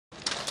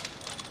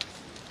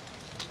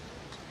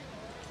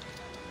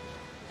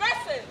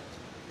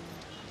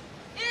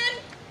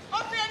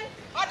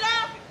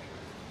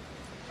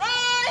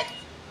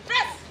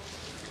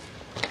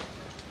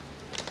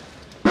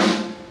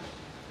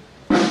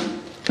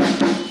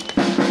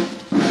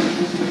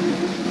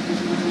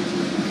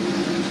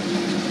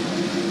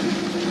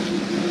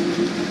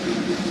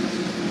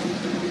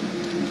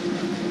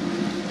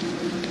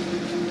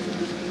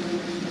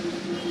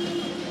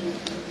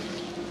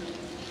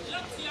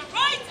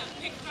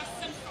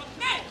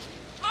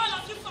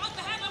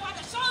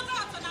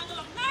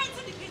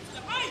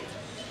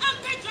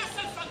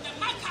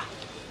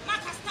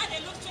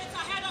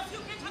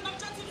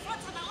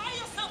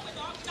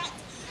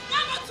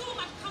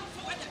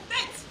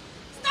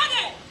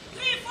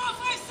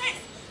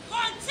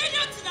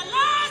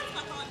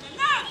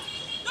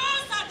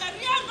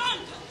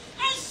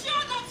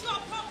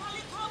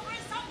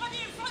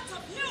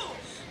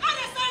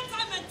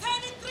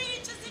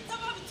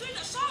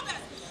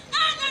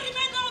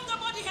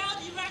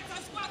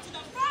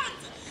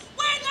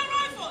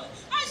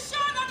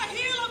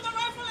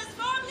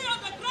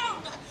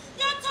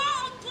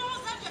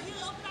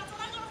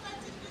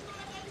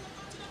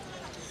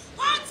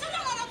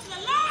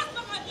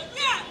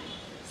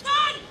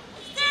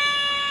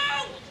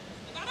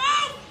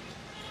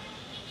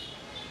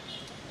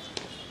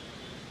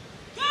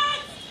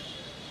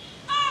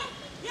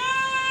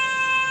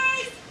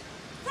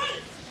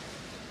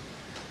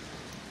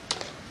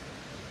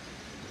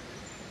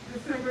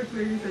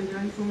Distinguished ladies and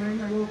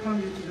gentlemen, I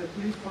welcome you to the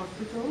police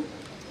hospital.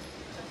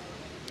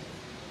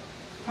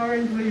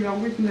 Currently, you are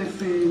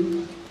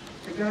witnessing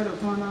a guard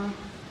of honor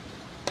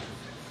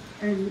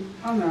in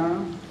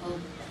honor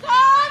of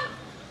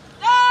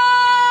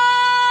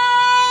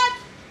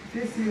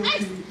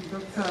DCOP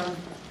Dr.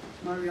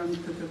 Marian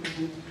Tetteh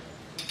Korboe,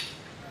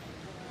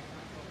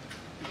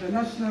 the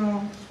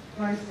National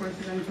Vice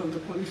President of the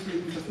Police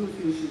Ladies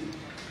Association,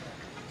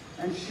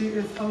 and she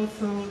is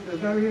also the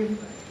very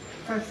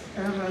first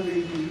ever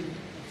lady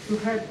to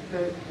head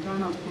the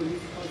Ghana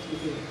Police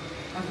Hospital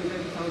as the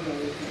medical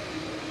director.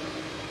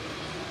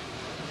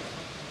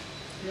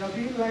 We are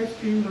being live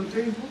streamed on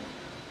Facebook.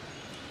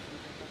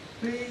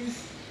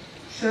 Please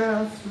share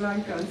us,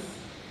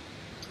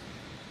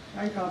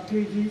 like our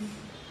pages,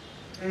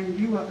 and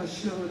you are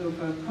assured of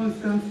a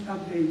constant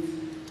update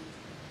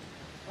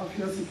of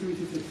your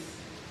security tips.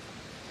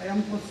 I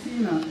am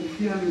Faustina, a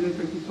Fian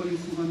Electric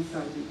Policewoman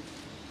Sergeant.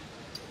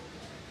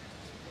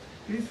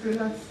 Please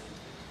relax.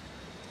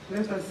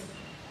 Let us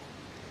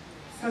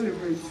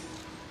celebrate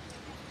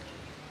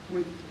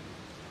with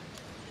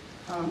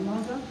our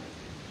mother,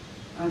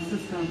 our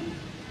sister,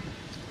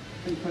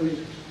 and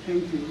colleague.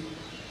 Thank you.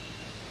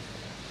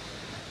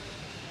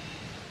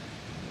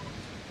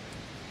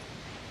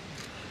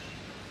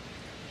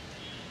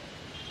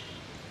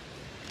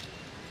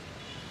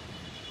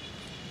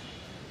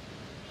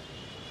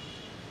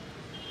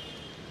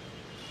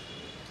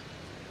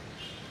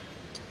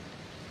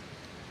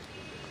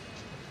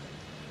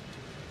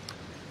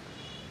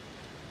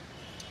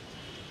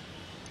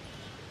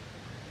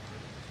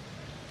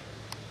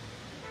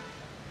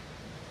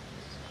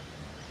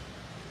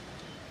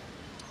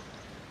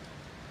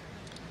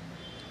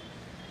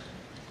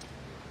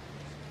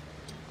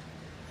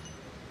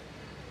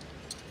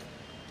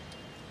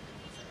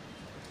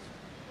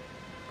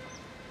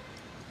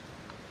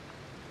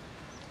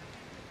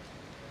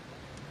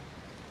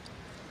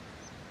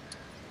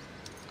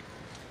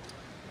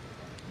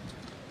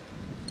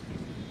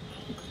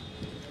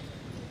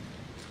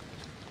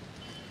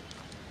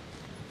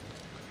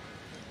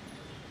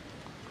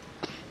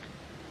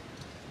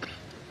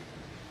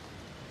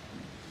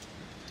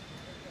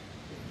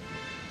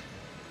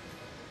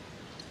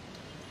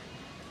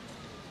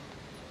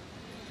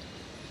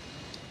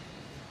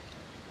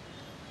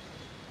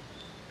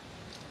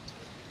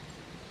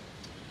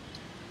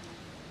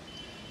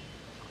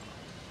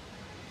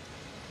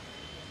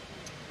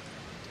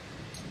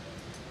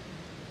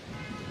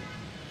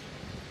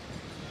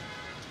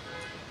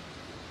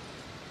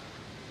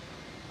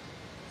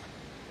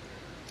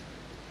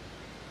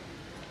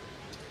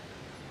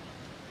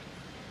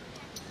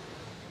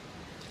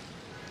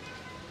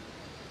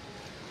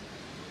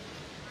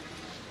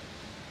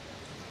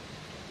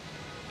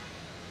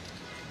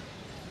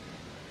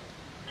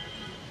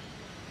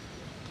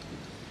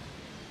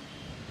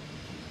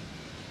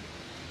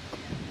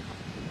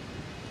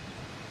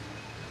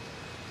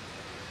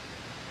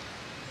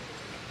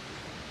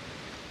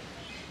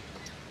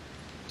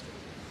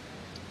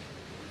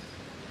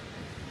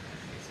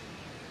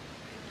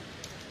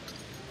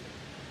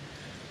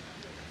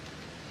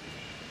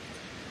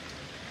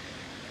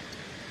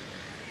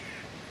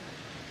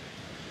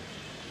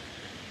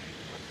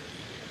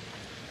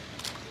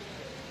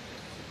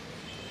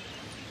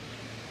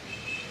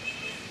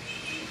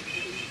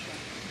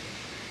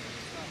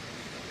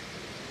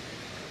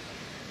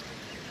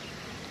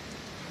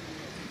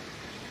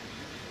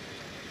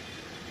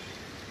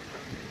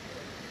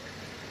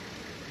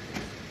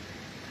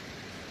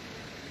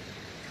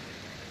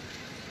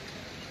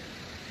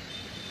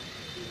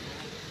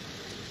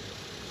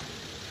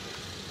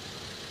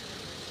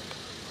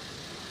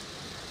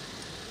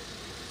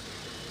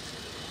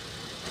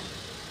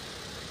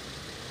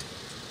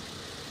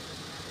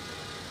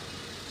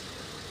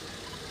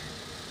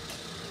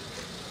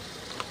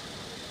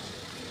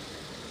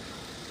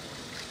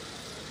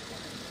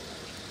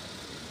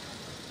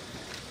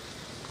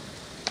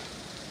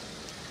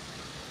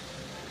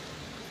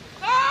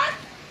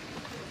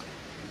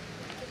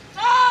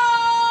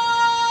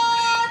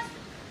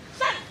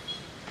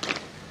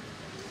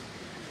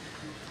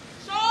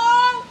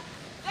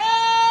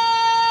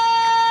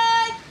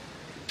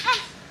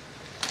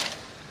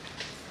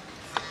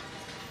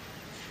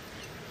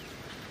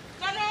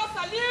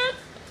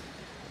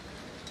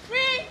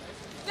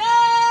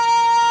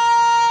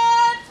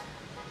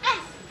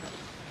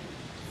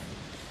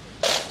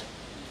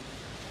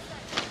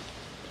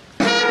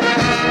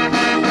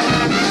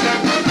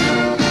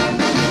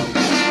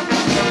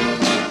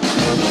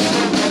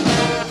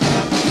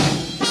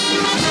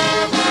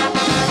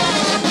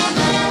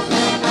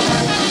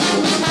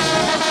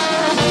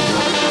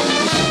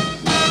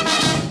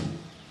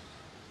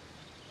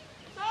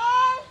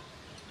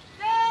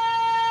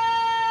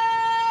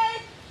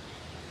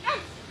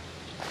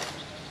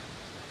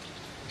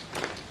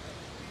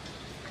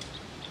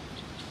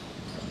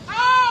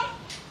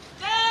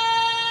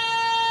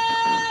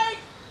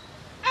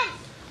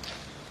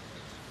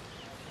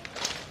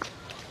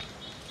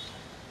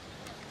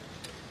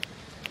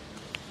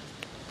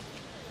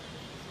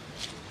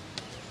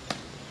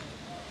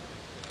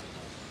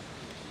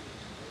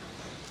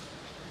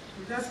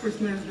 Just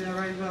witnessed the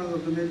arrival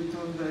of the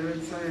medical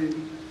director and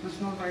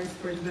national vice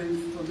president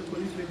of the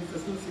Police Ladies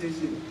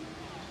Association.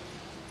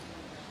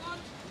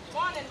 Good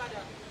morning,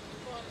 madam.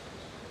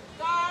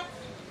 Guards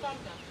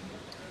Thunder,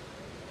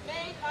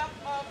 made up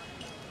of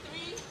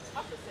 3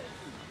 officers,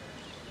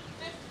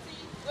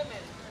 50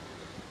 women,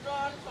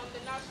 drawn from the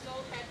National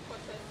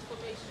Headquarters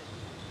Formation,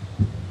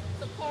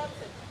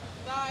 supported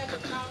by the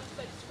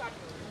Mounted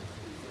Squadron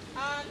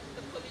and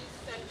the Police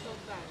Central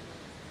Band,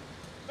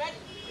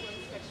 ready for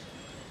inspection.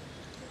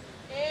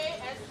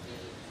 ASB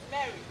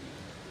Mary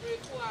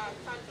Rekua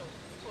Tando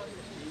for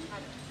the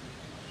Adam.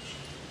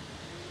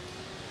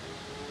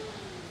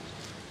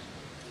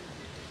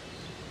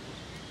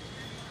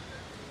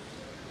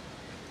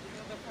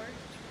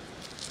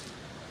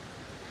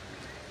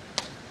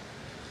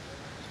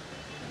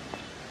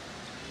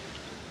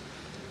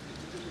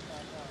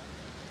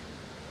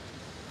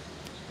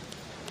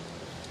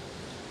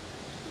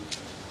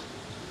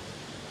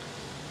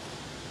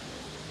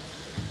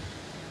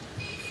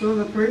 So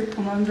the parade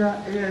commander,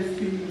 ASP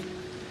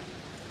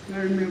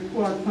Mary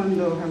Rekua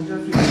Tando, has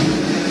just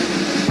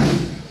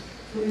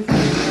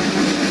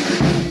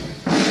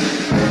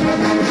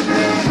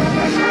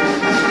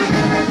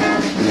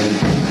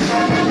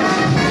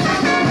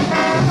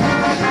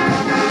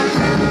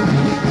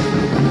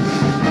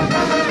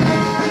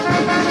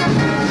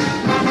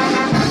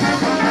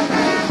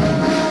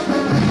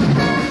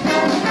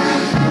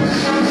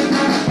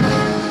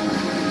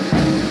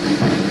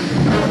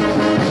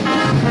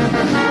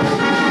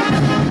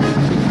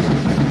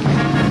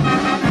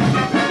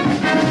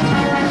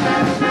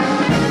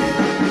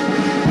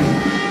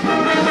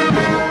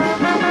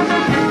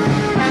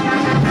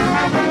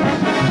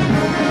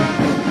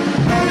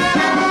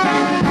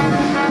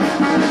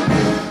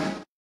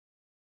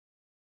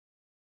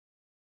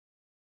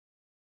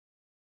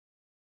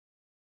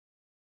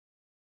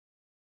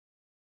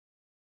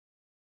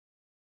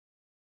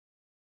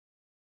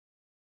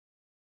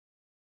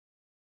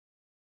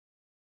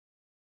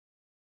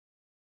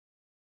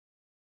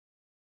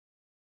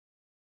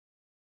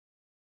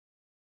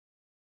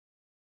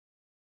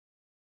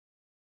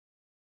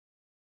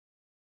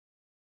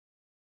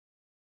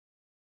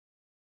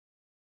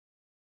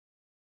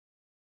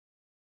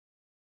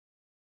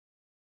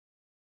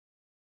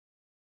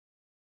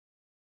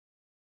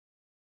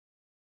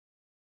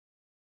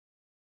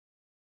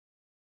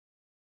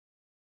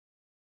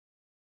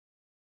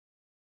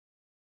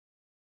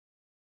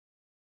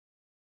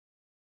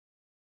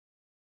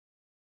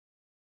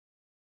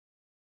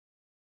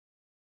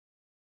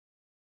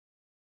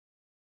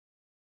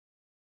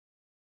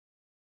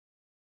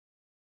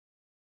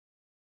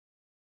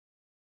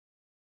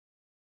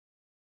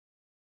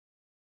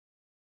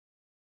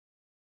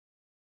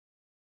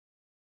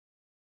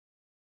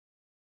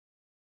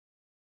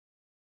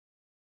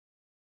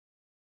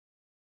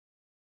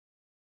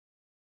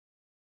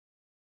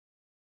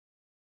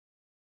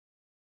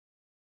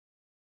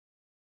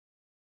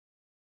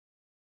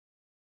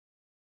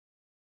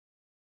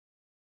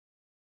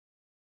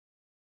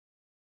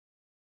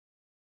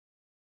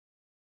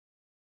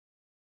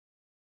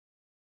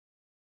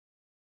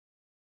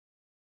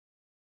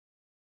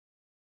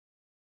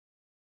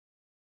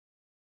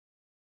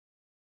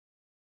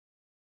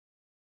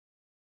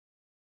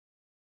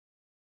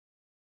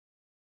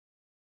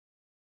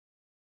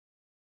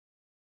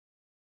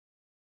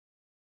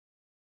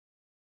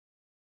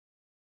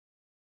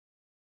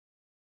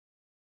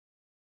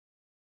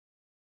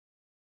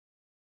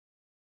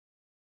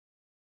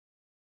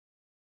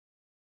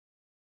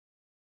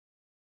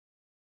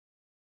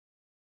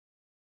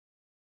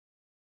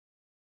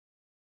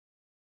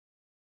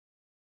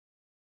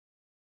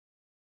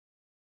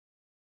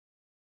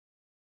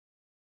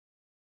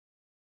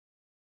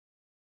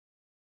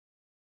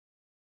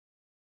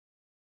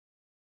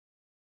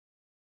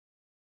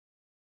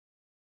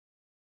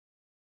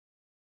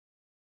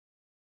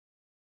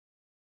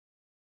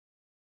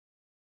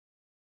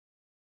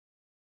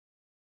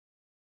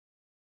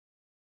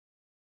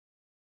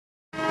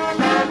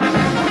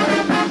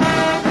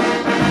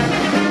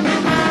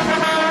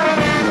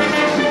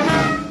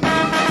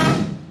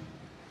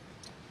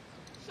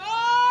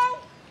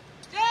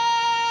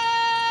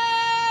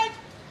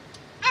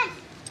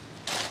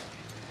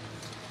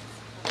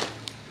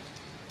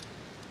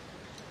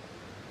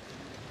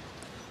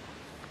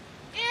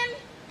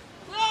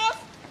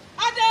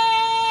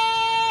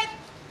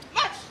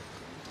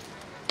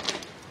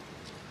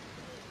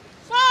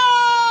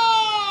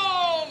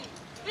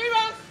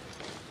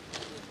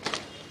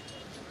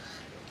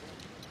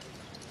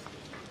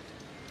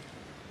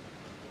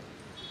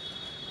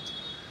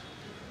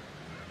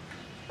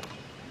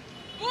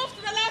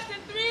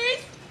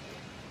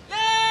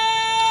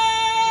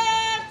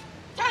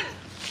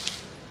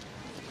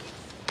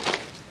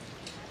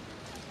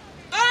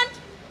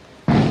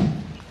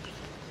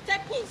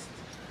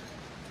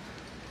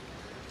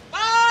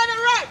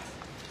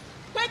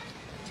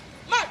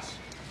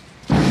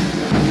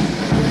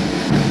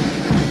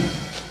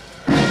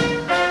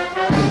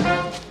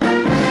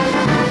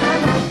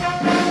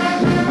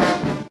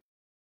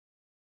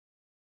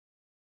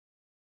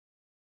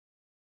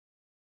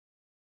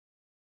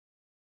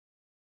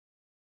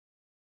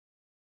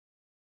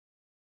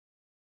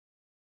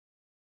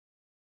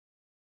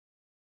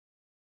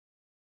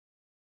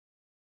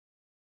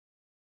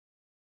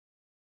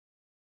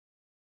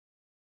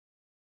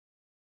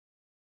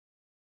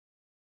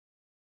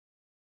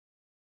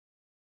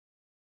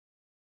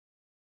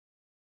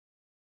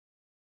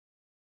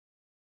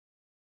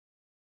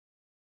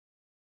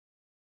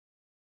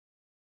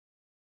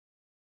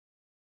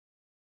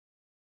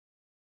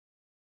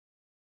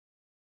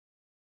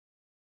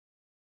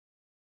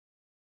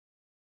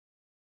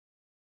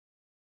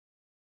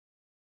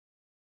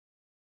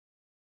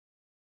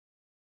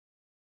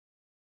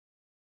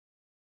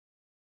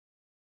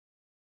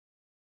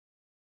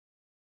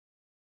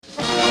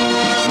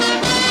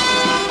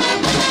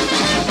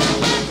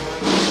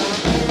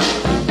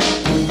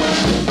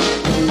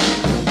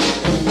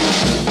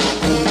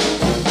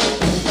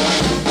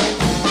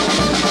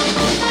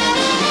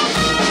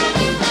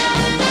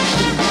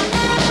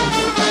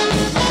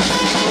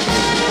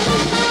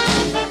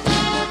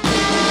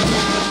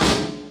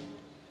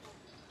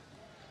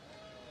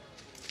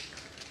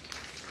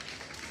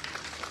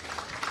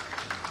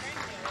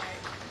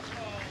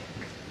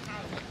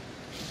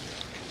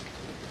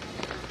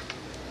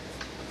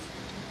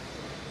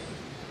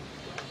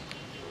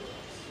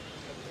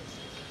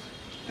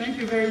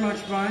Thank you very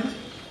much, Band.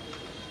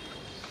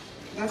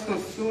 That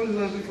was so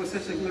lovely for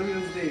such a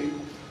glorious day.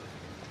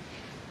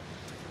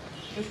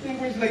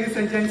 Distinguished ladies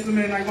and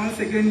gentlemen, I once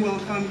again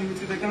welcome you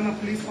to the Ghana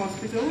Police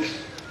Hospital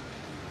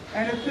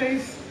and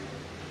a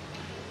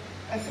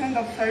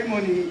send-off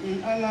ceremony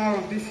in honor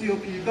of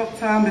DCOP,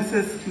 Dr.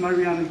 Mrs.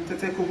 Marian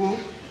Tetteh Korboe.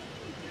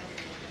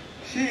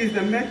 She is the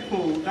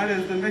MEDCO, that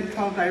is the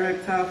Medical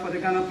Director for the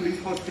Ghana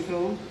Police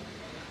Hospital,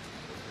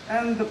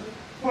 and the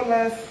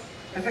POLA's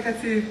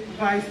Executive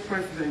Vice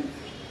President.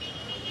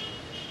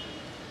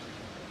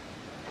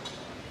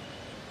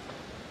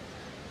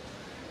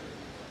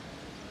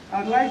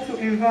 I'd like to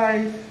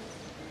invite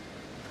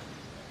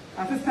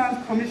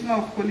Assistant Commissioner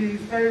of Police,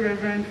 Very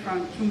Reverend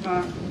Frank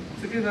Chumba,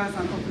 to give us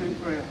an opening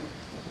prayer.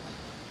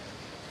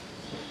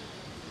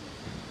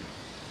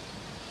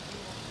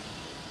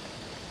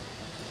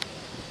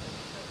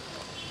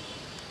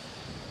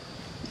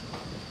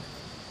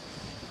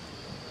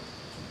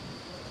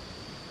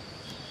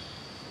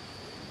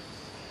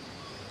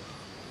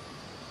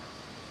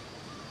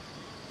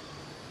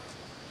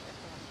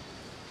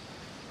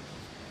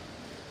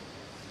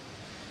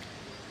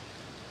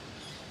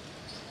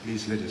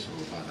 Please let us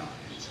all bow down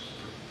heads.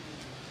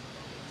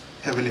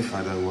 Heavenly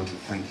Father, we want to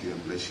thank you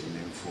and bless your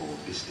name for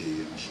this day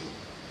and also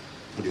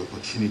for the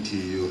opportunity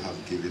you have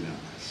given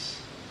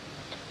us.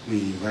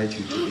 We invite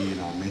you to be in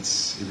our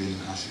midst even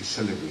as we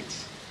celebrate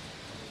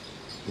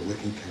the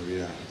working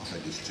career of a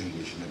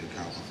distinguished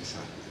medical officer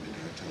and the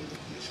director of the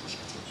police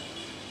hospital.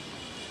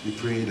 We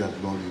pray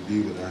that, Lord, you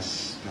be with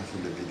us, that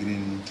from the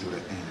beginning to the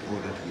end, all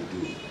that we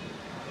do,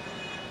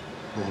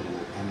 God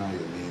will honor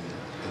your name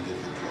and give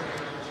you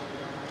glory.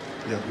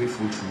 We are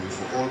grateful to you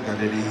for all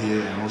gathered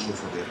here and also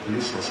for the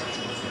police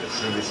hospital, for the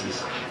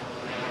services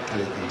that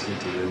you continue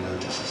to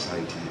render to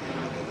society in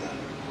Ghana.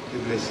 We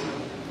bless you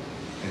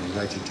and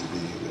invite you to be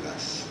with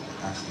us.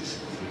 I ask this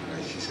through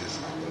Christ Jesus,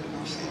 our Lord and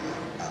our Savior.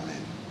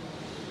 Amen.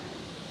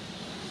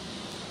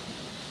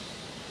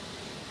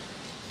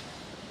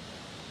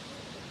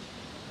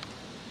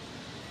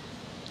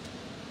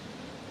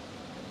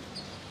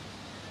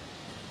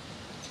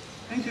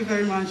 Thank you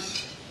very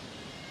much,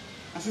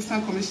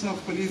 Assistant Commissioner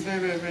of Police,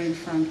 Very Reverend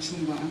Frank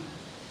Chumba.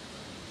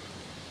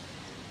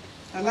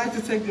 I'd like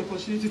to take the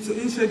opportunity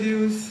to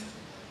introduce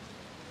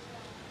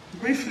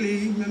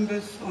briefly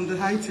members on the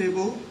high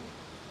table.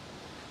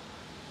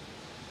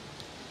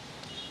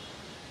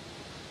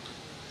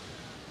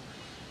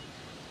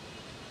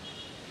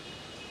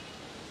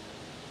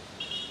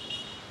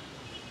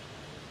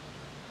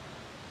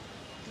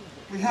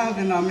 We have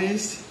in our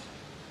midst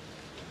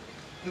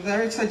the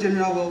Director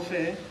General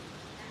Welfare,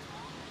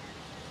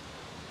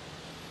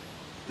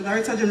 the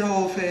Director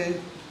General Welfare,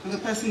 and the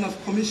person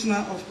of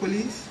Commissioner of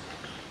Police,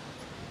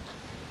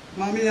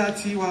 Marian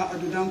Tetteh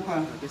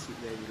Korboe,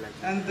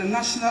 and the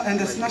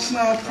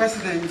National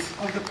President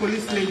of the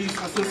Police Ladies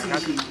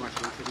Association.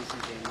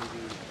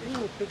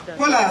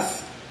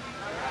 Polas!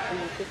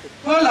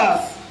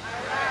 Polas!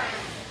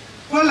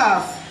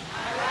 Polas!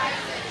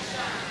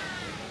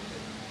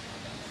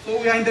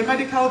 So we are in the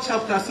medical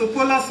chapter, so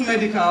Polas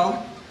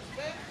Medical.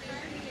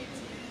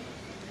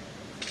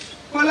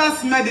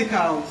 Polas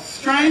Medical,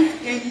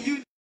 strength in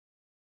unity.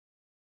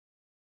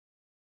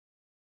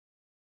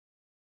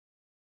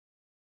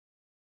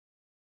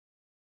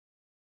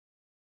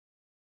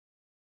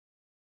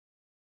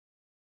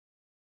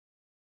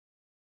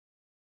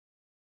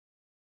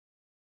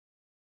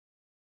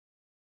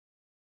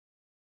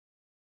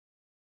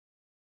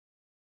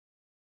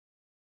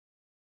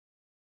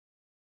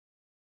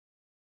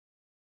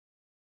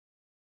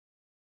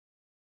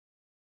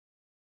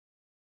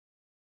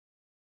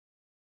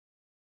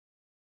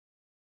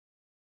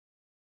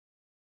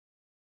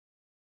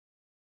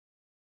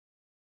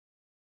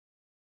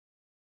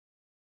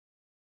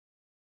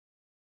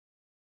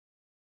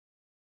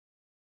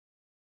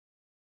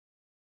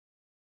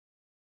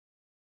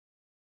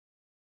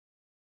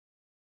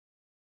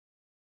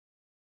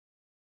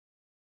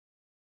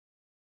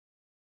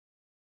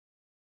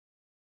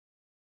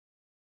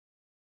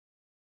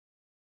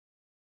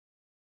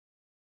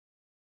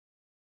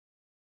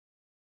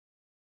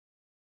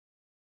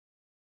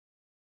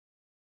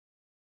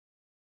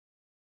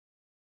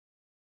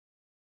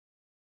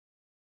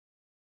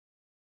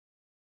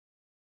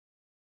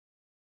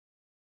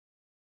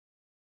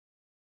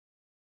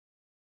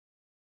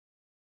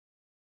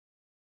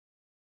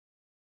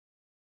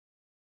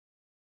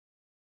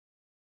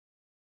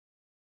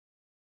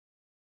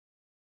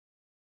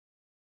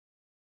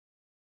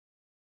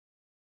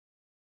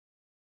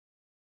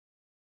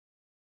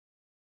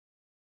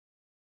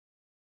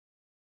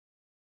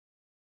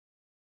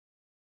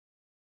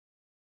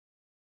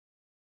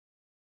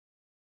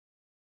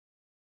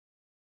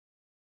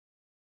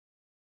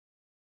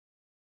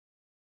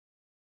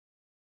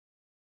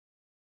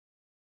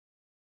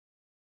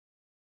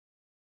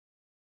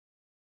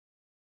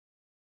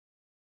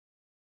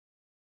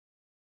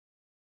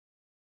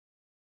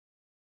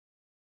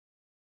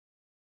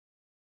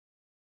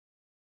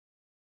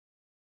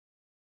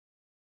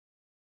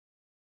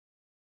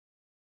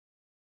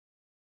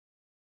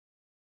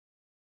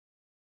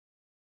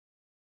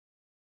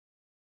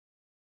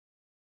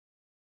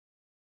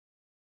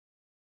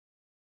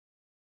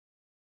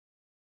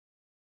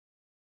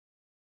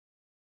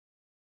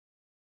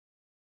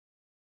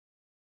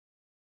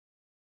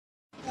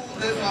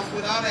 off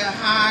without the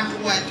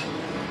hard work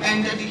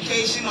and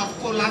dedication of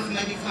POLA's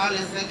medical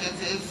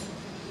executives,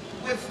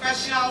 with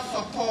special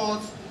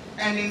support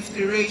and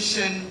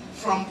inspiration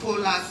from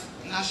POLA's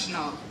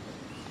National.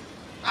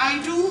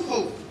 I do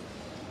hope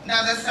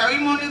that the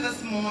ceremony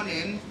this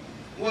morning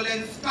will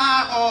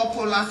inspire all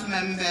POLA's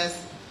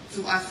members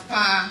to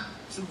aspire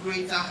to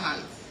greater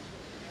heights.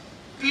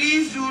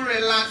 Please do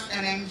relax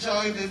and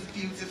enjoy this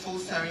beautiful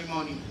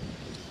ceremony.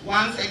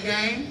 Once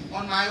again,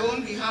 on my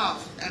own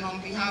behalf and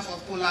on behalf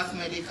of POLA's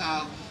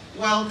Medical,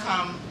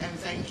 welcome and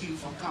thank you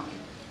for coming.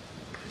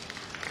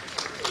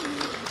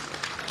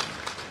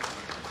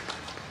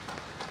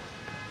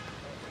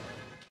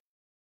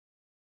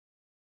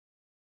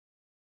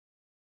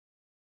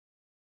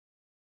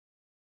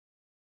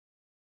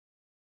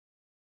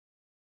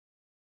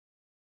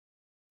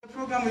 The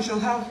program, we shall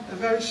have a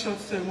very short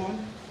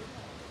sermon.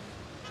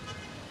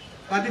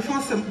 But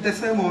before the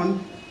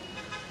sermon,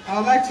 I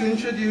would like to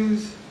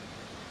introduce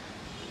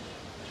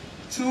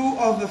two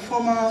of the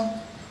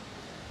former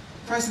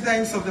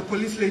presidents of the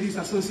Police Ladies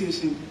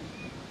Association.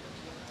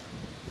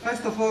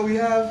 First of all, we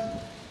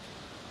have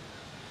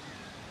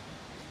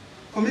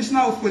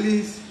Commissioner of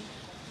Police,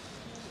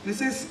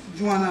 Mrs.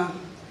 Joanna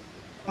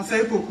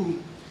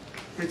Oseipoku,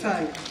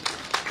 retired.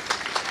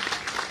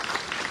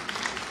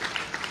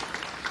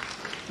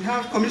 We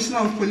have Commissioner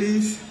of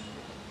Police,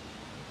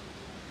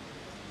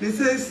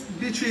 Mrs.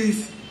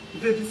 Beatrice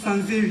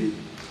Sanziri,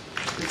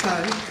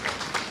 retired.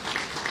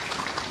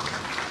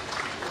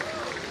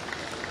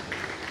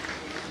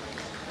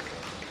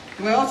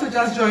 We are also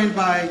just joined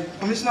by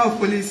Commissioner of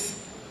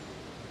Police,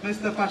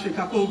 Mr. Patrick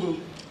Korboe.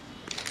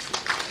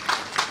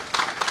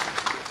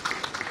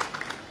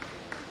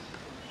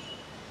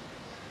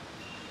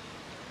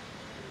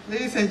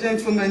 Ladies and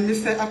gentlemen,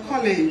 Mr.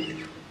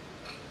 Akole,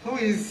 who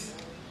is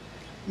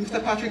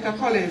Mr. Patrick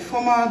Akole,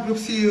 former Group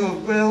CEO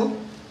of GWEL,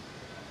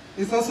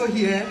 is also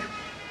here,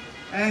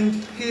 and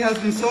he has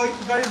been so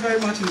very,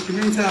 very much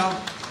instrumental.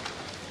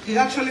 He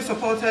actually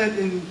supported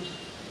in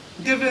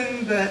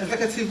giving the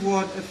executive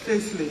board a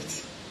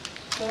facelift.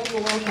 So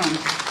you're welcome.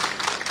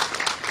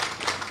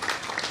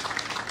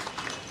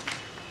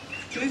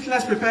 Please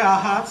let's prepare our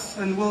hearts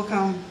and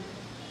welcome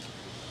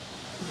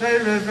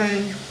Very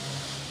Reverend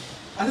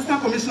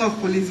Assistant Commissioner of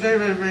Police, Very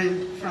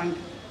Reverend Frank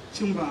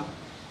Chumba,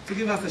 to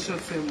give us a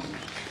short sermon.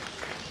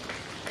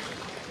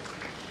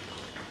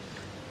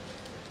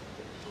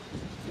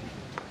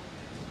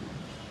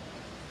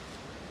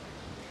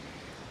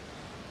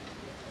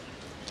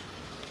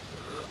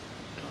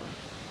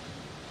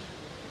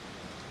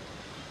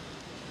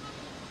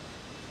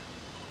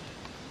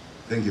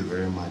 Thank you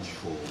very much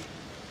for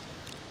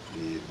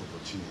the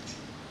opportunity.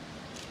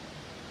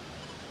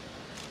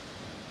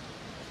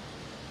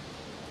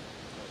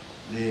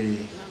 The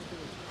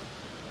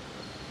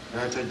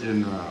Director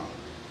General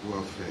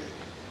Welfare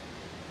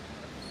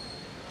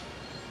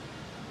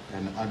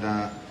and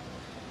other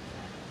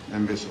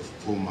members of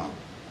POMA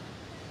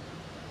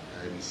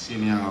and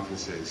senior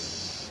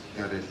officers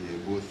gathered here,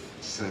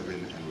 both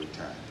serving and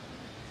retired.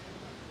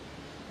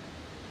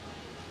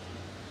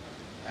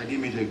 I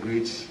deem it a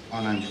great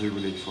honor and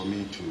privilege for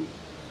me to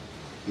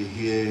be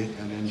here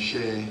and then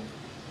share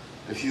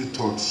a few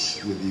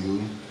thoughts with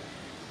you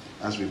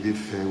as we bid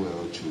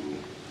farewell to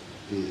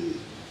the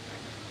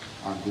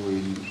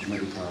outgoing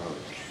medical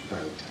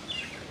director.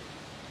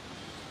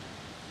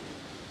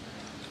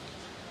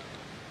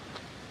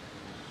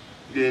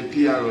 The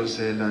PRO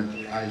said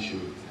that I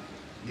should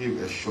give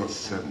a short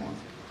sermon.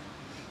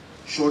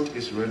 Short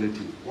is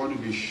relative. What will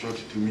be short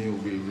to me will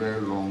be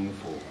very long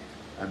for,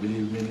 I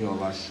believe, many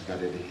of us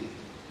gathered here.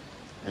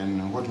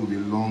 And what will be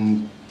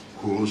long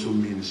could also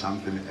mean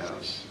something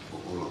else for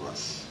all of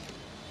us.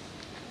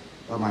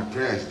 But my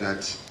prayer is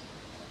that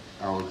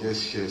I will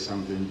just share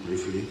something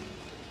briefly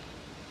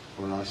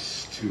for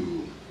us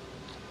to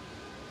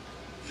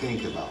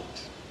think about.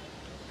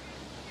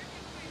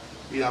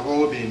 We have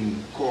all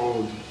been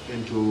called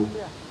into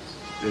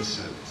this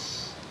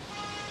service.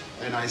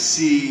 And I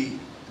see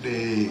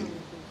the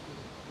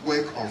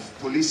work of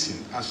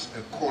policing as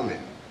a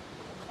calling,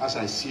 as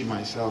I see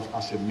myself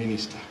as a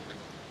minister.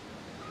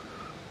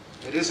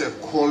 It is a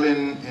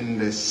calling in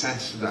the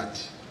sense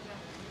that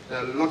there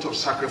are a lot of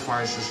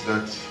sacrifices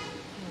that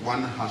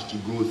one has to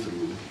go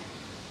through,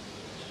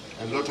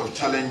 a lot of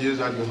challenges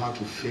that you have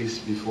to face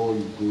before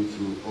you go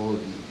through all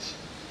these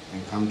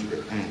and come to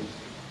the end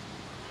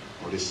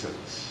of the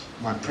service.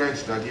 My prayer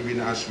is that even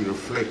as we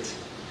reflect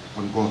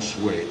on God's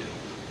word,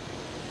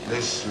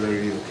 this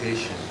very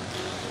occasion,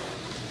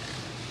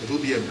 it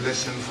will be a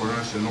blessing for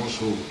us, and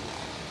also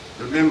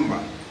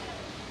remember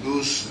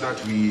those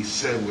that we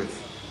serve with,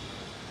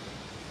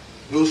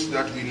 those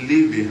that we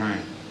leave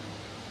behind,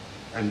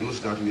 and those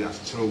that we are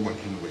still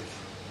working with,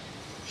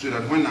 so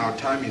that when our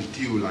time is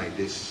due like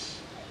this,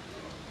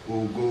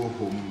 we'll go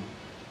home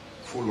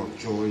full of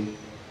joy,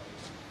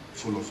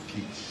 full of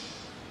peace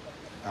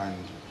and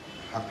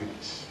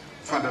happiness.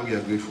 Father, we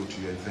are grateful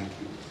to you and thank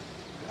you.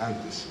 I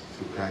ask this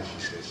through Christ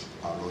Jesus,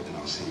 our Lord and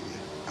our Savior.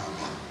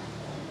 Amen.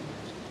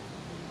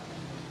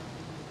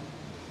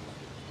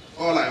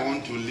 All I want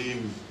want to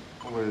leave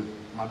with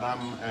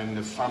Madam and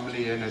the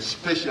family, and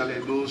especially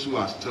those who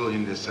are still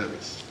in the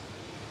service,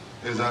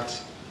 is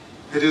that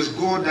it is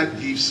God that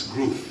gives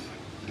growth.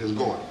 It is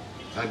God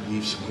that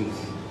gives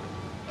growth.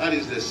 That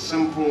is the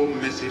simple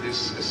message,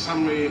 it's a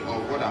summary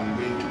of what I'm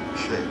going to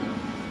share.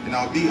 And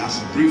I'll be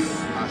as brief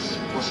as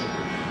possible.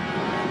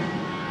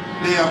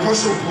 The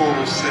Apostle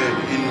Paul said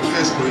in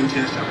 1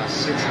 Corinthians chapter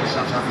 6,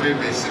 chapter 3,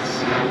 verse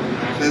 6.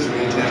 1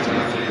 Corinthians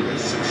chapter 3,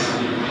 verse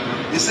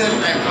 6. He said,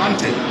 I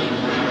planted,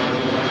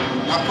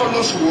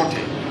 Apollos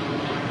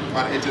watered,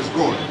 but it is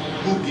God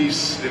who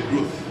gives the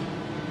growth.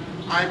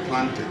 I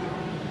planted,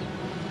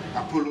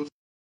 Apollos.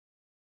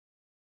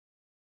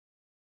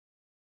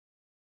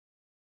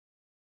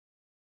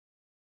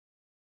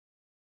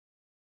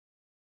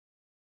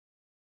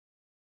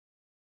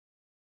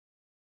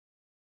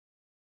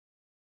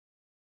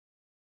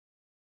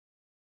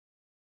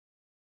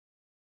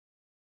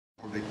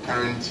 Of the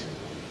current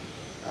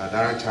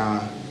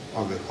director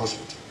of the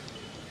hospital.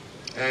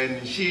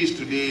 And she is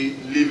today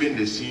leaving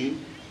the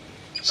scene.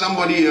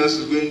 Somebody else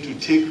is going to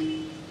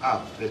take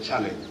up the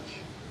challenge.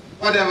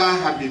 Whatever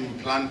had been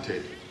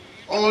planted,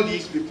 all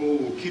these people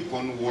will keep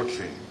on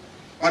watering.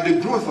 But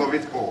the growth of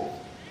it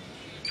all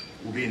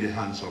will be in the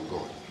hands of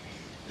God.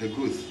 The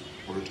growth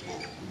of it all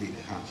will be in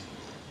the hands of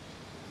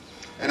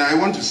God. And I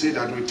want to say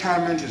that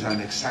retirement is an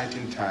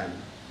exciting time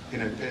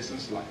in a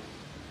person's life.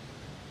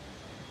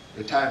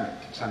 Retirement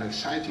is an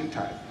exciting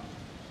time.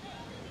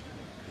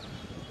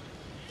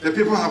 The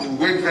people have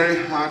worked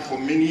very hard for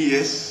many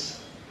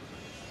years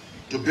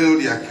to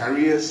build their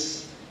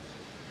careers,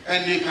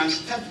 and they can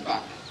step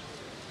back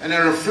and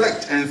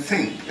reflect and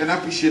think and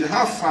appreciate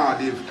how far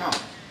they've come.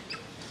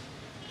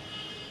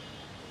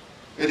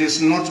 It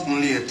is not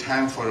only a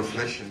time for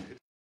reflection.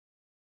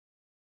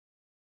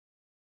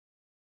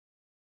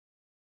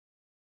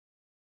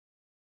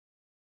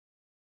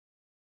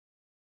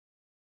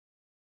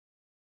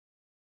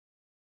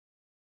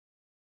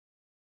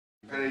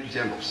 Very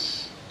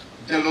jealous.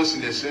 Jealous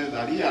in the sense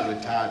that he had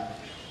retired.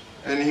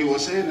 And he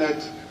was saying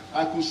that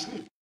I could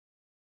sleep.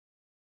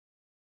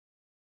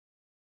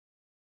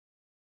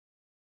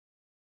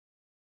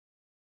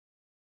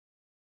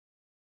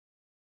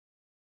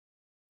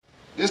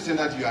 This thing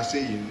that you are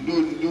saying,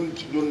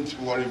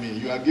 don't worry me.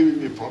 You are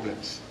giving me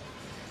problems.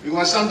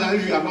 Because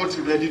sometimes you are not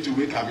ready to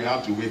wake up, you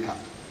have to wake up.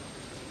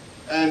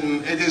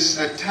 And it is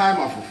a time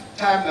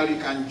that you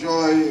can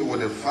enjoy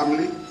with the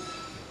family,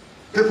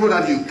 people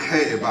that you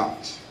care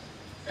about,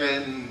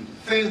 and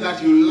things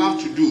that you love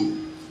to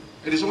do.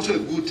 It is also a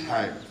good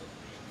time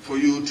for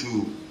you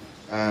to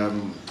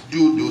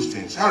do those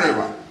things.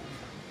 However,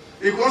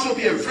 it could also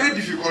be a very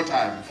difficult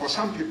time for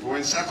some people,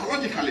 and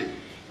psychologically,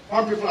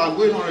 when people are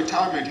going on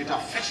retirement, it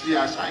affects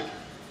their psyche.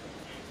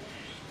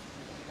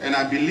 And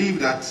I believe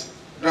that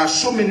there are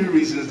so many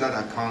reasons that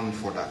account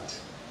for that.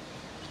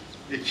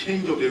 The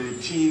change of the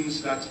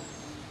routines that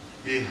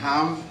they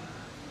have.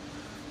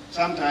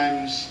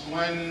 Sometimes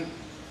when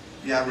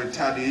they are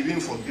retired, they even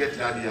forget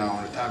that they are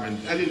on retirement.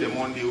 Early in the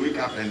morning, they wake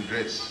up and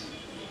dress.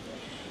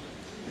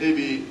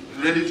 Maybe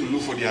ready to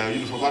look for their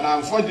uniform. But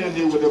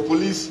unfortunately, with the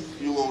police,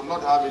 you will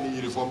not have any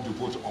uniform to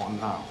put on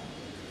now.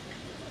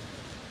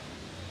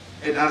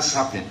 It has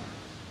happened.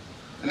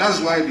 And that's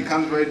why it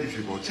becomes very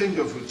difficult. Change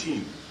of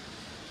routine.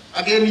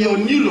 Again, your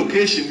new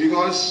location,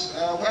 because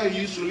where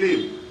you used to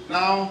live,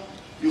 now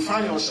you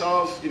find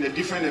yourself in a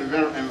different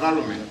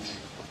environment.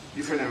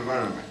 Different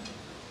environment.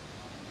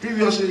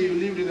 Previously, you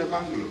lived in a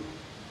bungalow.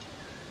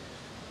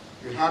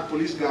 You had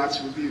police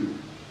guards with you.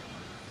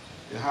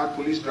 You had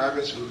police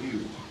drivers with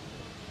you.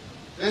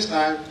 This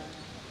time,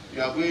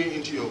 you are going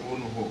into your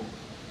own home.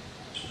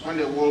 When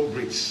the wall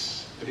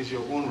breaks, it is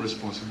your own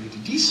responsibility.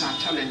 These are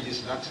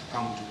challenges that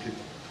come to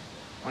people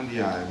when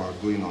they are about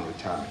going on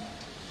retirement.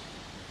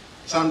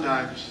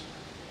 Sometimes,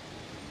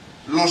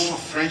 loss of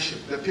friendship.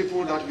 The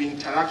people that we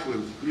interact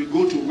with, we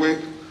go to work,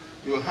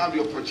 you will have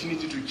the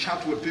opportunity to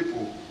chat with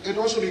people. It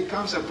also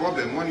becomes a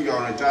problem when you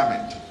are on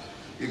retirement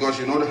because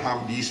you don't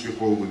have these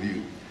people with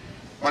you.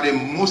 But the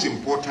most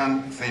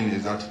important thing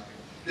is that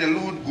the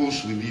Lord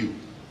goes with you.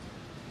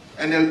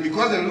 And then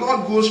because the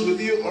Lord goes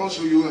with you,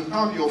 also you will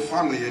have your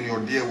family and your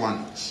dear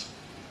ones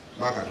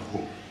back at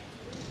home.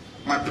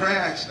 My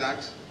prayer is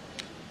that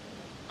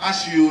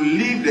as you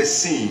leave the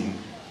scene,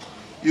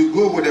 you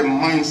go with a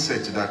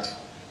mindset that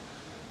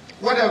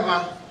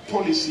whatever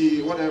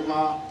policy,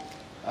 whatever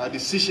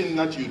decision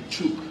that you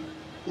took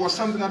was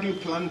something that you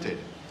planted.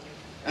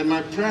 And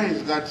my prayer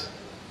is that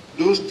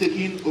those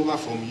taking over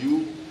from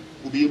you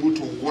will be able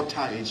to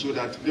water it so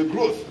that the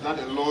growth that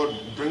the Lord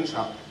brings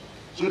up,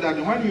 so that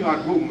when you are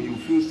at home, you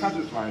feel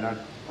satisfied that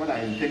what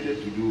I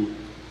intended to do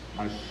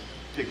has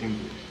taken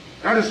place.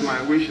 That is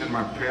my wish and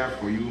my prayer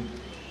for you.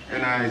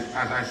 And as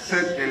I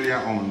said earlier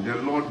on, the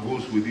Lord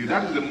goes with you.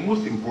 That is the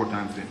most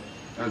important thing.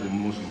 That is the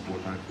most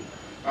important thing.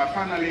 But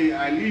finally,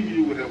 I leave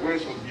you with the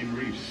words of Jim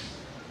Reeves.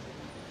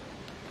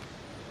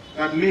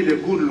 That may the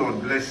good Lord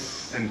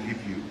bless and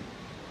keep you,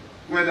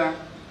 whether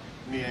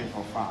near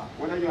or far.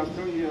 Whether you are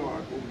still here or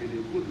at home, may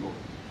the good Lord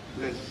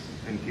bless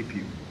and keep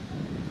you.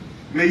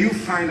 May you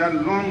find that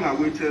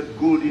long-awaited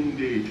golden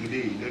day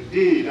today, the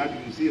day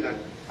that you say that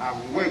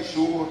I've worked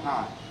so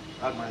hard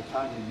that my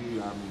time is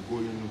due, I'm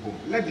going home.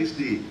 Let this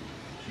day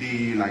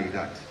be like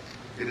that.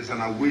 It is an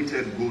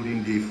awaited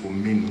golden day for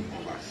many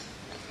of us.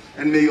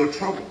 And may your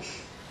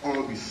troubles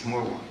all be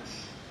small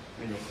ones,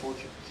 and your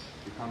fortunes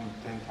become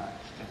 10 times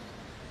 10.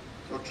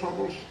 Your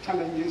troubles,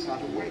 challenges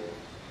at work,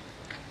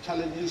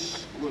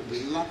 challenges with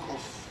the lack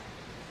of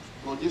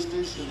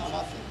logistics and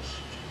other things.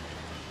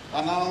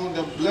 And now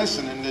the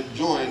blessing and the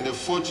joy and the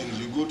fortunes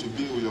you go to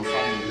be with your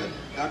family,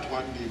 that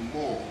one day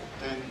more,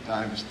 10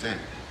 times 10.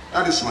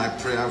 That is my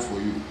prayer for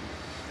you.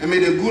 And may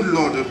the good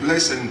Lord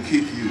bless and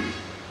keep you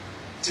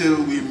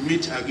till we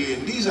meet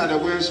again. These are the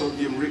words of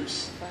Jim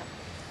Rips.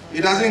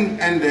 It doesn't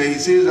end there. He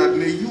says that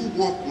may you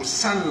walk with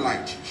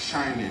sunlight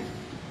shining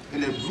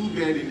and a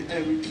bluebird in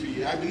every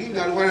tree. I believe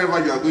that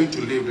wherever you are going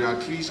to live, there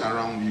are trees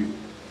around you.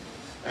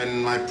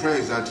 And my prayer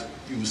is that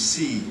you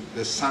see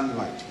the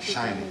sunlight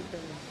shining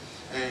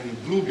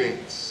and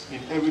bluebirds in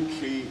every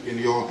tree in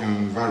your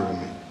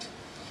environment.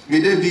 May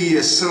there be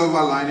a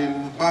silver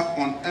lining back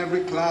on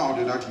every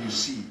cloud that you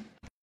see.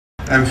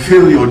 And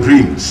fill your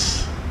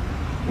dreams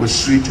with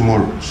sweet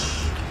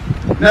tomorrows.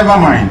 Never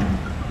mind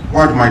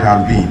what might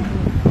have been.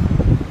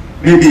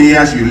 Maybe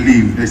as you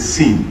leave the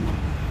scene,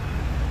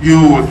 you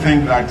will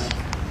think that,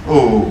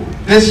 oh,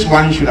 this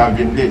one should have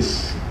been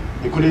this.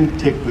 It couldn't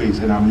take place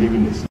and I'm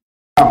leaving this.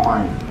 Never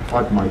mind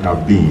what might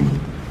have been.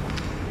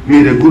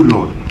 May the good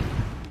Lord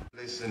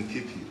bless and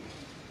keep you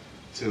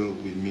till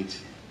we meet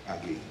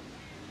again.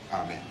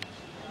 Amen.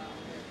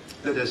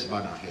 Let us bow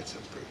our heads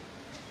and pray.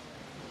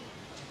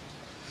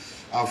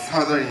 Our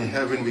Father in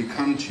heaven, we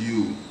come to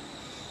you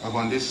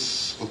upon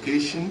this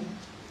occasion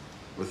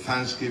with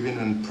thanksgiving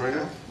and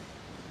prayer.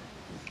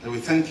 And we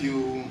thank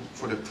you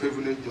for the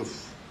privilege of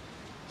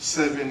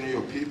serving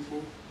your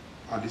people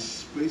at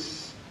this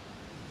place.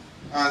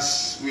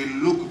 As we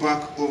look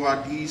back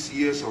over these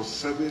years of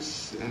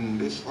service in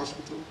this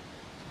hospital,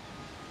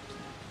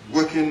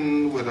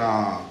 working with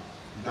our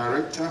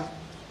director,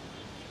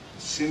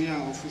 senior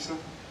officer,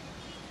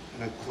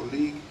 and a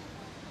colleague,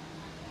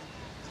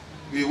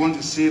 we want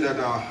to say that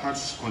our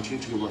hearts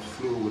continue to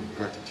overflow with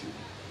gratitude.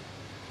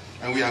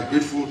 And we are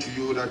grateful to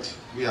you that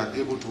we are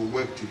able to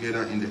work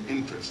together in the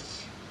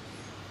interests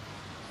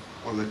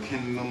of the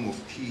kingdom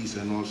of peace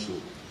and also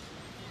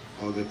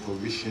of the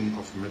provision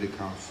of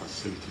medical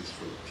facilities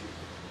for the people.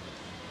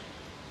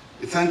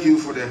 We thank you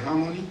for the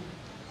harmony,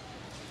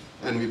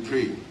 and we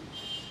pray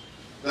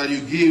that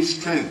you give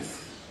strength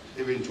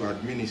even to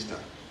administer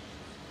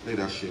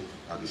leadership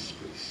at this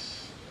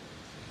place.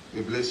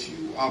 We bless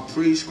you. Our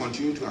praise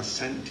continue to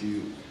ascend to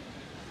you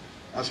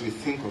as we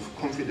think of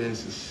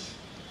confidences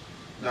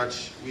that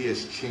we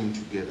exchange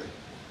together.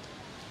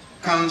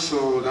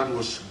 Counsel that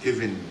was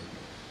given,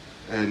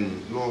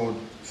 and Lord,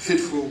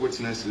 faithful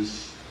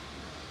witnesses,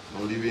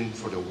 Lord, even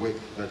for the work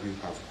that you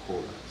have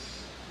called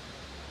us.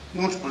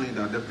 Not only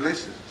that, the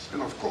blessings,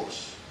 and of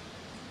course,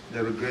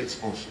 the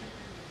regrets also.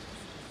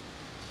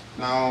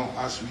 Now,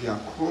 as we are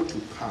called to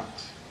part,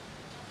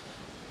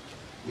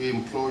 we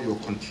implore your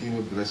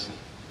continued blessing.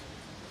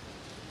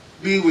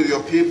 Be with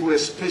your people,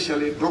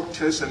 especially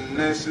doctors and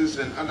nurses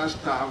and other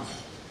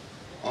staff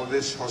of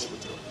this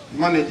hospital,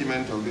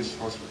 management of this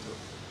hospital,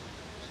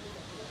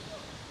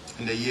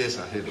 in the years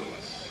ahead of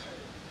us.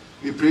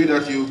 We pray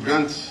that you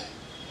grant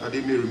that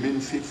they may remain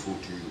faithful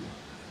to you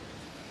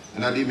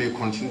and that they may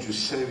continue to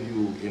serve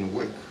you in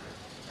work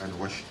and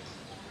worship.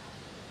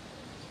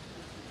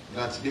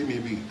 That they may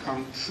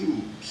become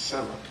true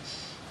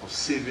servants of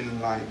saving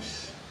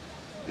lives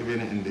even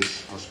in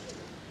this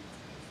hospital.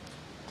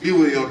 Be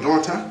with your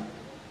daughter,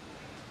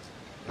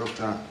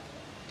 Dr.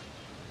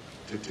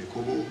 Tetteh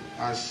Korboe,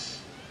 as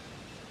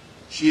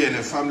she and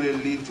her family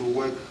leave to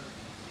work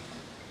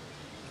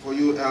for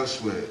you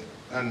elsewhere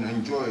and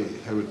enjoy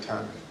her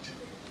retirement.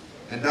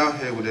 Endow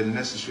her with the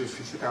necessary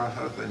physical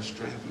health and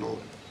strength, Lord.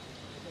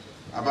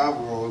 Above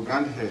all,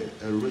 grant her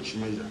a rich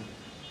measure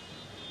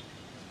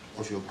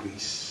of your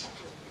grace.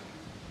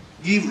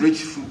 Give rich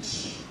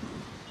fruits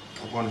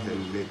upon her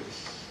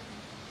labors.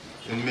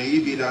 And may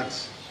it be that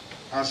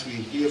as we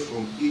hear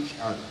from each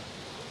other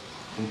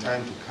in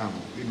time to come,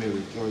 we may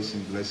rejoice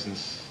in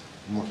blessings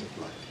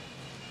multiplied.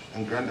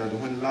 And grant that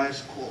when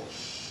life's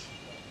course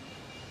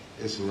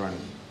is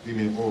running, we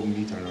may all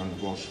meet around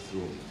God's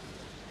throne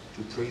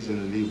to praise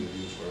and live with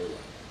you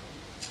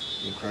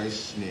forever. In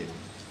Christ's name,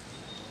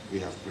 we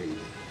have prayed.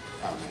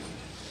 Amen.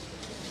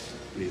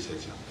 Please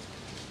sit down.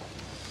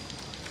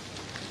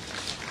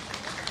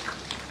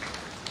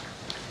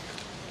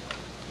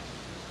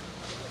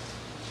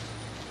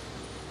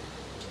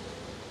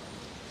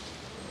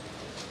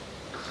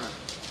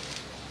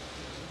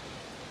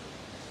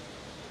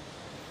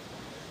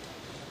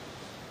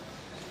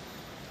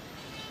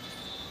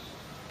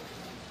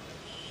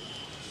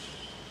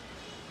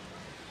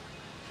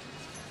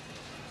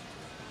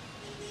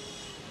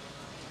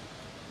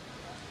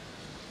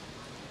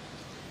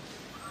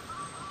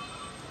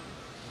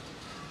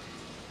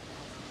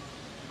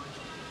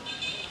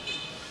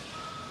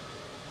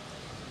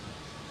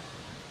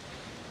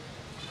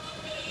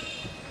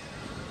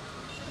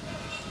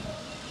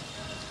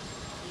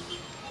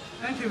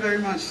 you very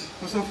much,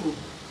 Osofo.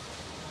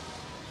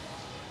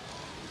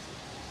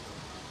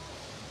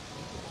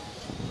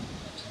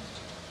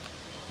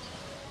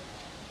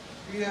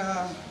 We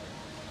are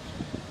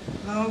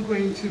now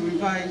going to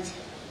invite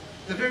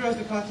the various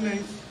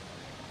departments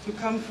to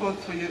come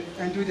forth for you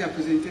and do their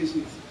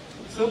presentations.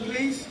 So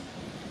please,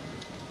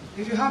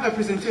 if you have a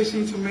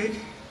presentation to make,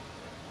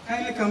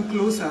 kindly come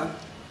closer.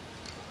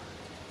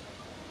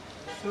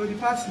 So the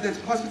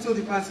hospital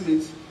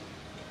department.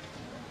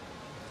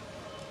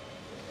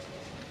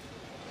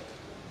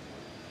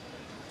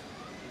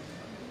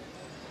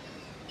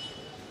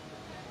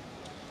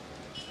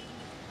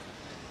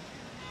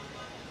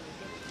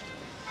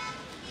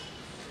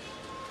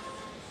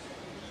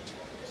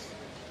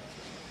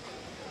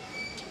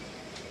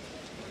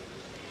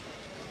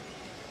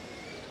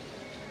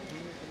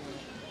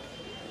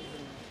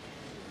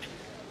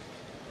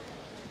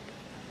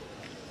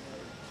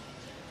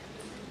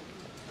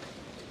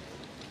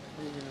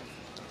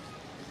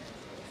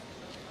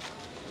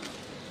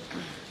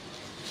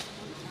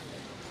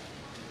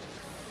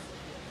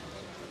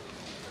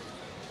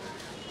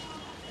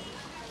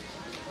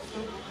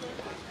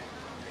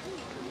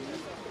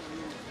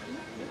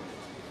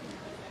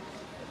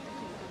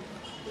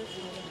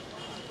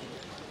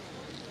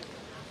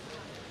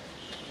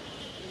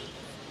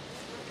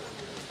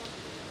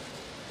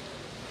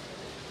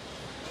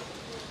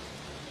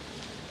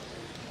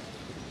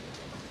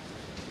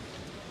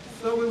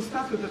 So we'll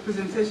start with the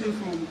presentation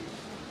from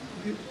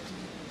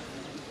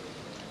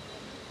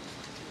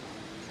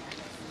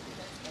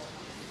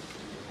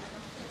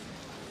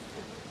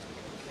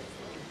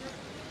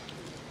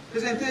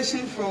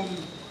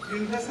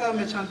Universal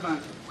Merchant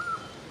Bank.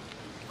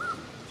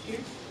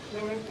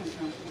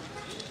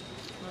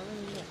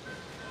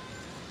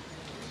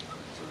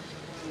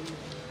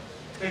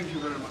 Thank you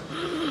very much.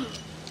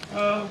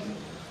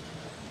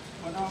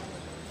 Madam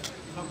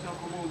Dr.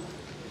 Korboe,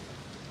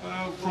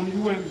 from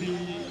UNB,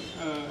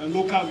 a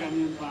local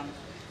Ghanaian bank,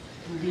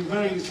 you've been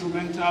very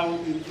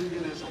instrumental in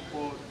bringing us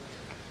support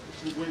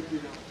to work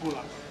with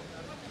Poland.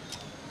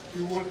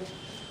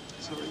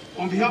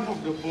 On behalf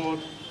of the board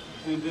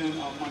and then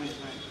our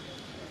management,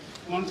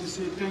 I want to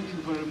say thank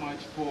you very much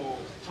for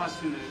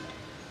trusting us,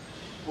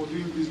 for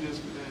doing business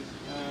with us.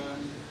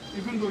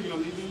 Even though you're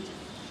leaving,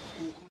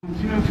 we'll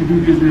continue to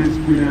do business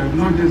with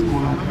not just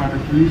Poland, but the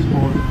police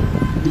board,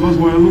 because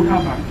we're a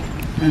local bank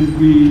and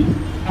we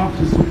have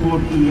to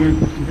support and work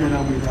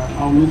together with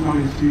our local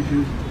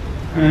institutions.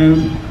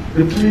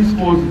 The police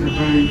force is a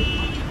very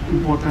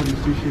important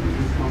institution in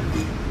this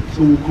country.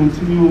 So we'll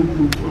continue,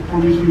 I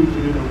promise you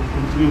today that we'll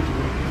continue to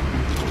work.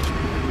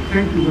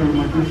 Thank you very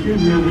much. We came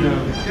here with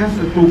just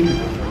a token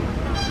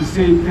to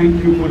say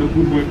thank you for the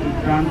good work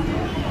you've done.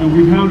 And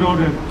we've heard all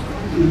the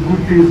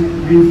good things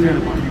being said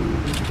about you.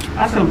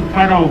 As a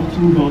father of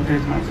two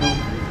daughters myself,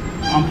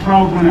 I'm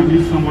proud when I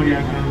meet somebody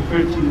I can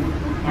refer to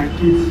my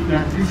kids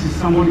that this is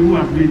somebody who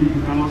has made it,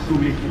 you can also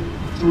make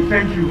it. So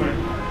thank you very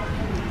much.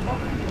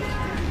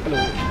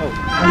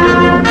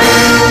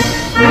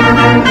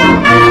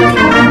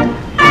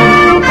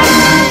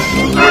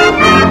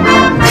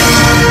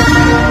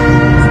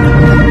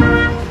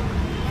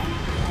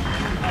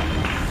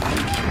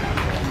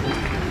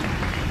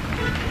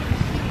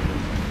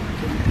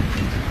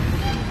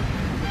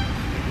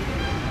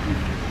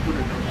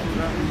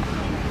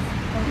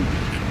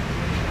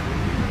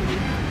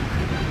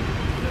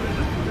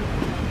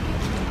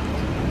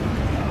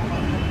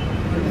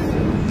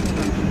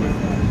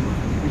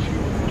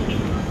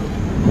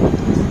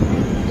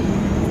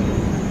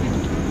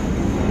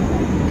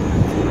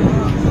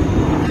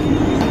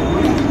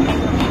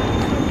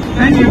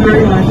 Thank you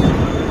very much.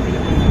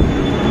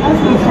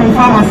 Also from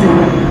pharmacy.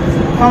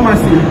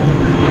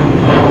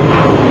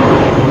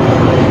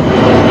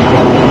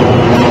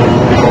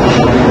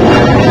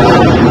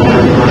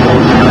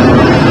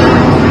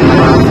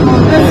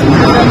 This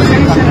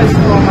presentation is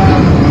from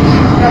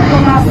the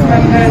bonus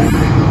members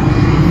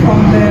from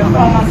the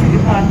pharmacy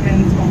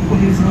department of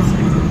Police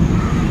Hospital.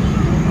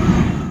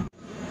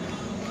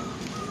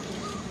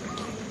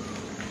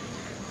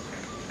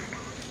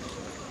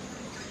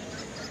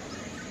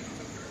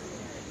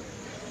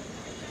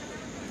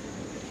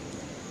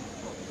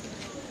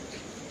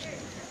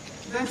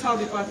 Dental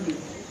department.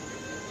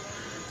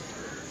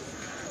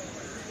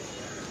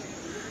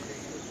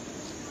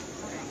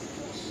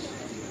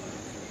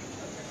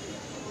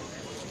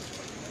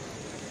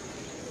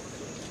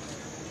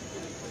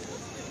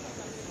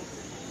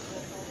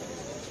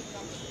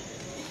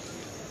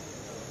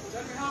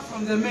 Then we have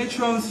from the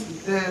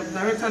matrons, the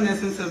Director of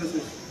Nursing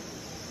Services.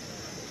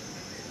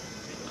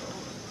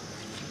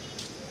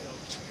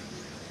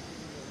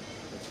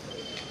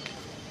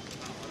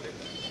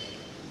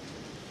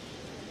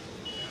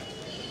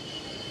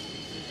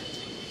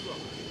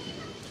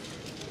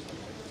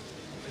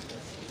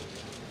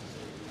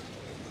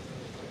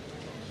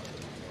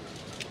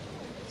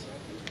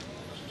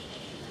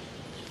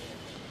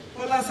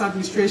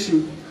 Administration.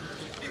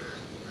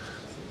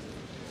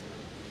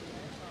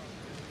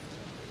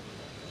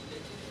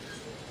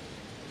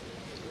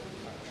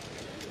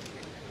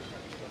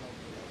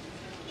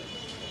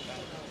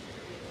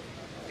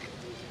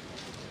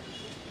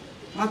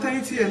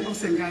 Maternity and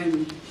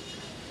Osengani.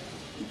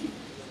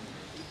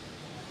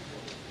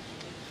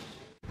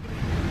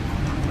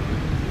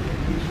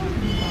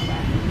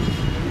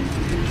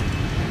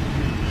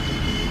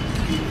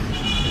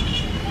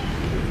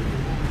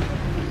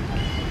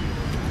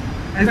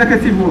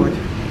 Executive Ward.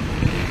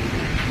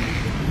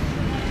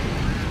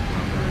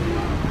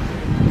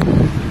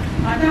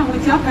 Madam,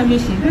 with your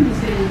permission, let me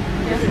say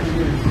just a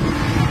word.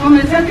 From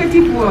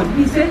Executive Ward,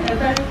 we say a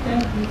very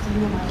thank you to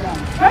you, Madam.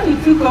 When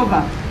you took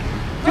over,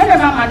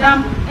 whenever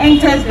Madam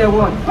enters the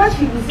ward, what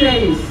she will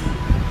say is,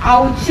 I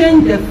will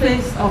change the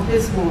face of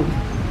this ward.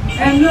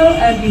 And lo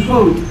and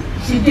behold,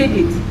 she did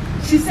it.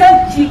 She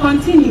said, she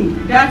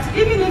continued, that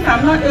even if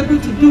I'm not able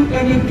to do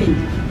anything,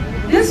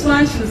 this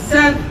one should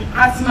serve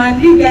as my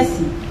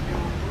legacy.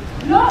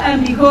 Lo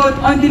and behold,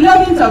 on the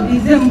 11th of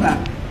December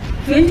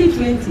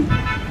 2020,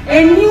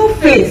 a new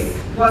face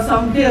was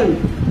unveiled.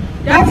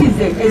 That is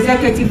the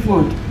Executive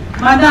Ward.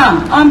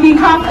 Madam, on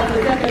behalf of the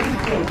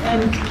Executive Ward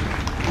and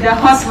the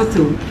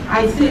hospital,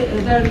 I say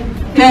a very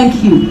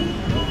thank you.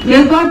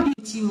 May God be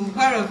with you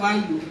wherever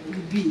you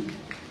will be.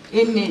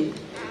 Amen.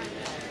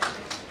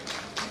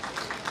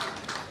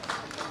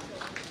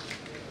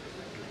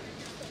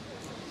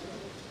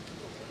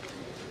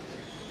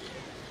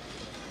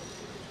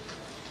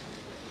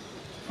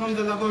 From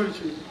the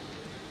laboratory.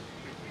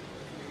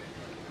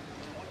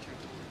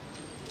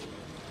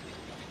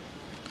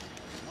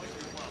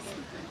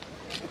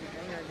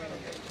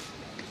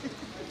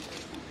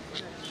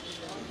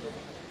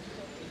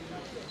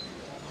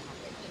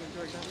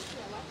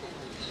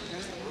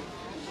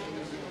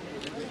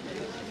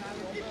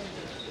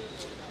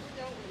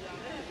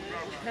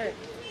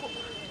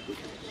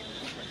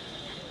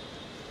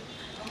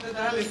 From the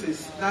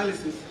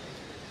dialysis.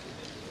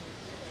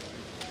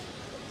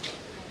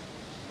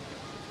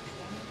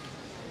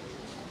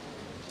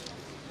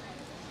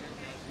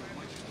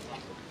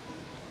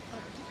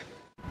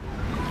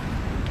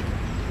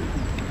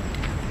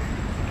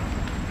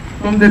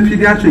 From the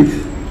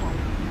pediatrics.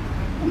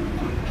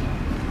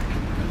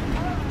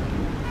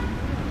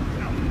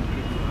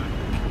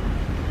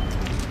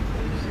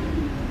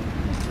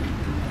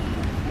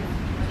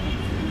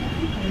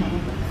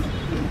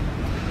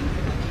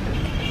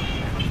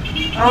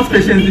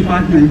 Outpatient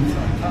department.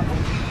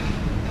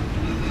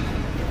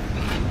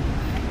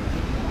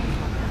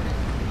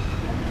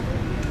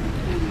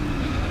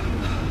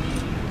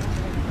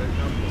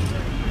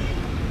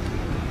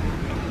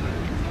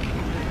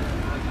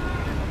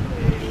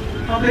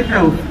 Public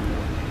health.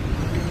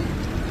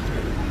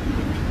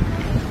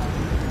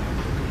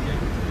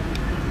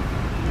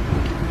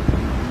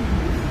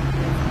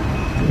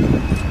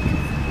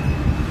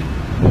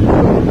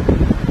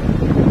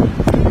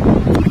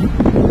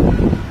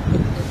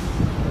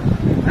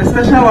 A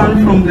special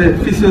one from the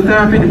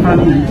physiotherapy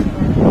department.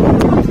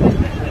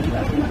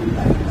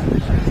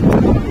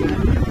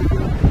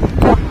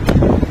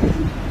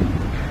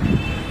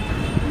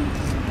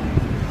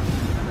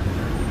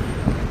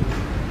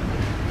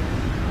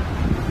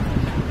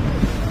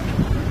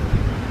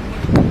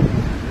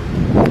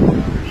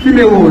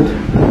 Female ward.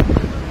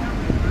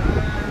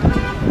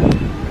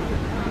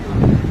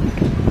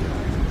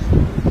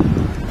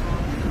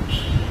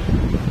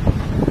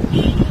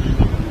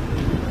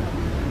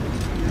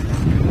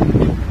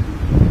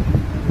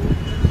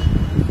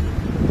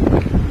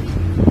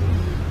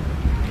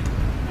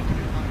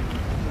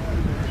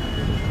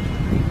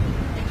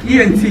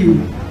 ENT,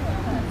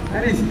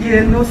 that is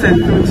ear, nose and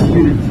throat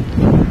unit.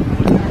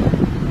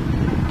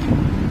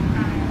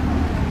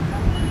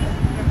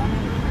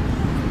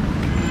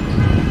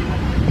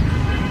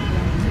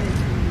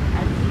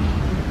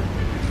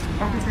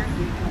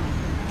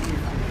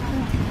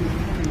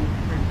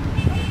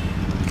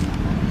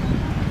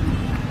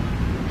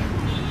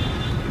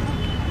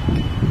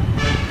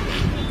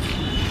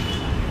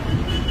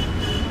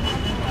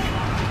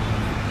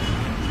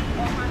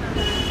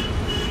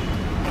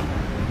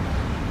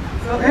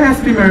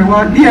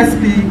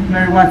 DSP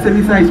Marian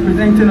Tetteh is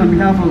presenting on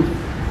behalf of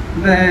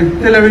the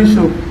tailoring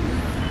shop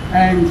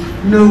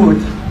and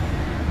Norwood.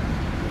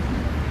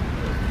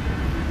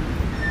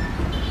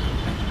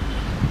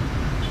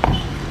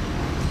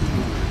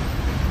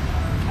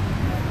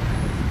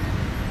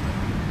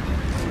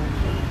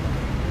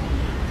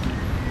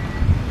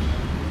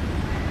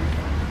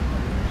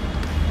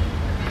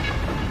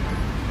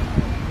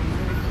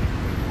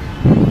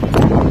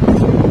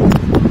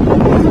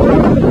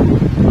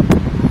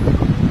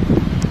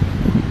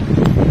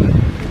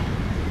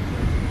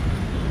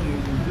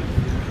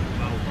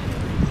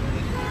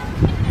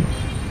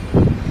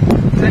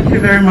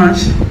 Very much.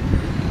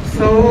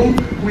 So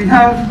we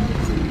have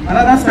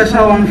another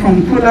special one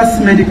from Pulas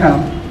Medical.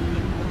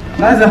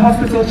 That's the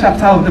hospital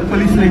chapter of the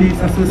Police Ladies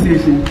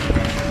Association.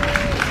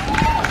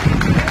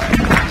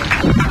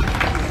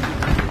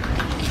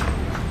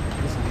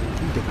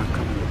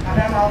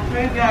 Madam, I'll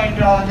crave your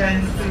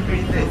indulgence to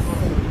read this.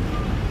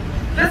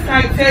 This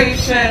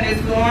citation is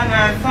to honor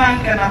and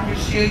thank and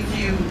appreciate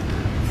you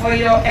for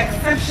your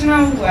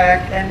exceptional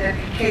work and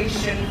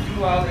dedication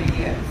throughout the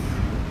years.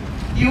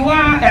 You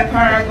are a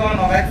paragon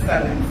of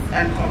excellence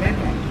and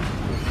commitment.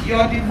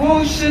 Your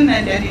devotion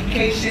and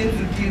dedication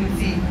to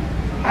duty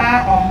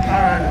are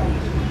unparalleled,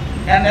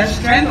 and the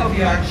strength of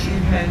your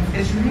achievement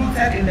is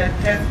rooted in the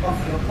depth of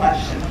your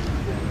passion.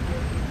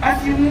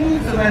 As you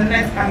move to the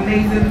next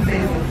amazing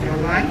phase of your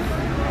life,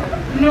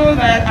 know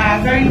that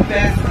our very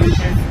best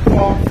wishes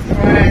for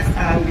prayers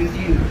are with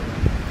you.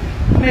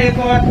 May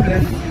God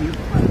bless you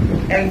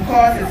and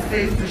cause His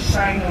face to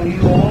shine on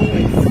you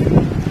always.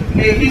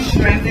 May He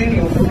strengthen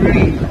your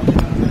frame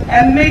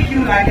and make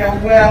you like a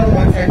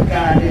well-watered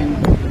garden,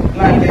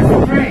 like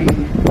the spring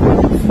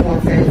whose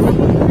waters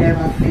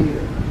never fail.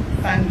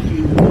 Thank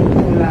you,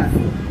 Polas,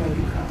 for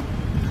the come.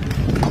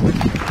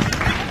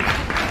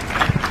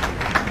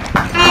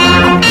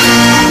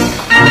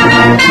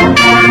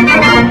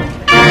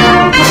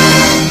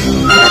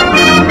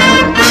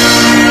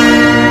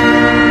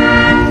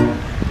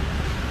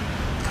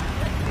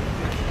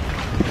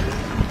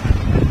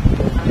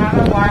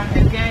 Another one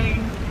again.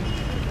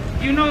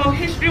 You know,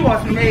 history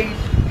was made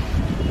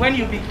when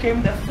you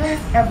became the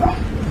first ever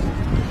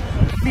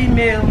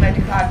female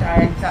medical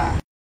director.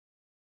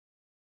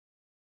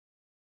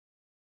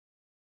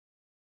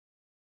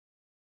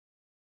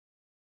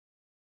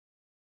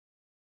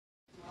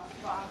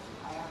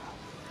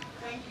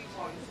 Thank you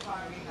for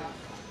inspiring us.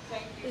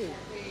 Thank you for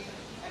being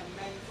a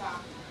mentor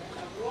and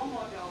a role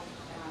model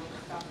and an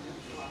example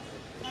to us.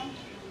 Thank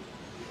you.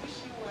 We wish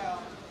you well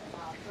and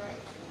our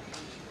prayers.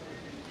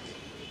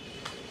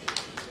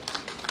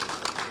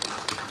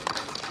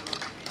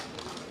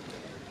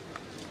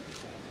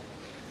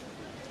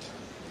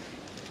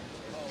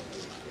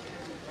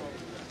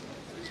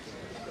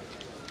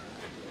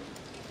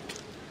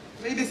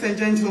 Ladies and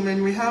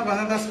gentlemen, we have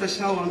another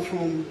special one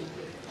from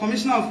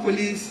Commissioner of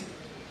Police,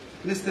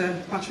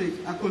 Mr. Tetteh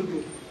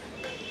Korboe.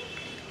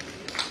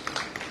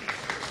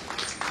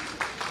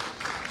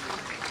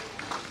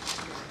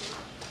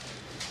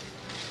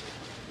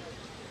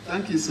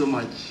 Thank you so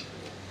much.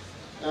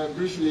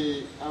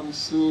 Briefly, I'm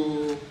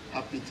so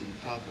happy to be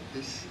part of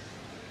this.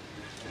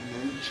 And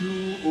in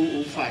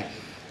 2005,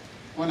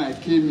 when I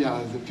came here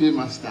as the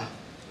paymaster,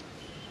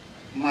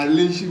 my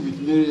relationship with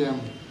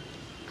Marian,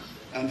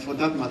 and for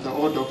that matter,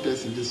 all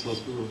doctors in this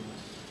hospital,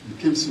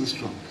 became so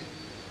strong.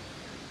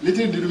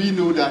 Little did we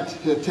know that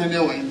her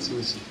tenure went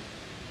so.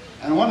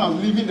 And when I was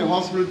leaving the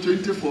hospital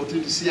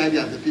 2014 to CID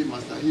as the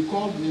paymaster, she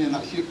called me and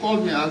asked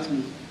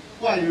me,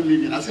 why are you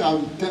leaving? I said,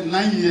 I'm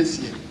 9 years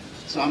here,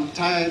 so I'm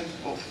tired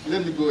of,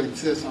 let me go and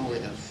stay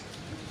somewhere else.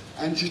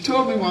 And she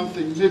told me one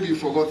thing, maybe you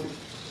forgot it.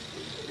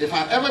 If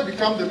I ever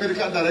become the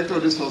medical director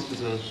of this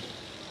hospital,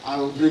 I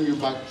will bring you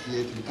back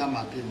here to become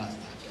my paymaster.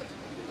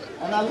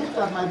 And I looked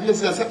at my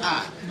DSC, I said,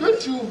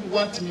 don't you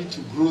want me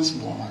to grow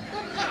small?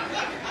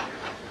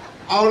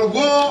 I will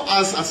go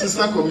as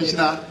assistant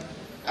commissioner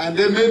and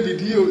then maybe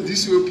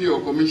DCOP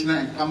or commissioner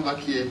and come back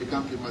here and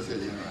become paymaster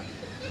general.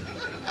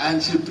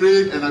 And she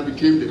prayed and I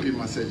became the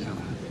paymaster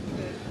general.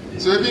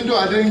 So even though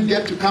I didn't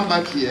get to come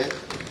back here,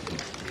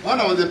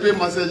 when I was the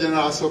paymaster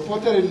general, I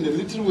supported in the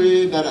little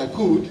way that I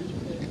could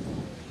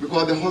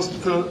because the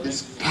hospital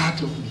is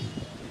part of me.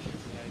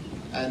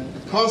 And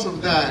because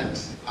of that,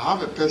 I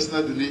have a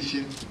personal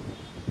donation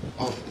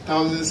of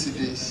 1,000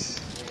 cedis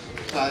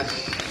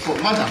cash for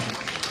Madam,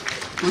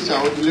 which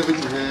I will deliver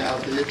to her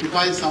after her to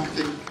buy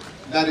something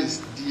that is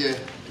dear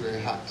to her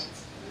heart.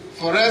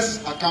 For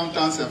us,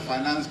 accountants and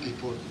finance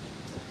people,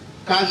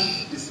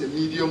 cash is a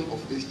medium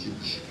of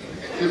exchange.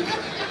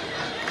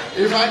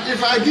 If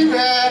I give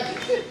her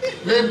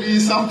maybe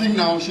something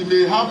now, she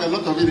may have a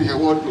lot of it in her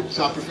wardrobe,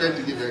 so I prefer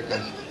to give her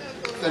cash.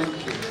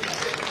 Thank you.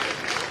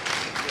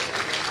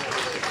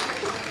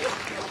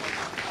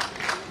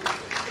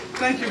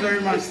 Thank you very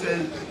much,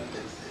 sir.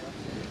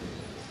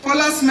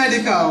 Polas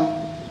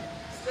Medical.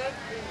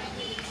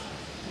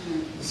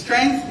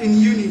 Strength in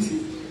unity.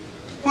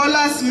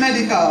 Polas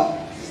Medical.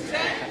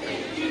 Strength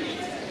in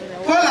unity.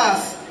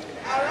 Polas.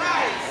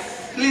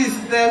 Arise. Please,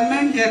 the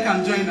men here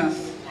can join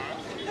us.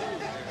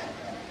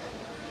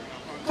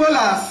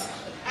 Polas.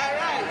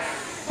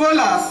 Arise.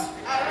 Polas.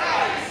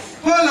 Arise.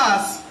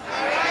 Polas.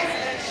 Arise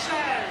and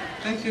shine.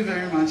 Thank you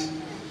very much.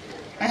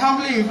 I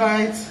humbly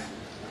invite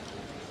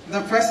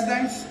the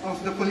President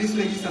of the Police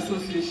Ladies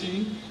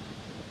Association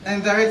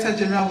and Director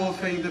General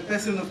Welfare in the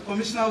person of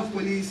Commissioner of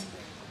Police,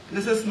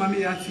 Mrs.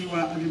 Marian Tetteh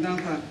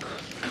Korboe.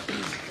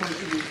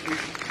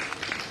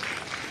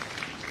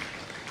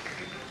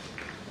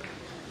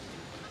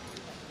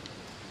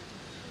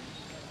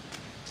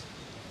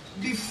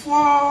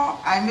 Before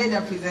I made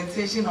a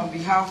presentation on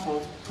behalf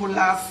of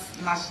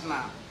Polas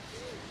National,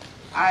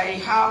 I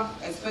have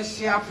a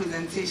special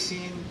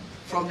presentation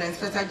from the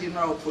Inspector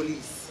General of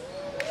Police.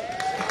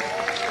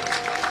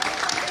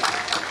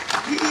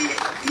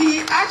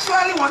 He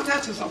actually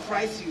wanted to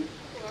surprise you,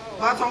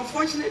 but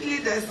unfortunately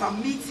there's a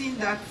meeting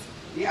that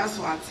he has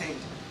to attend.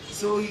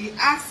 So he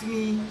asked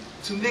me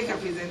to make a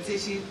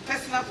presentation,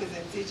 personal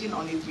presentation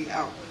on his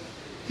behalf.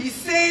 He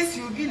says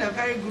you've been a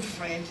very good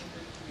friend,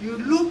 you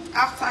look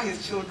after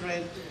his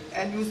children,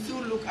 and you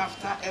still look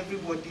after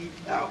everybody.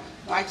 Now,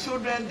 by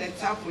children, the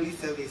entire police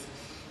service.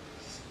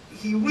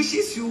 he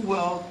wishes you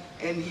well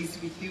and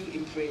he's with you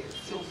in prayer.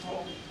 So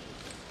from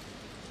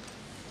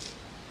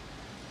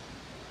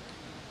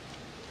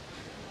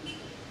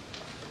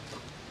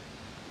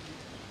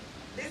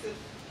this is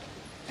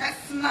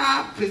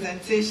personal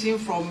presentation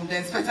from the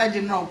Inspector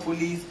General of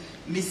Police,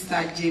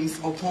 Mr. James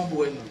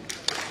Oponbuenu.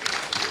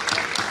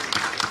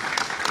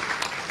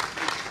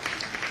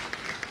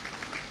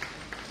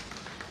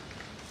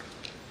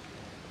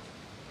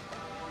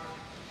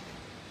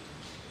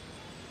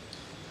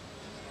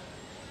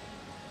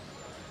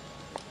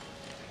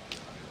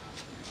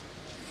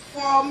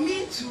 For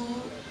me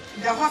too,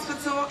 the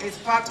hospital is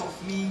part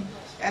of me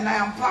and I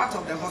am part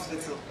of the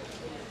hospital.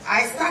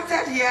 I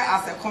started here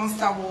as a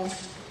constable,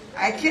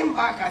 I came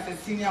back as a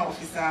senior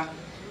officer,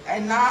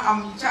 and now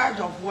I'm in charge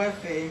of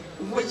welfare,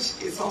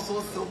 which is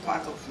also still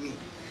part of me.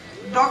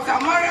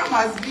 Dr. Mariam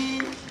has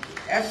been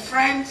a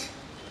friend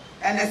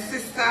and a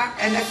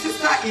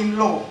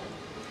sister-in-law.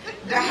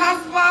 The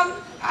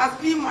husband has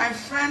been my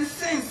friend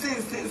since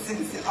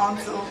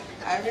until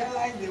I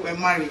realized they were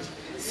married.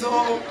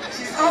 So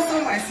she's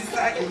also my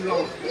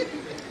sister-in-law.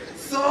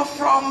 So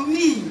from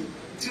me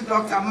to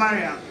Dr.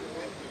 Marian,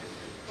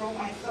 from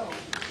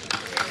myself.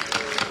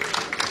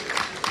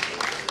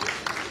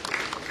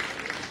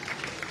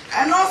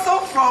 And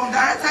also from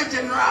Director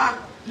General,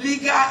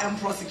 Legal and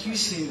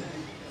Prosecution,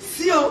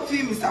 COP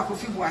Mr.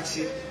 Kofi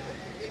Boakye.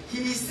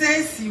 He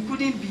says he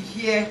couldn't be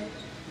here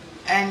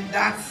and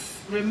that,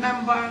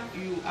 remember,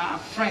 you are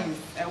friends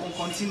and will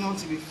continue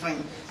to be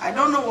friends. I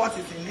don't know what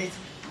is in it,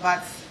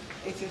 but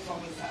it is from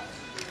his heart.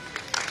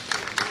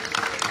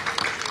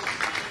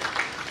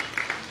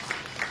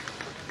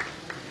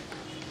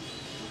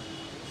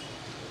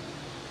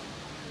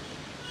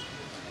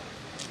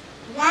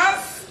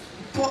 Once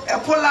a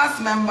POLAS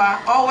member,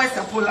 always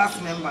a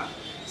POLAS member.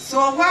 So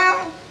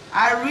while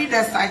I read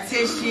a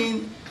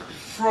citation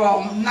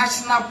from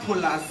National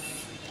POLAS,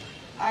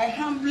 I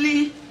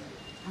humbly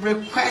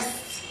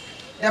request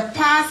the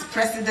past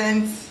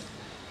president,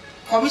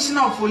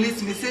 Commissioner of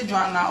Police, Mrs.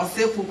 Joanna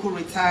Osei-Poku,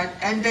 retired,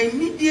 and the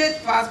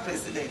immediate past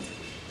president,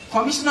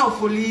 Commissioner of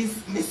Police,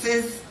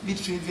 Mrs.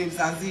 Beatrice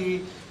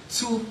Vebs-Zanziri,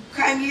 to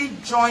kindly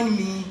join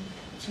me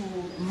to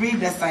read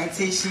the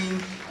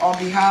citation on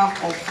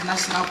behalf of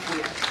National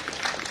POLAS.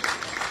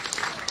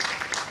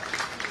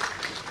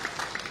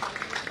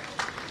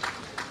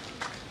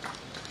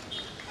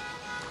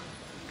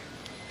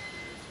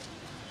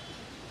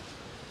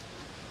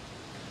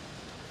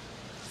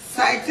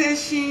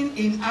 Citation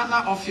in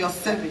honor of your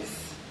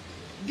service.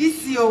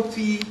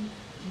 DCOP,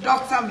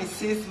 Dr.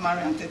 Mrs.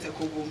 Marian Tetteh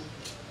Korboe.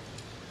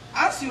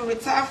 As you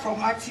retire from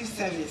active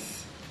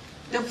service,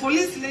 the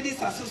Police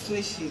Ladies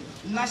Association,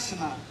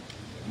 National,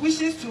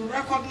 wishes to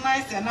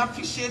recognize and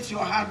appreciate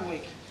your hard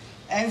work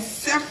and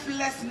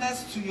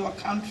selflessness to your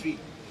country,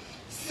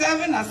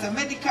 serving as a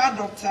medical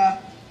doctor,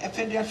 a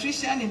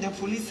pediatrician in the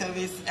police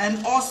service,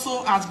 and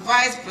also as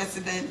vice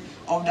president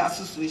of the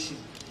association.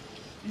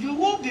 You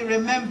will be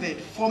remembered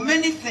for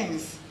many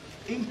things,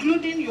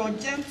 including your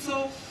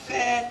gentle,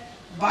 fair,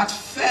 but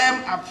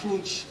firm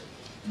approach.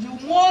 You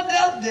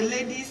modeled the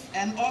ladies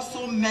and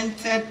also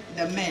mentored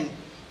the men,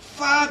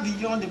 far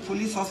beyond the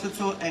police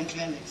hospital and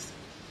clinics.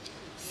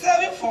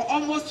 Serving for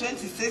almost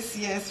 26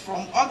 years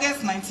from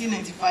August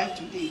 1995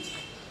 to date,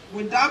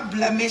 without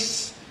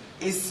blemish,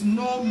 is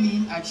no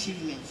mean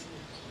achievement.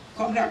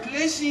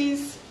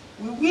 Congratulations.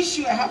 We wish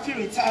you a happy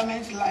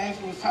retirement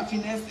life with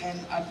happiness and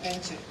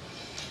adventure.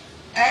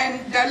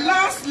 And the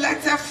last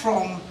letter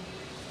from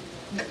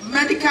the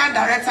medical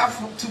director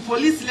to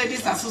Police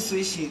Ladies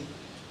Association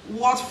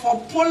was for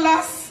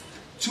POLAS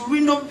to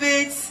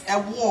renovate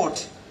a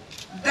ward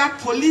that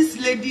police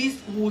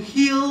ladies will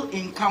heal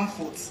in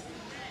comfort.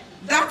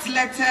 That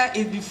letter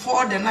is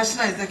before the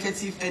National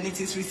Executive and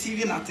it is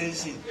receiving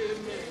attention.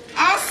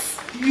 As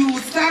you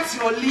start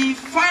your leave,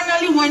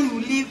 finally when you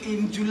leave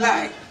in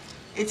July,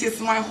 it is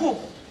my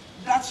hope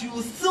that you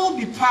will still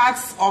be part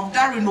of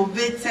that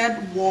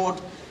renovated ward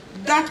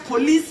that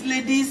police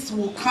ladies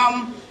will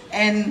come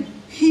and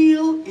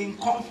heal in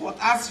comfort,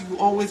 as you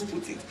always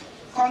put it.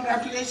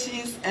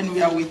 Congratulations, and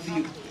we are with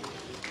you.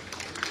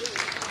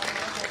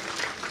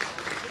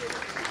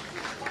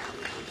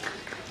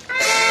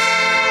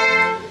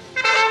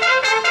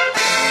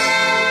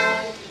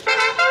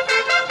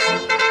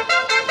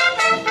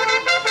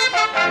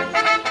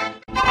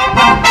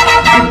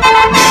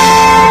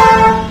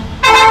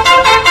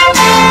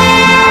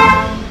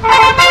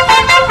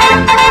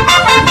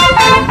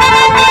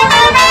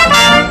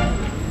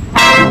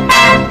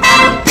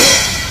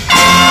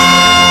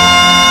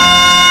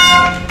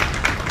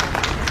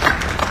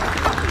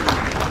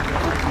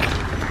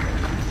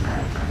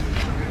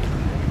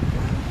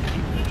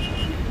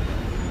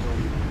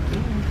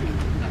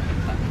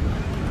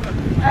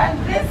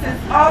 And this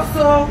is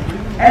also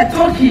a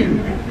token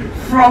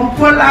from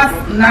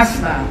POLAS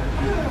National.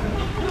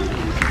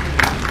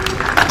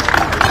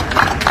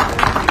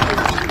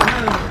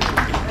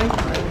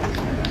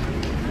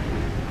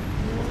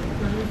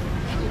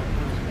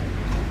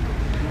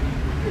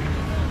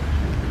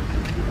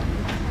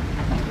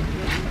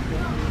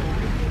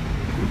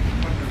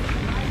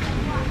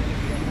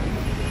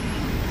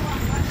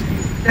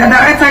 The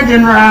Director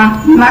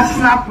General,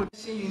 National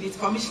Protection Unit,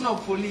 Commissioner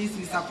of Police,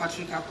 Mr.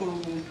 Tetteh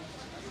Korboe,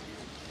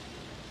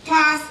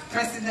 past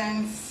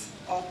presidents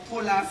of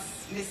POLAS,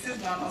 Mrs.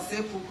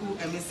 Banose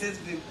Puku and Mrs.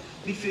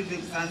 Bifi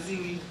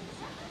Zanziri,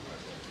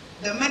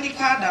 the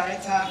Medical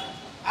Director,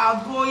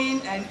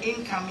 outgoing and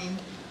incoming,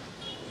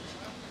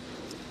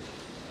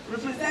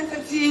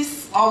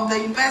 representatives of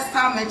the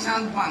Investor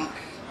Merchant Bank,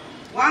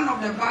 one of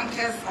the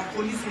bankers of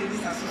Police Ladies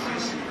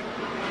Association,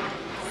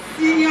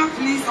 senior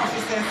police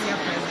officers here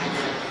present,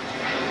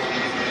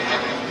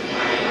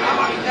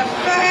 the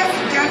first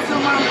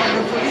gentleman of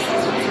the police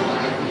hospital,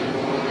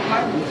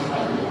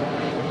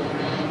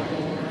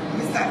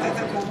 Mr.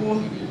 Tetteh Korboe,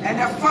 and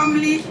the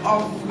family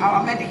of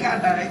our medical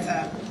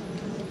director,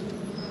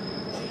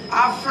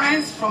 our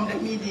friends from the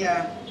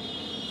media,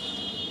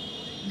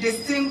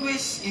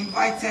 distinguished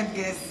invited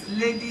guests,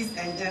 ladies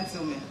and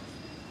gentlemen.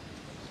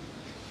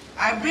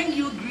 I bring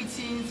you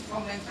greetings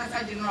from the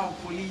Inspector General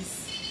of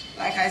Police.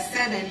 Like I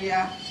said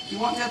earlier, he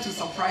wanted to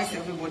surprise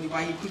everybody,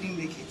 but he couldn't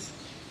make it.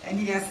 And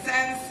he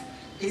extends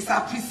his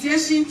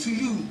appreciation to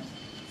you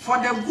for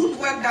the good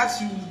work that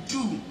you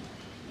do,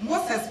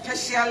 most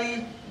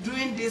especially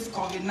during this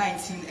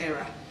COVID-19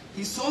 era.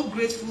 He's so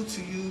grateful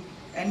to you,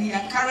 and he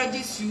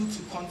encourages you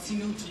to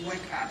continue to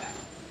work harder.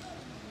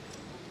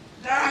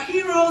 There are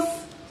heroes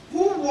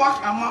who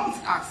walk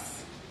amongst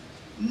us,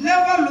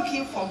 never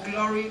looking for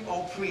glory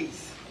or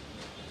praise.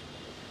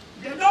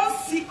 They don't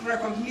seek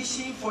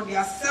recognition for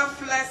their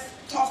selfless,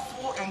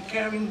 thoughtful, and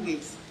caring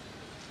ways.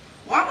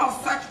 One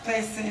of such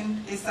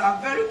persons is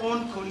our very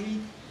own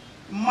colleague,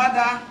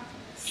 mother,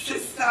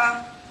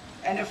 sister,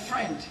 and a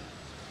friend,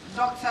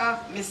 Dr.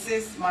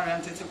 Mrs.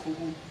 Marian Tetteh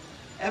Korboe,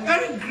 a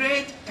very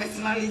great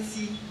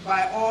personality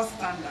by all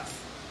standards,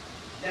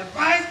 the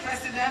Vice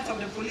President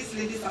of the Police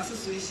Ladies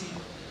Association,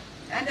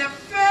 and the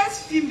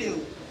first female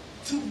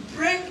to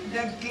break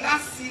the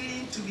glass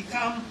ceiling to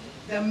become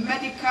the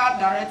medical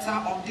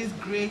director of this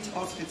great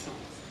hospital.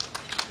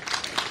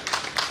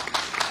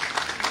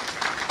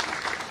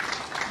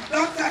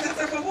 Dr.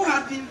 Tetteh Korboe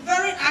has been a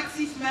very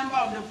active member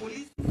of the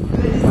Police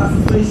Ladies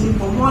Association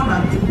for more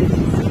than 2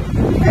 decades.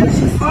 And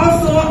she's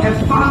also a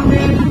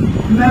founding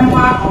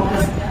member of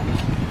the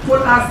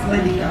POLAS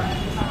Medical.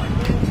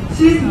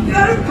 She's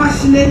very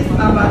passionate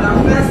about the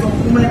affairs of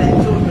women and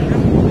children.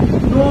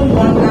 No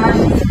wonder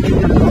she's in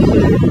the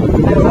position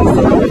and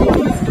also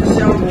doing a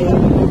special role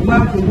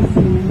where police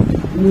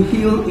will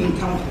heal in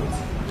comfort.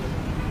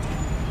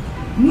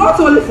 Not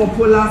only for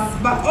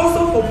POLAS, but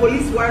also for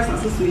Police Wives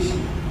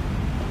Association.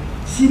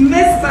 She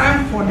makes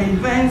time for the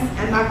events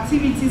and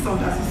activities of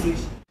the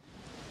association.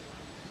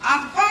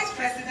 As Vice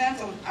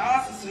President of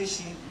our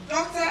association,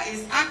 Doctor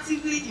is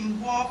actively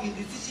involved in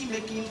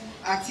decision-making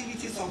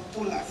activities of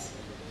POLAS.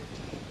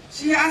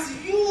 She has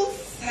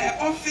used her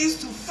office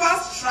to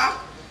fast-track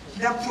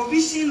the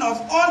provision of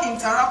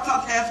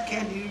uninterrupted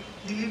healthcare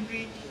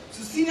delivery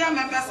to senior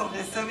members of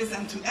the service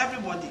and to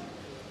everybody.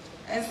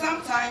 And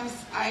sometimes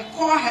I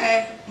call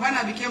her, when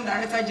I became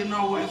Director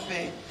General of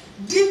Welfare,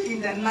 deep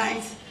in the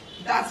night,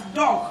 that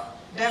dog,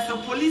 there's a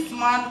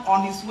policeman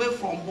on his way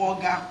from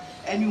Bolga,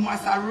 and you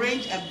must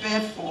arrange a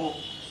bed for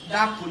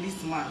that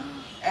policeman.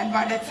 And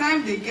by the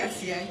time they get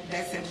here,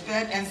 there's a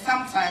bed, and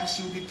sometimes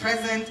she'll be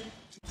present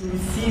to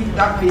receive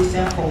that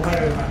patient from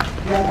wherever.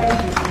 We are very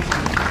grateful.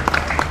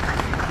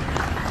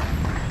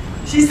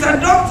 She's a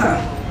doctor,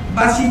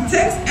 but she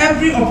takes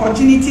every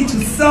opportunity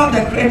to sell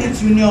the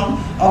credit union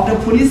of the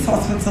police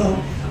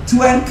hospital to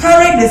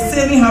encourage the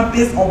saving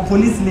habits of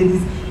police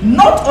ladies,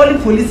 not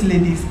only police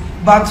ladies,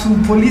 but to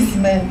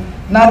policemen.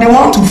 Now they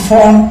want to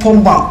form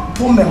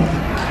POMEL.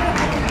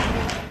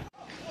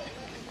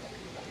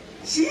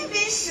 She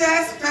even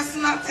shares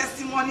personal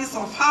testimonies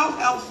of how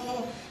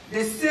helpful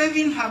the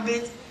saving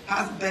habit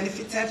has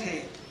benefited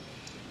her.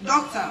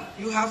 Doctor,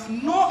 you have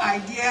no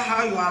idea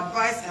how your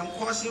advice and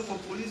caution for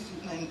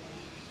policemen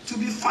to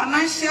be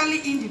financially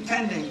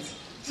independent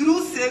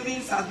through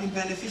savings has been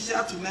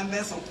beneficial to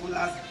members of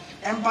POLAS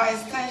and by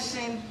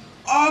extension,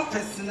 all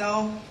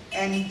personnel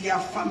and their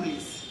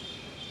families.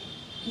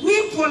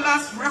 We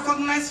POLAS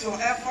recognize your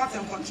efforts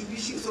and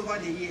contributions over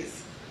the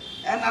years.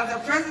 And as the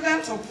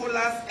President of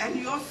POLAS and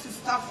your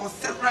sister for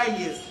several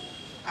years,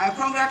 I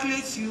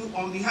congratulate you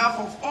on behalf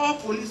of all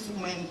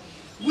policewomen,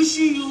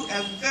 wishing you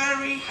a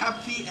very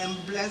happy and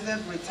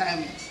blessed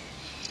retirement.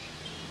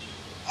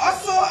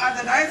 Also, as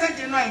the Director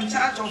General in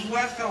charge of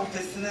welfare of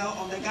personnel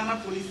of the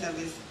Ghana Police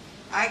Service,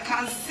 I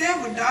can say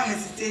without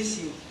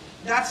hesitation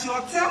that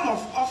your term of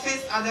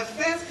office as the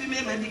first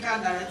female medical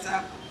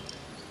director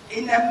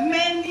in a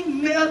mainly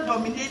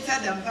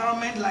male-dominated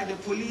environment like the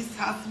police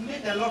has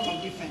made a lot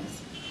of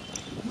difference.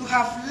 You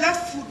have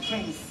left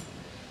footprints,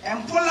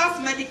 and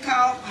POLAS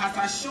Medical has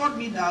assured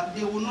me that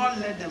they will not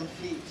let them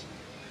fade.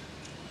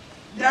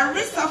 The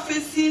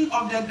resurfacing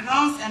of the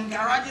grounds and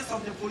garages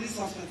of the police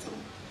hospital,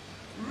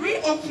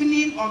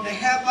 reopening of the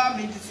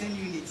herbal medicine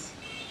unit,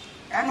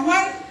 and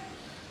when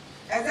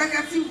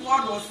Executive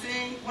Ward was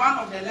saying one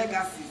of the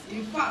legacies,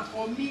 in fact,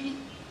 for me,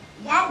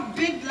 one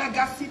big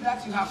legacy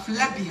that you have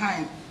left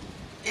behind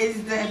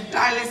is the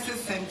dialysis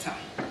center.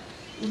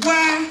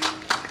 where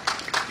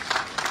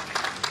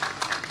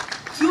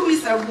 2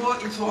 weeks ago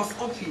it was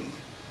open.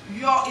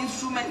 Your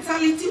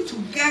instrumentality to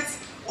get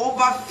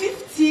over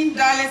 15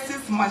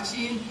 dialysis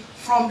machines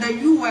from the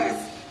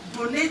US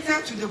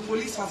donated to the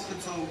police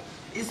hospital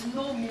is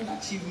no mean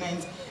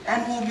achievement,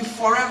 and will be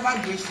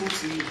forever grateful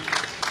to you.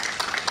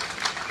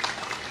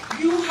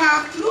 You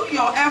have, through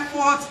your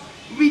efforts,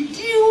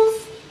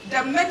 reduced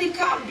the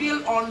medical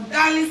bill on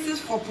dialysis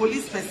for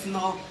police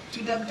personnel to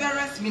the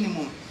barest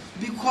minimum,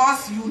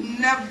 because you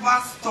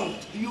never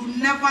stopped, you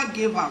never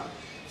gave up.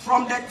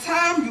 From the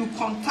time you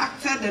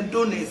contacted the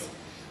donors,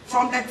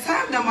 from the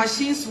time the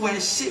machines were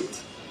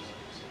shipped,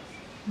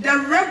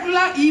 the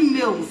regular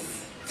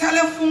emails,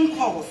 telephone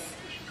calls,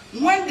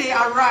 when they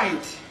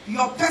arrived,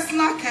 your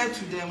personal care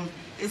to them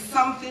is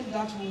something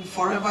that will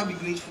forever be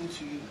grateful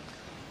to you.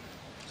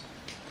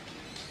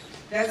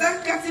 The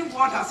executive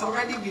board has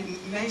already been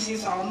mentioned,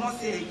 so I will not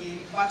say again,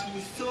 but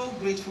we're so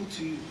grateful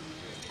to you.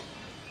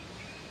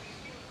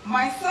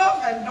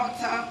 Myself and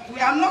Doctor, we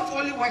are not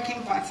only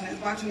working partners,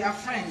 but we are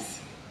friends.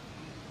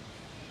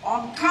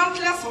 On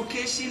countless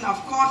occasions,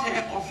 I've called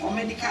her for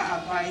medical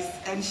advice,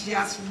 and she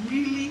has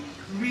really,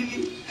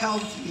 really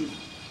helped me.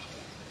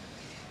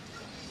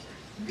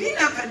 Being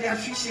a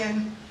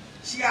pediatrician,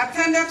 she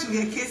attended to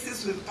her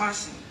cases with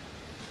passion.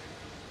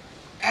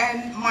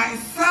 And my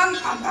son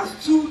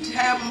understood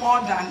her more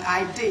than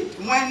I did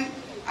when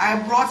I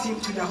brought him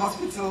to the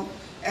hospital.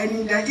 And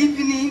in the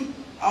evening,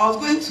 I was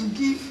going to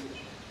give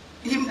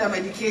him the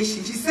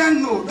medication. She said,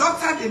 no,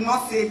 doctor did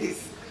not say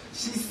this.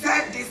 She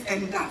said this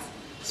and that.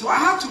 So I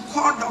had to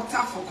call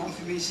doctor for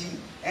confirmation,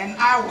 and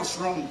I was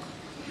wrong.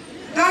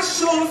 That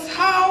shows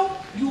how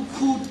you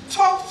could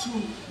talk to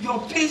your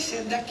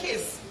patient, the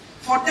case,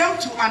 for them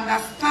to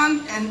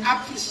understand and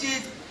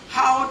appreciate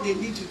how they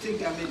need to take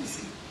their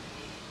medicine.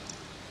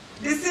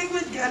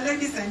 Distinguished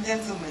ladies and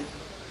gentlemen,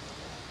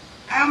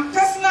 I am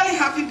personally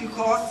happy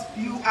because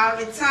you are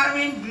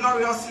retiring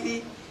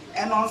gloriously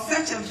and on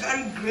such a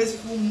very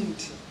graceful mood.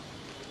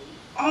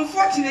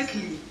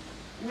 Unfortunately,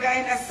 we are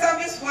in a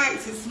service where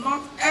it is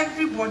not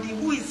everybody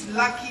who is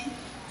lucky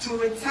to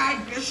retire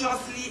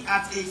graciously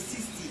at age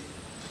 60.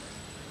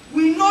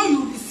 We know you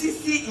will be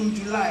 60 in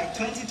July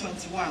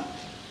 2021.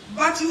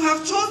 But you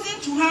have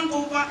chosen to hand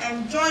over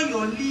and enjoy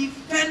your leave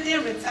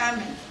pending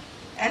retirement.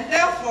 And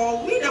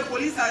therefore, we, the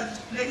Police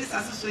Ladies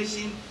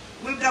Association,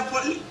 with the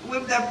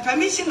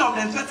permission of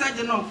the Inspector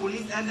General of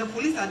Police and the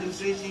Police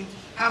Administration,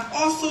 have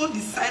also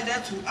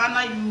decided to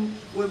honor you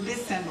with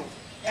this send-off,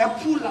 a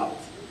pull-out,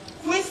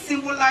 which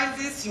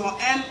symbolizes your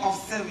end of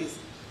service.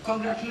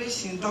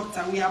 Congratulations,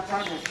 Doctor. We are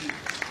proud of you.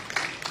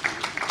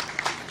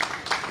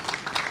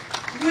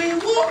 We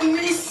will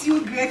miss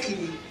you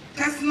greatly.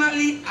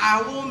 Personally,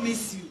 I will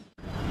miss you.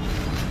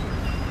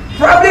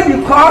 Probably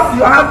because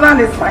your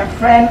husband is my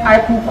friend, I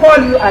could call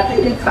you at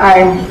any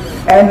time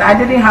and I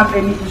didn't have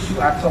any issue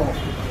at all.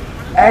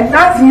 And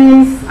that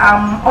means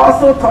I'm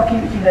also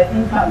talking to the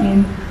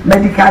incoming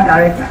medical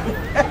director.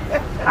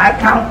 I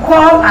can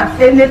call at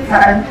any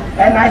time,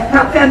 and I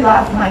started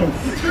last night.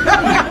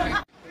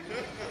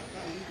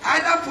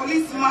 Either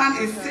policeman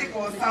is sick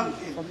or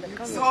something.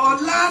 So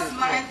last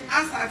night,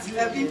 as at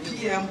 11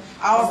 p.m.,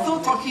 I was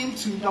still talking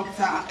to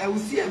Dr.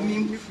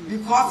 Ewusi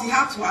because he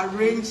had to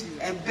arrange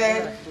a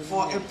bed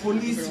for a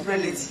police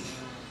relative.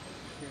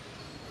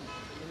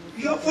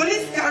 Your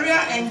police career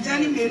and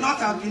journey may not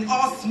have been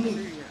all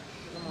smooth,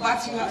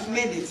 but you have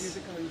made it.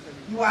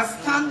 You are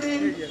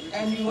standing,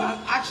 and you are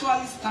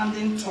actually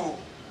standing tall.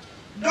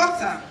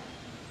 Doctor,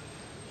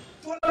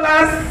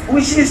 Polas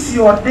wishes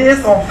you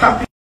days of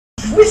happiness.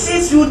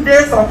 Wishes you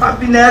days of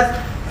happiness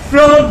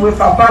filled with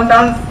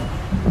abundance,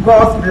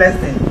 God's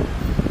blessing.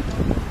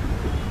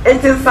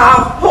 It is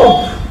our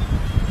hope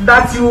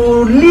that you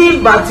will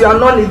live, but you are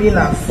not leaving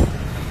us.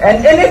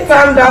 And any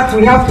time that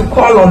we have to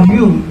call on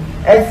you,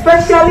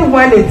 especially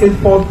when it is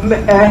for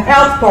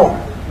health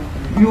talk,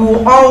 you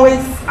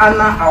always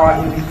honor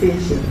our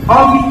invitation.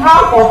 On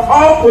behalf of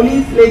all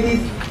police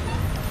ladies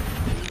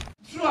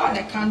throughout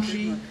the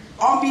country,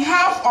 on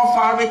behalf of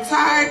our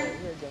retired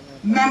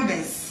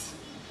members,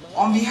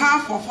 on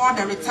behalf of all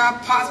the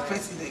retired past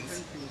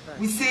presidents,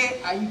 we say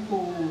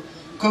Ayiko,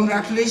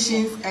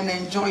 congratulations and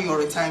enjoy your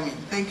retirement.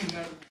 Thank you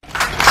very much.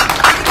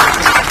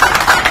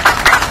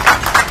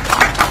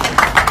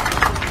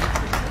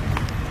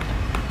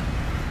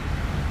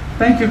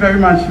 Thank you very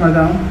much,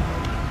 Madam.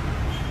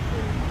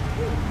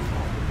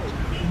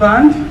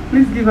 Band,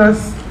 please give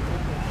us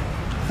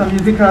some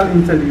musical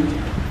interlude.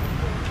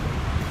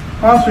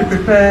 Whilst we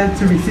prepare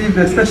to receive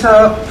the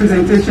special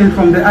presentation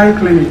from the Eye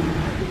Clinic,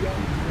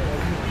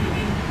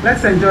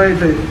 let's enjoy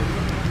the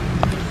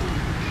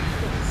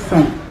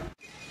song.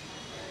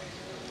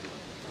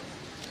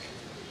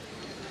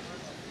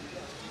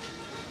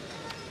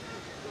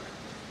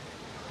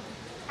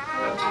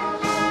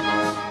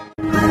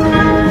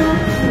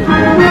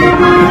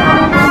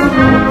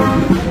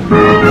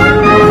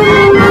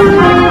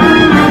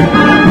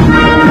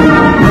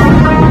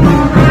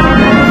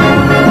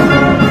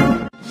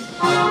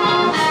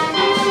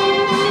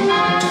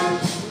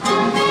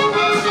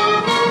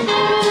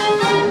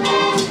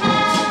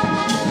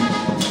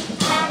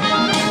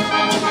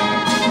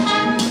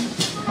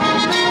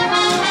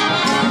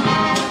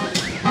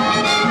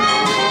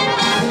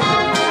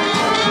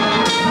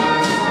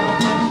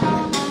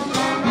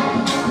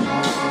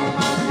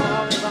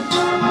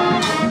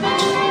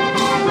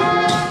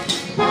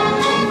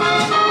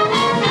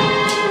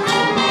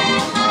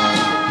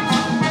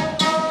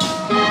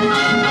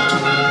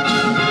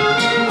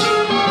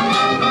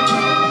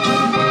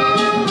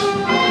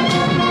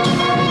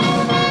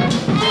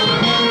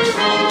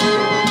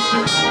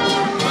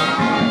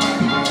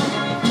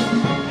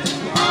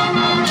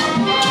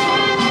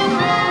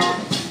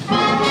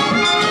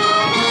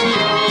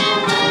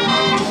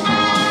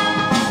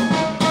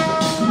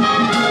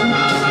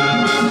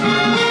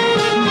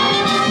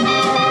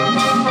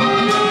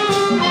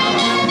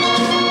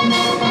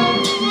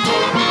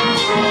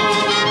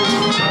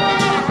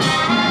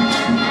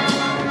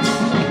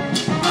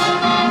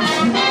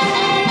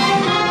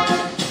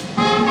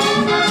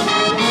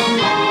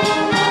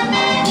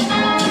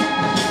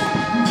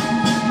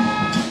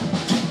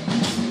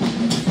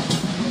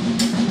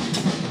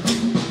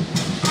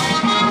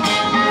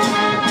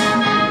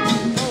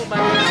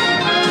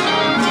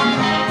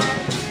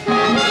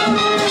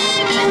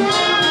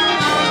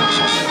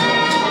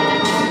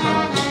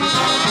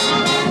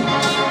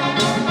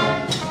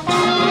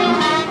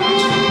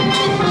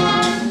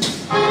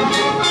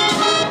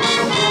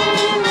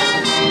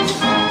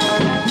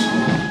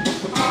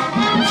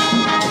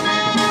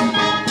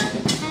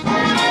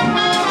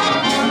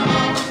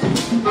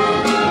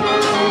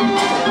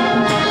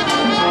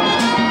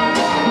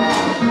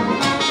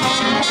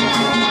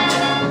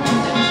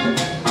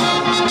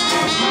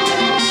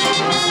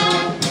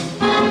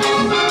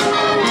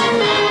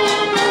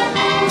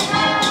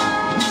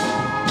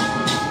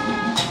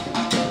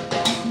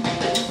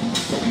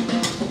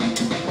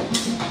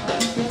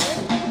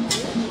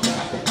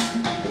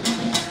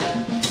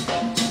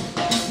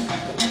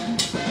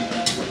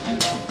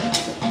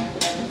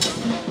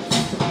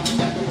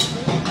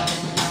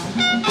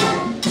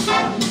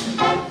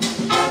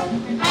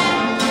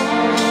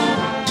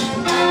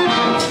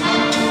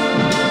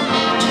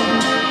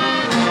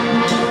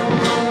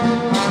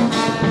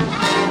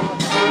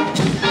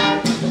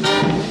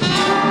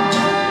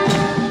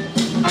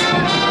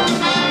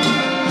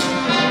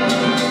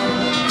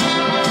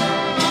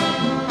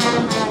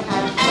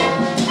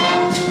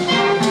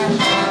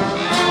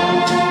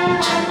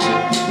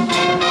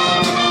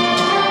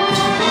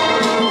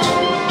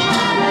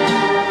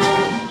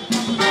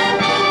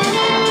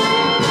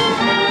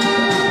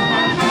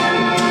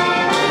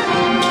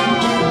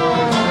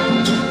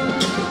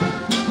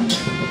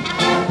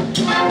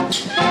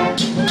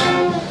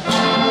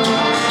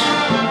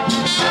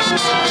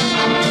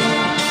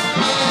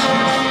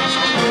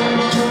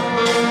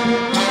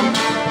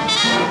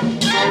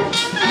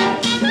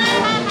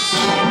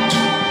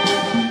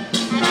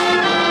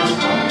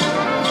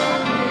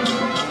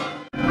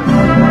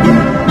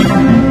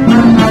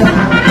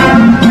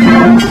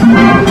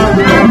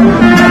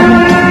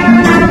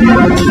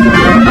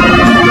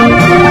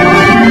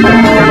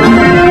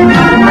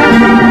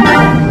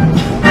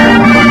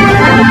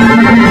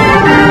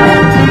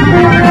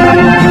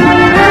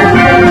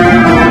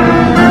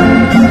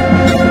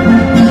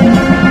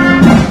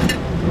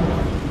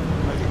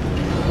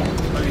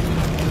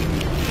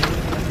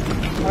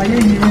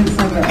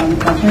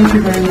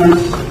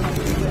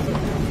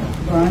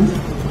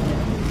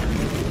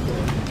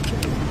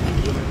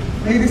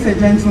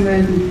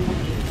 gentlemen,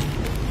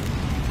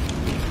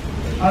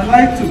 I'd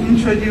like to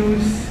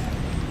introduce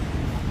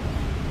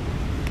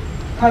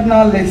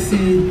Cardinal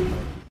Leslie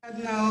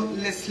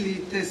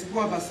Tetteh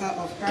Korboe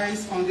of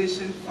Christ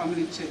Foundation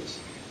Family Church.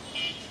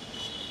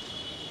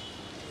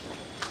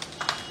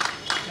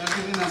 They are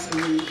giving us a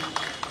wave.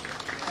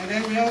 And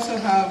then we also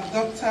have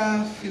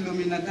Dr.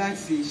 Philomena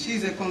Daxi.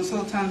 She's a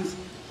consultant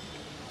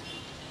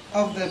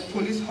of the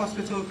Police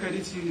Hospital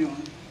Credit Union.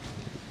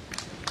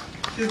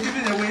 She's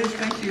giving a wave.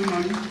 Thank you,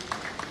 Mommy.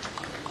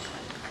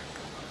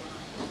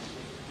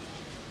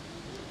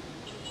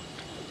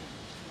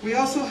 We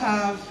also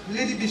have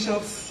Lady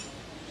Bishops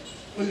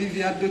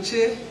Olivia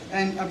Doche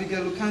and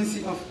Abigail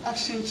Lukansi of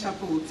Action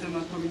Chapel,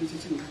 Tema Community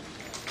 2.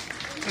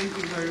 Thank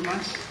you very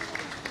much.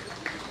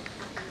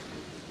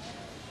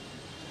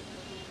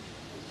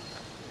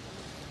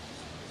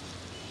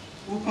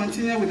 We'll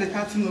continue with the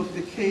cutting of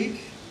the cake,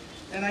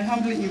 and I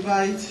humbly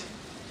invite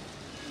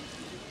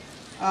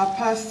our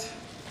past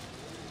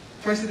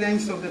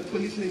presidents of the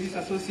Police Ladies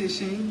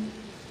Association,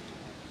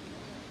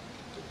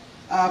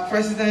 our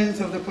president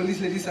of the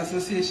Police Ladies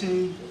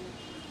Association,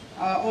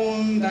 our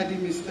own daddy,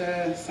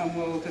 Mr.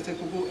 Marian Tetteh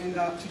Korboe, and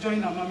to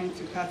join our mommy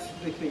to cut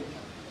the cake.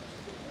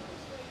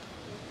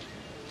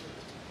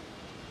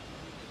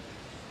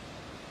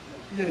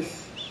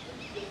 Yes.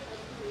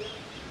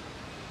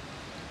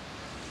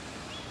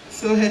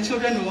 So her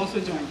children will also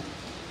join.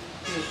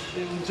 Yes,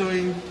 they will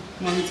join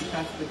mommy to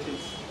cut the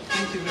cake.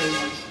 Thank you very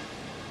much.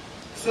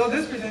 So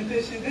this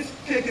presentation, this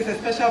cake is a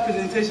special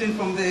presentation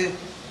from the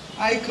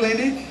eye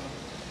clinic.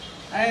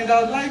 And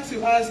I would like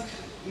to ask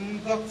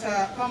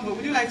Dr. Korboe,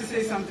 would you like to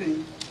say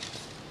something?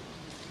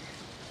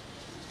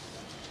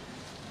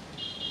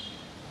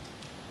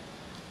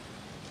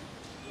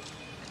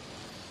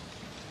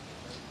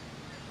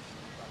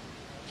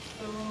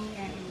 So,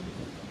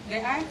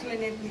 the eye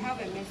clinic, we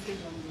have a message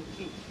on the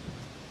cake.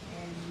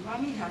 And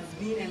Mommy has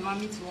been a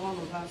mommy to all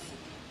of us.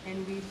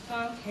 And we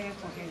thank her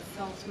for her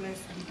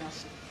selfless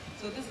leadership.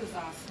 So this is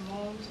our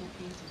small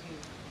token to her.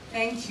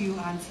 Thank you,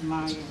 Auntie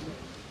Marian.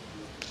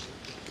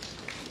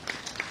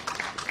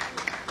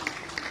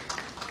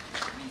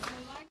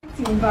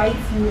 To invite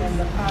you and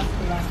the past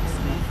class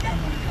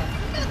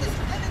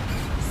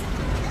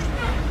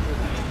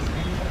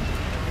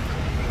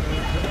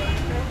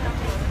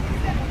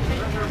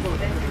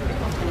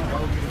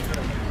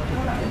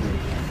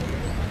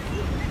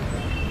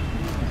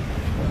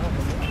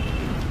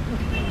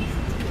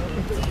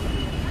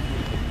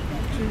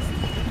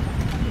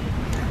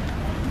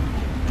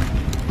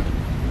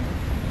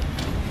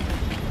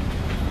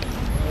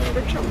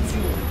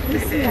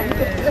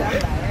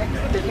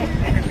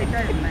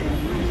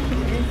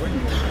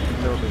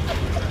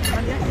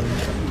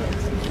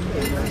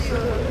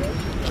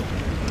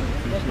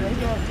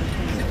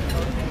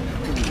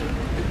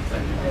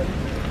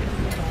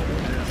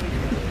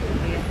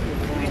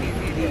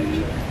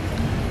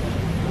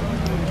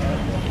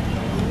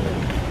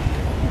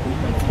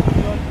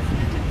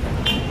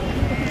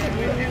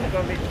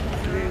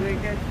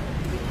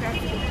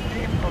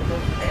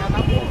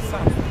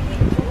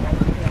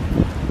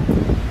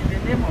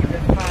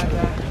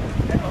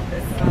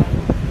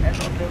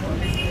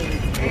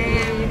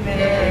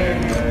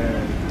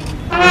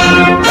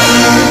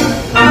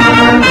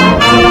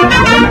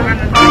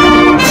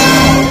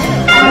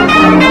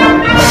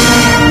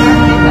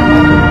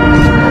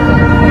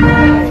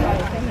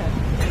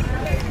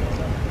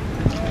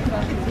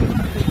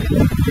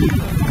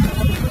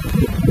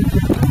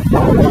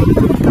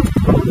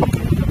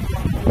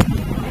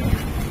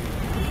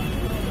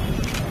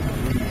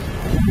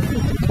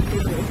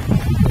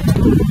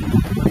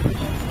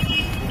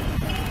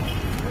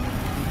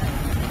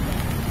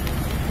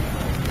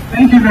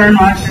Thank you very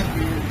much.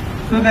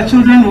 So the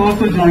children will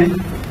also join.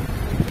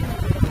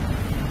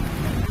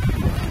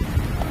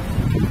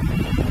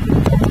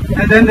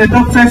 And then the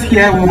doctors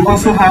here will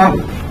also have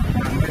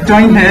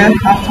join her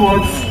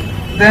afterwards.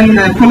 Then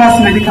the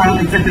Polas medical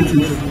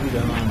executives.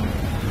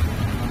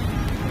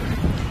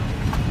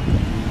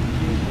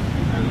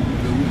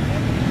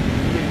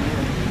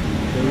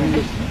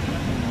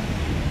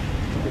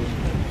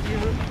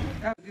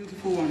 That's a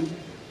beautiful one.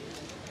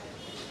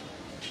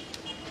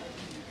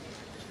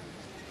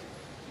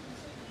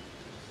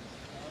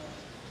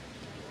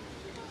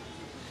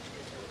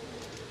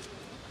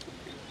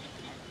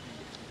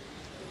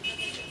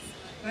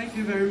 Thank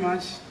you very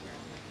much.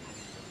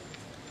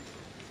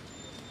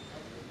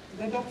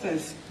 The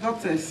doctors,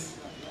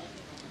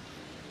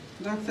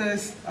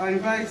 I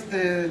invite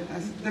the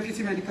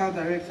Deputy Medical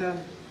Director,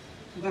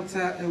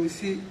 Dr.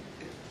 Ewisi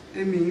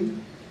Emi,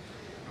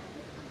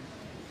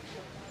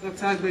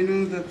 Dr.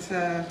 Agbenu,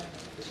 Dr.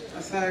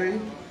 Asari,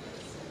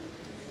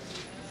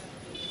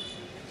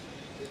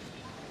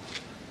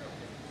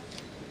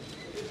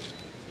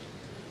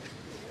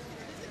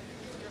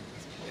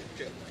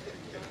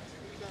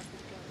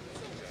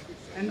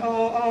 and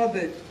all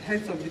the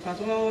heads of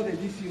department, all the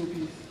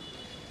DCOPs.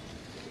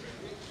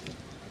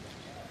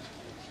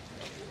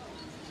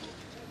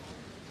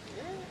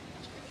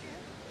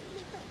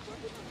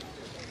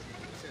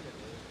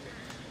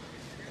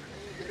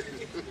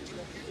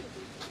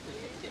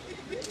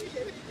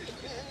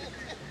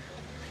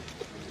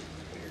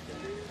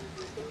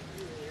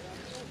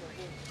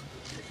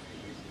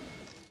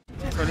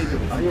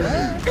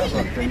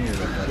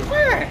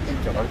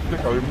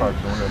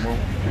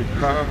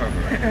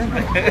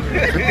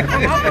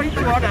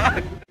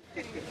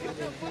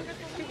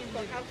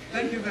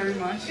 Thank you very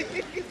much.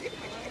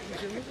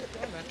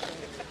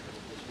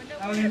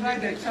 I will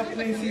invite the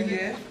chaplaincy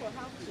here,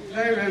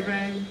 Very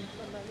Reverend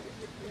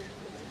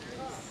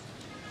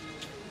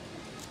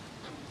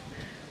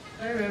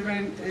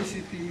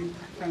ACP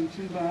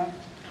Kanchuba,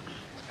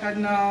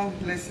 Cardinal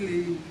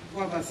Leslie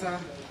Wabasa,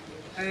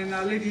 and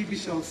Our Lady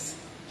Bishops.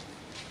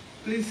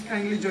 Please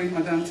kindly join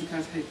Madame to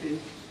cast her cake.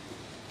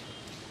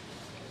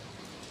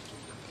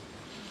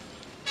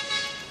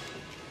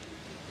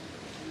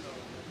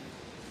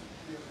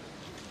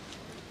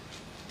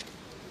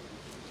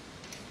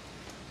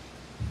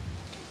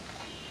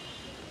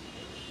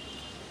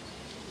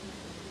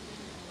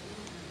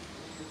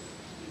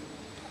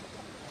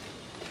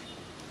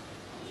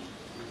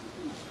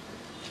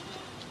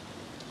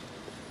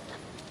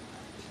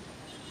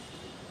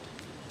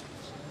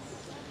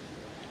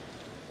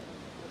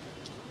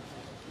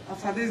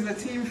 After this, the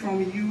team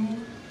from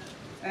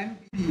UMB.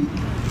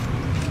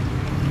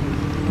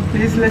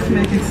 Please, let's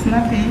make it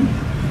snappy.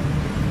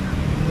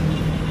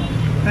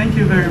 Thank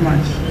you very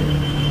much.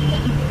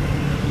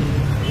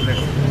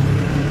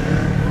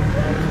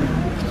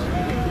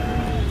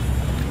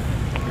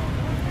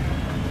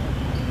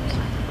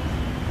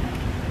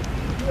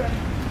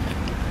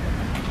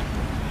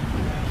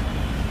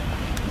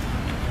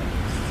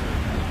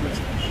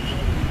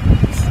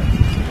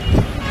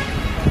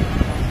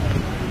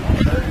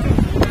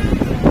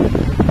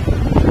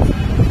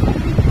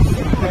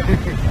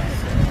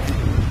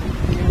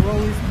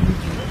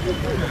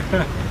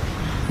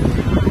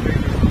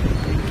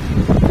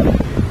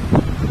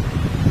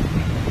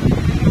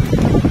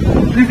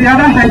 Please, the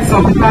other heads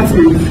of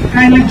departments,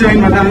 kindly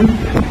join Madam.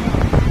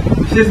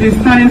 She's been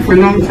standing for a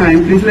long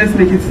time. Please, let's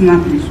make it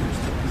snappy.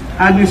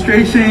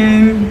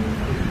 Administration,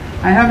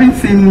 I haven't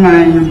seen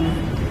my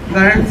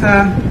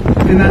director,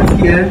 finance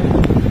here,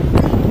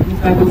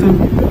 Mr. Kutu.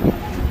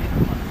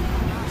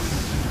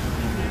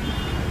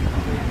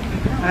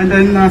 And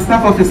then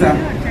staff officer.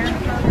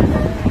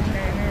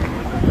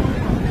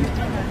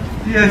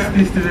 Yes,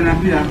 please, student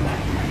appear.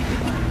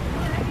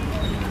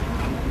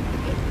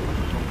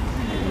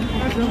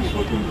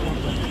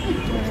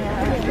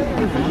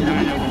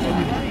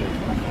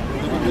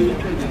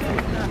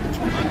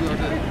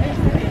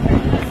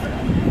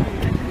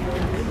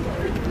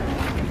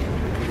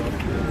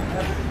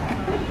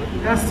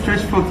 Just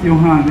stretch forth your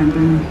hand and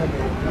then we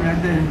are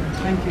there.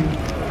 Thank you.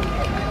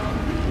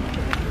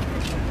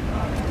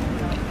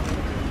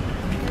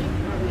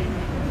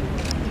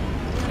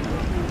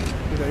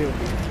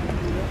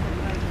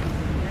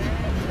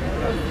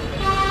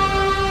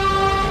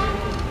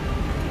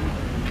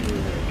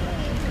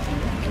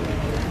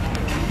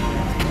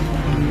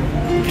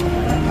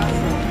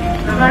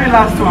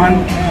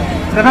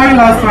 The very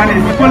last one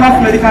is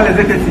Polas Medical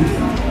Executives.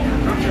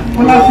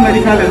 Polas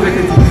Medical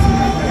Executives.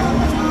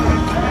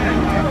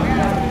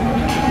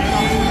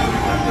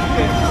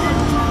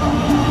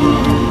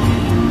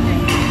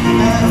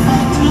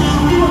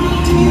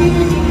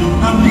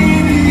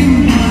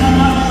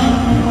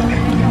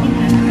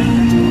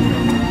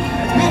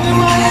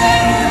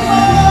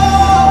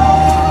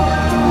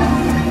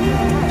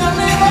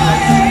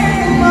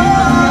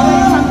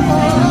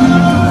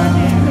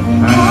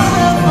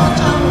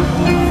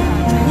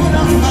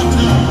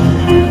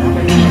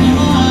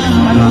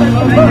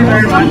 Thank you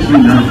very much.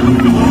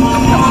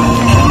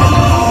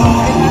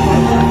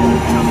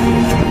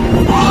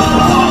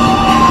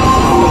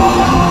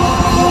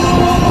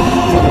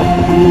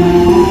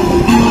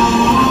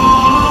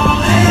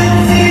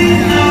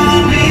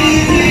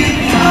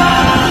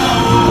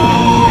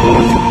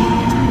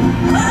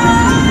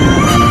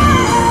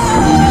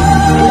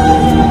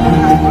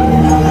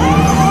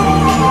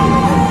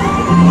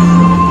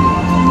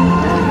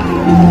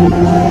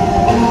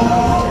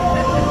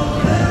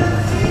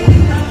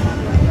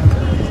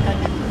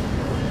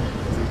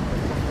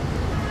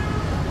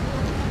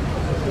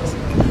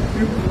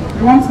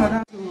 We want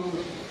Madam to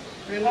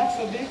relax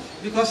a bit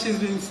because she's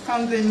been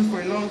standing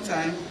for a long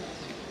time.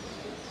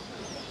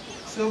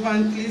 So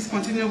Van, please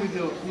continue with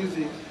your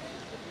music.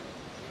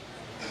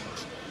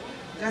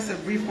 Just a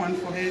brief one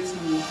for her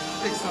to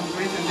take some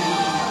breath and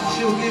then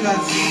she'll give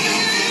us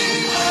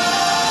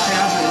her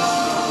address.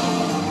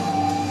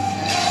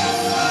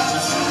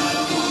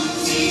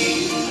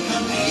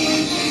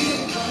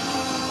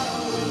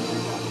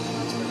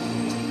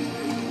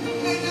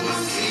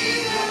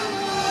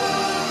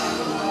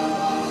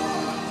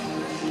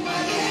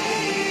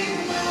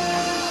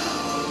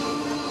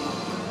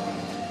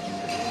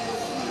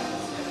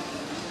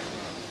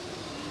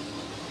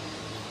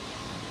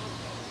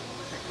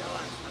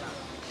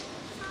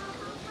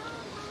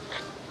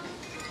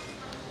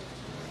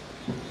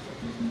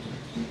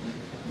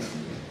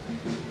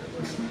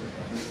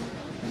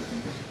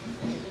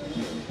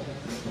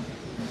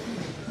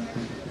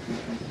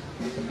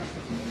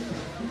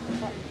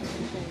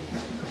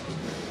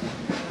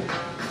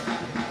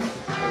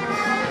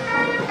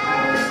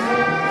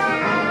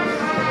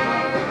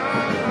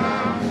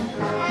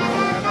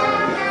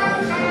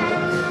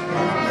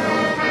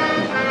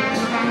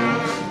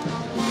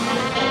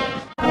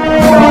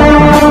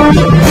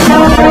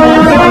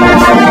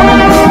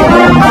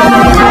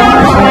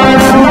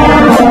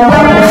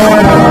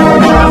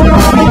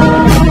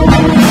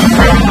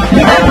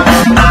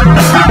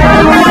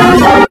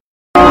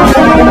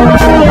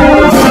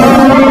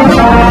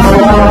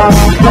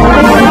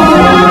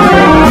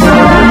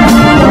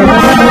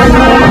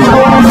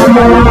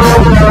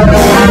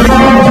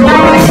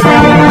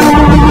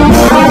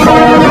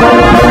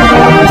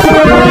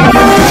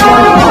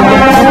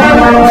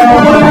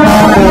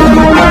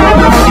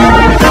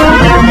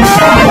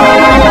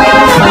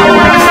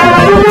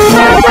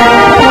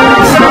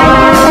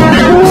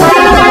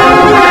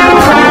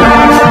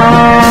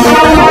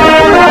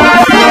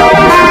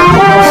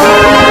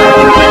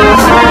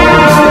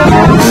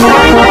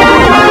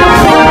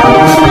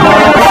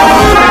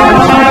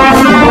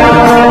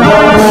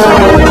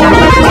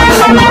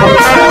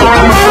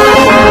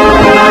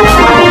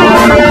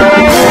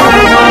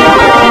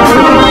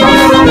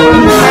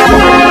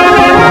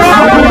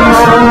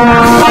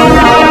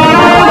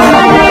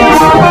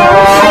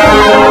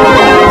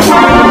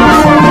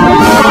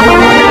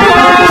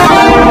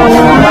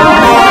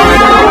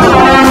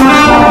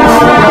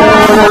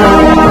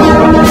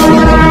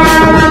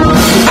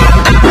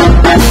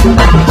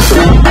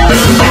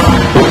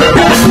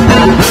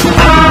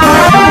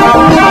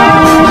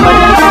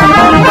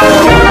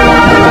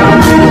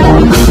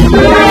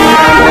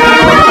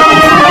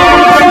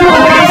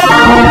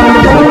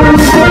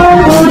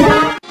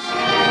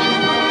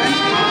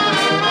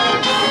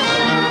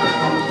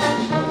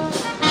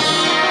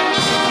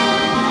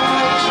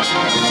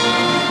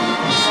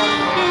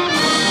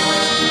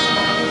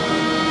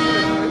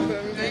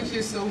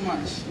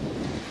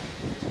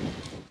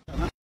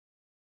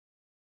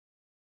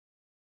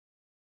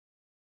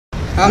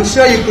 I'm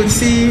sure you could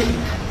see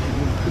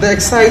the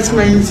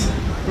excitement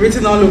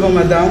written all over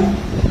Madame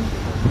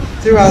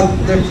throughout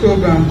the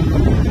program.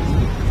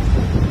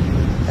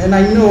 And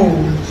I know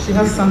she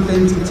has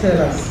something to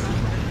tell us.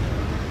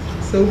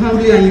 So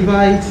humbly I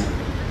invite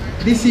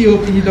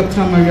DCOP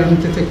Dr. Marian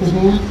Tetteh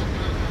Korboe,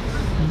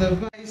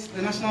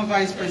 the National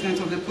Vice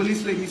President of the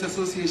Police Ladies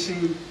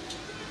Association,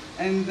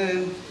 and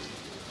the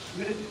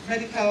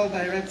Medical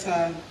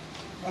Director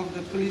of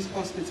the Police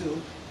Hospital,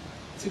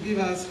 to give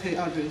us her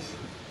address.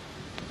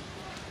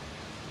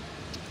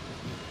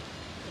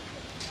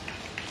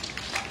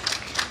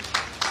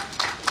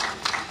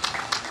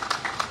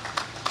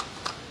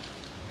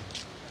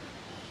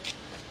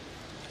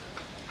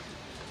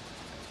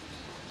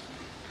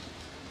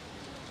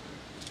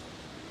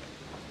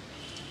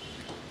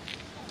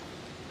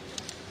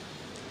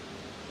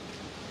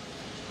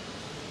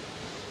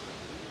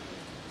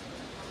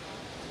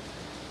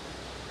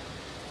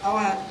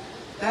 Our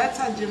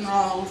Director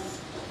Generals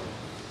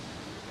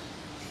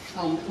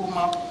from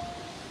POMAP,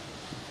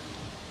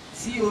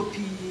 COP,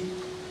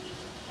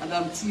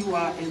 Madam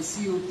Tiwa, and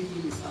COP,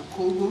 Mr.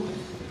 Korboe,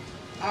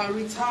 our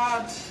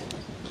retired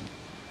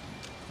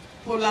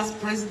POLAS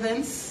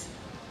presidents,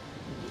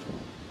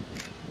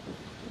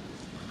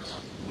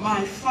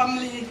 my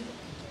family,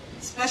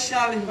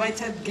 special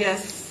invited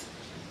guests,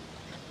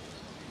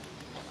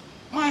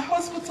 my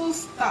hospital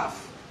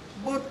staff,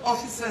 both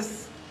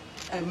officers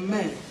and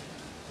men.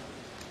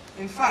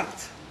 In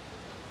fact,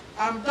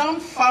 I'm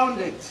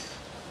dumbfounded.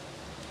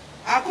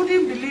 I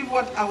couldn't believe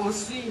what I was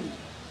seeing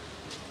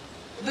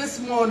this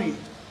morning.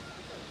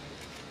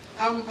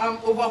 I'm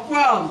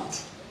overwhelmed.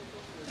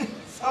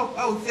 So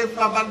I would say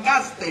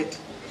flabbergasted.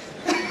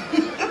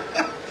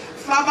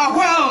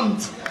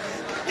 Flabberwhelmed.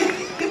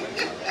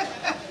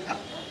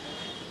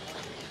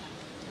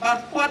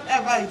 But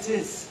whatever it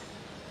is,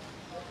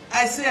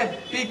 I say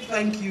a big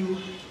thank you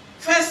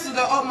first to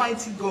the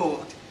Almighty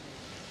God,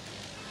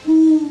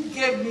 who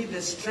gave me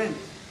the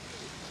strength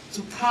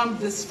to come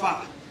this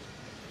far.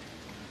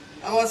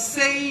 I was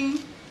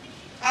saying,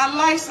 our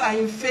lives are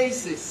in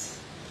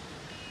phases.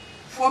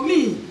 For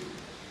me,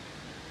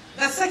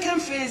 the second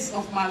phase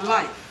of my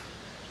life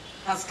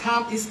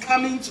is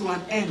coming to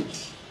an end.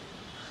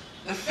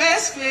 The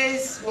first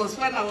phase was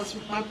when I was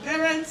with my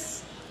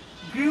parents,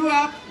 grew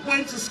up,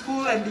 went to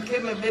school, and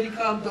became a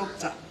medical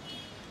doctor.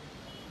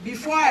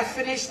 Before I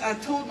finished, I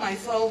told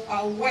myself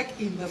I'll work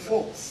in the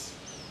force.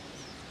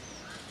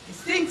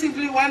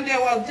 Instinctively, one day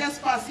I was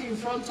just passing in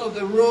front of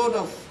the road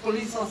of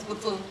police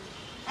hospital.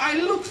 I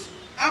looked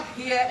up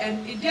here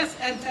and it just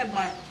entered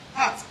my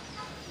heart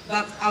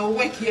that I'll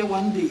work here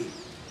one day.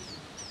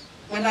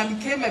 When I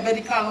became a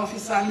medical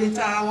officer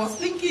later, I was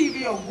thinking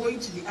even of going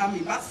to the army,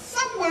 but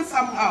somewhere,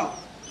 somehow,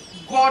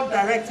 God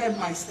directed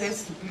my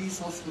steps to police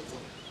hospital.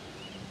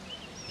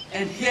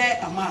 And here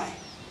am I,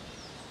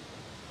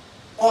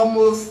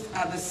 almost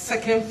at the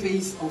second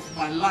phase of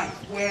my life,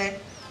 where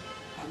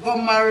I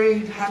got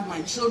married, had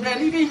my children,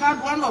 even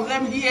had one of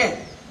them here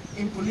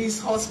in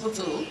police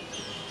hospital.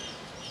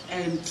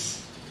 And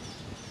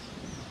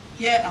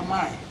here am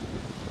I,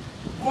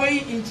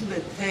 going into the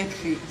third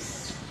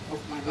phase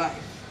of my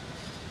life.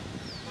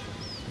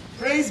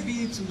 Praise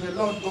be to the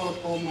Lord God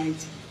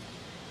Almighty.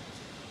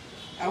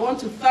 I want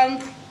to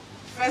thank,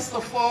 first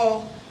of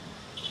all,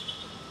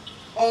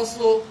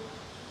 also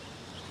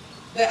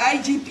the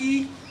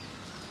IGP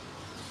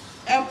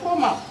and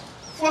POMAP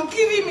for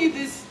giving me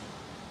this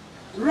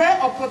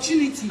rare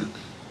opportunity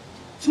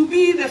to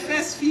be the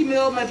first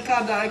female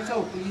medical director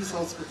of police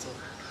hospital.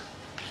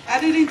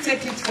 I didn't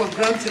take it for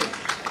granted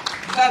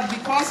that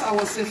because I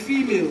was a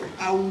female,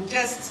 I would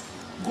just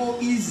go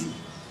easy.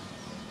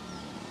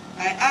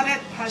 I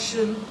added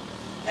passion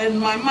and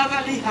my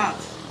motherly heart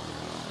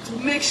to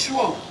make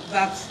sure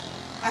that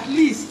at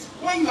least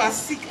when you are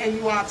sick and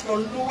you are at your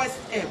lowest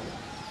ebb,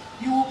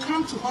 you will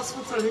come to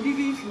hospital, and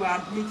even if you are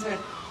admitted,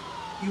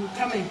 you will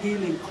come and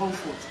heal in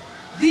comfort.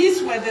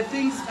 These were the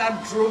things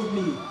that drove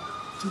me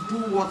to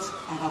do what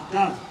I have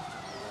done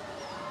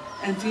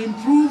and to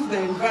improve the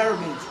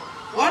environment.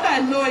 What I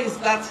know is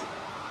that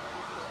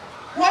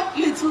what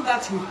little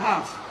that you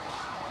have,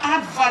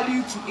 add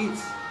value to it.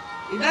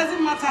 It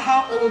doesn't matter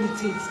how old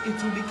it is,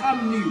 it will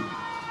become new.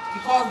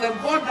 Because the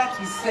God that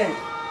we serve,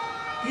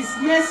 His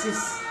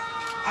mercies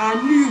are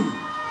new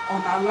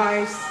on our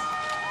lives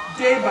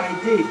day by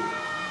day,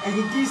 and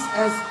He gives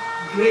us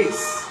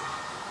grace.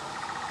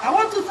 I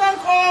want to thank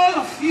all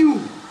of you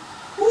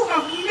who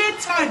have made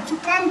time to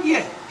come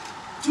here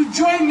to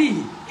join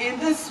me in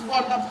this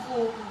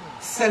wonderful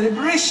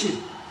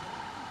celebration.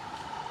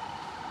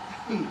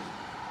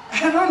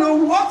 I don't know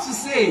what to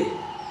say,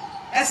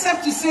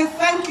 except to say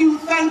thank you,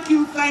 thank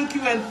you, thank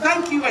you, and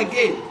thank you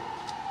again.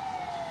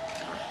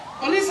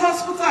 Police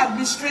Hospital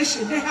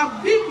Administration, they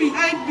have been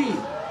behind me.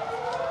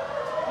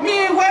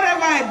 Me,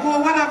 wherever I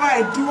go, whatever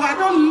I do, I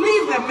don't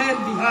leave the men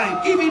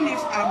behind, even if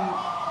I'm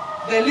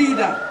the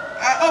leader.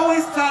 I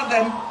always tell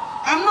them,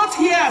 I'm not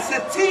here as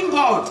a team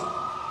god,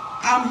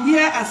 I'm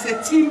here as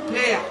a team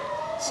player.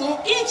 So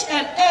each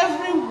and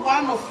every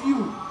one of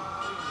you,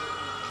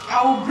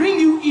 I will bring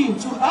you in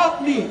to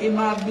help me in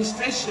my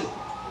administration.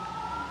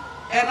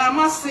 And I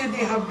must say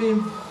they have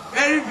been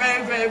very,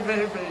 very, very,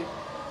 very, very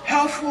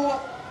helpful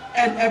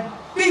and a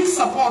big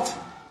support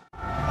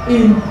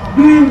in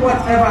doing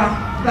whatever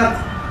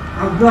that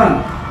I've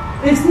done.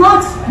 It's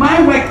not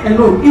my work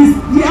alone, it's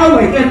their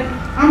work. And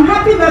I'm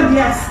happy that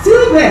they are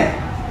still there.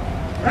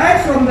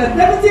 Right from the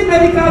Deputy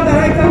Medical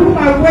Director whom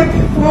I worked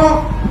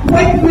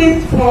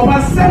with for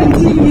over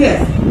 17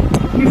 years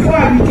before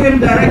I became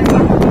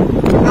director.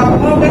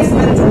 I've always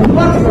learned a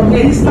lot from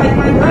him. He's like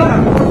my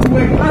brother because we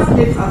were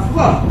classmates as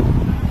well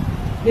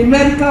in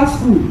medical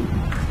school.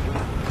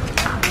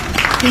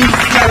 He's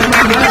like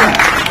my brother.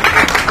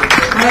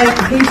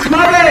 His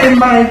mother and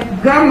my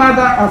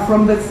grandmother are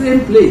from the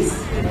same place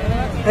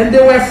and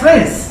they were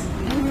friends.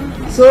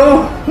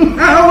 So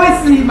I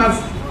always see him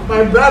as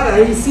my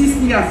brother, he sees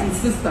me as his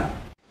sister.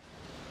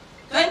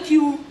 Thank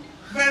you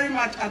very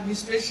much,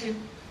 administration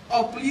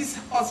of Police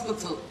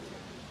Hospital.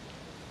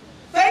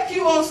 Thank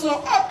you also.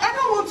 I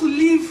don't want to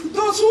leave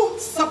those who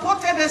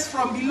supported us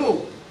from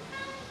below.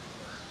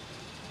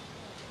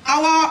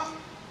 Our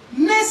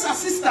nurse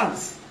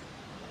assistants,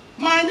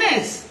 my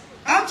nurse,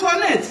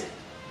 Antoinette,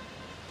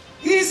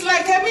 she's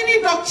like a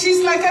mini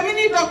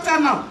doctor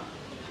now.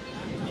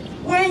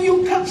 When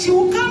you come, she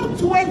will come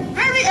to work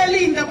very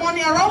early in the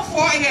morning, around 4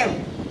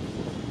 a.m.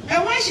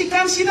 And when she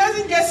comes, she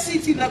doesn't just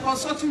sit in the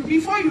consulting room.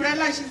 Before you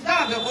realize she's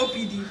down at the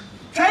OPD,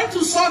 trying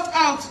to sort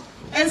out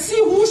and see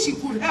who she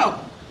could help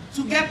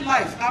to get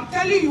life. I'm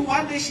telling you,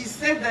 one day she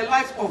saved the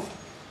life of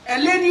a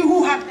lady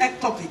who had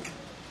ectopic.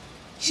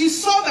 She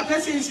saw the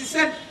person and she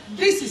said,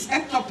 this is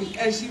ectopic.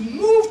 And she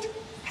moved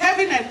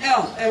heaven and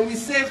hell and we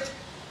saved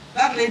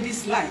that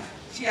lady's life.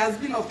 She has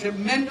been of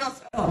tremendous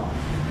help.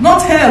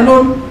 Not her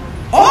alone,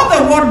 all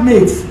the ward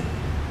mates,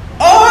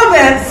 all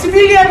the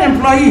civilian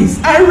employees,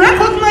 I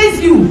recognize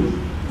you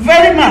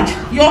very much.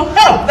 Your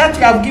help that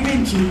you have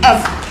given to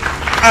us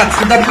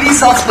at the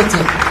police hospital.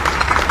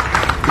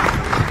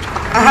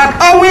 I had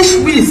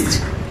always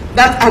wished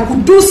that I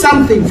could do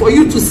something for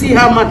you to see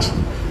how much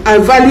I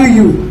value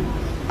you.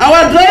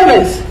 Our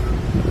drivers,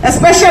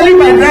 especially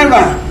my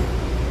driver,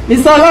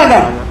 Mr.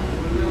 Laga,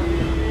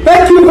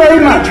 thank you very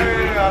much.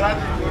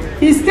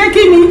 He's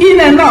taking me in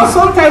and out,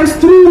 sometimes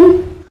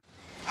through,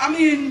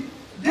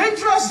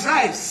 dangerous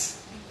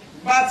drives,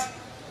 but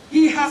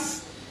he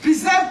has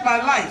preserved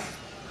my life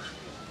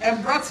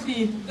and brought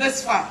me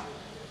this far.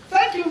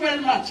 Thank you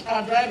very much,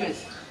 our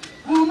drivers.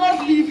 We will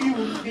not leave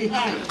you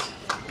behind.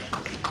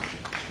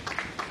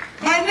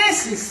 My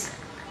nurses,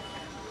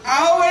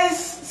 I always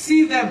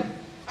see them.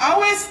 I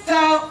always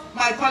tell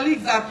my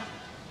colleagues that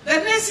the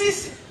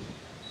nurses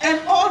and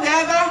all the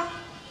other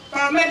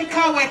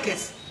paramedical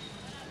workers,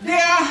 their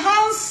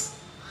hands,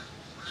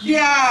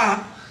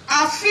 their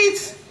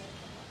feet,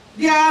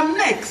 their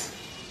necks,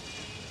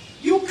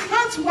 you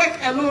can't work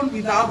alone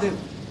without them.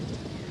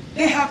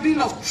 They have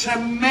been of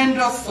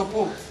tremendous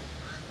support.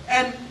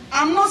 And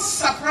I'm not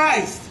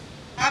surprised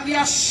at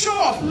their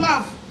show of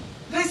love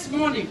this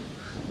morning.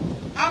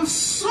 I'm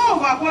so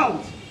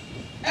overwhelmed.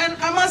 And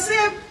I must say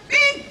a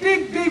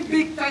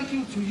big thank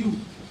you to you.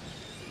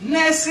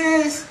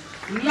 Nurses,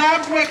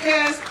 lab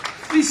workers,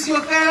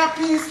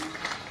 physiotherapists,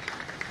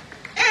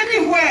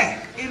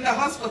 anywhere in the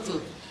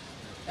hospital,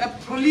 the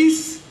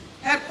police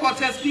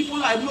headquarters,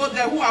 people I know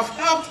there who have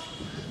helped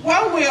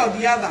one way or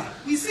the other.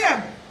 We say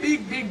a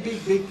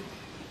big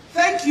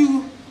thank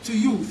you to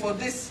you for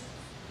this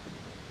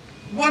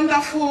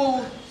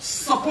wonderful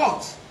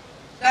support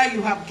that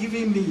you have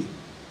given me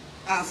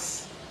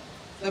as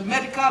the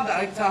medical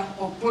director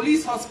of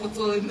Police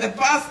Hospital in the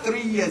past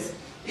 3 years.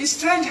 It's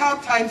strange how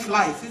time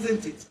flies,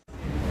 isn't it?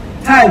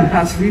 Time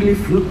has really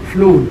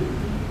flown.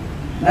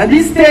 At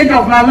this stage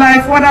of my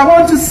life, what I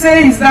want to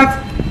say is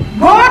that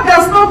God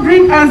does not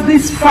bring us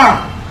this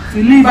far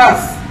to leave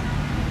us.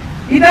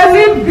 He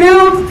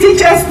doesn't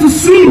teach us to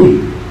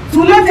swim,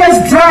 to let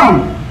us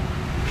drown.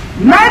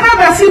 Neither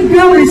does he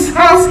build his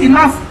house in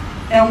us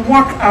and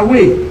walk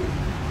away.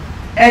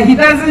 And he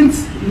doesn't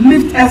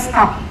lift us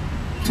up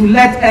to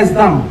let us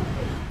down.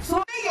 So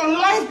lay your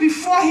life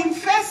before him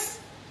first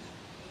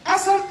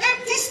as an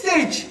empty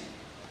stage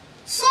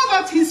so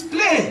that his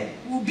play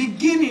will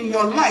begin in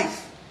your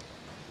life.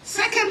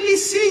 Secondly,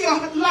 see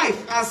your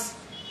life as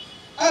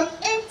an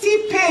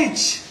empty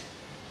page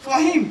for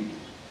him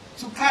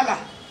to color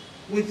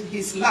with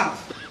his love.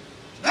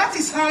 That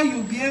is how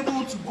you'll be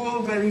able to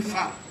go very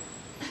far.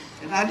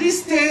 And at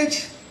this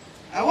stage,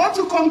 I want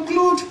to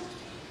conclude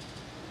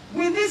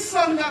with this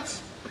song that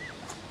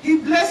he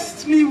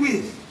blessed me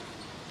with.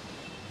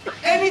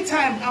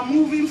 Anytime I'm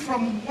moving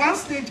from one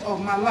stage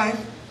of my life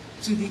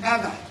to the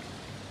other,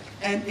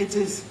 and it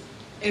is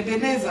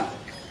Ebenezer.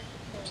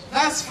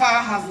 Thus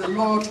far has the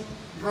Lord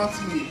brought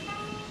me.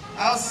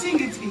 I'll sing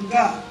it in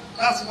God.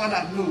 That's what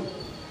I know.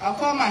 I'll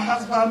call my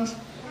husband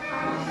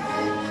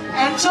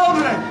and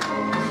children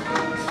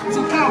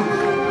to come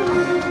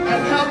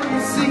and help me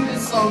sing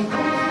this song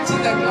to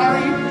the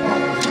glory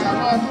of the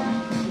Lord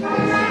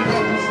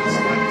Jesus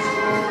Christ.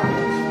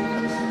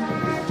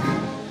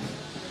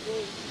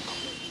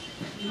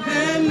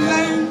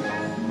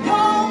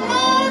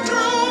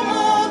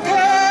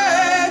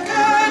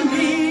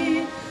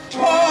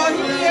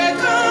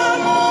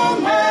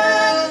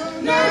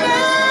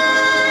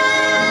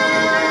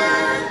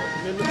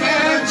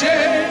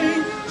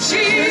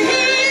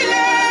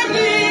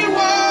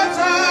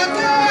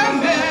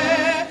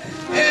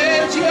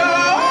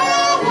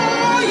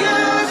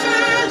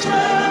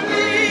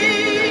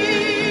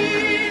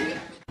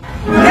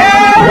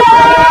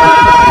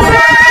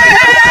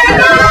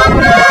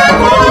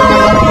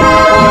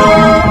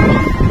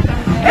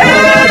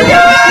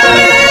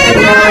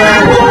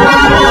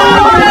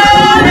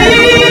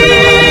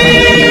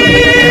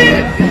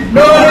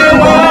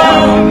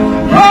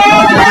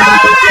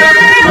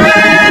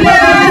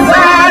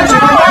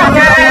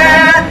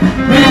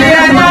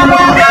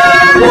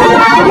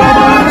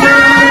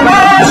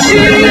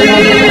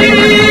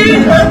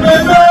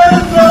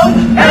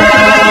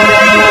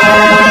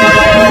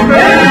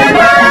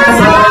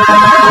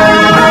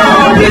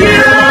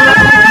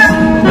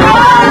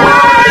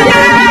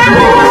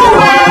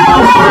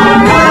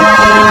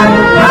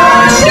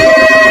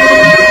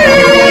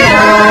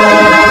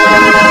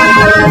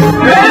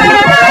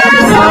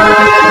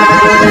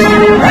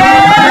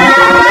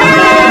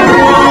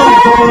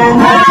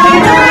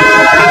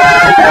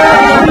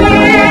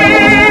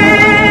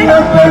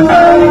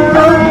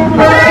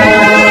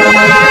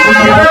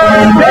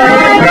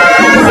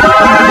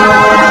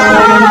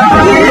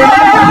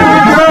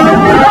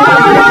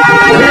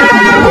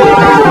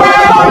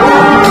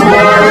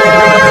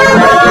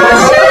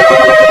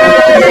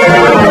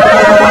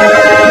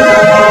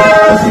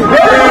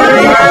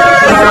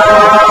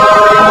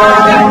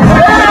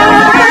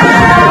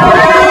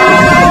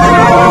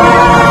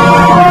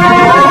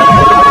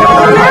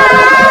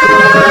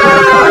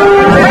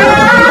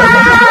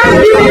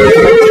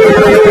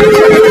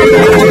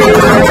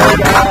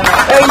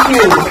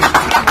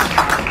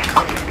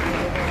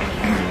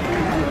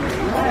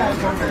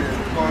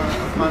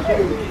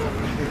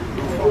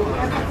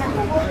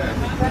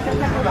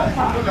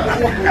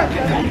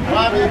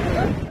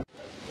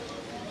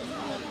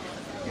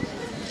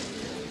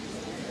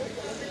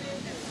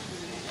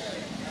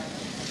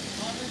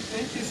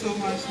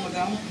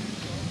 madam.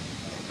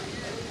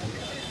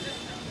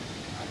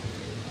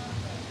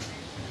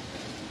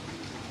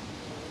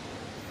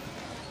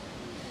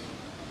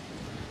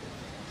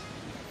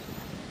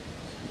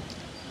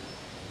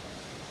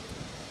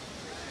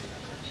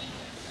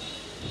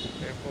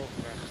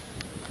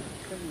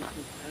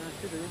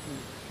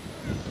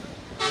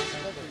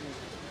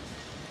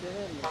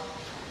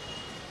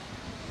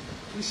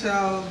 We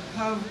shall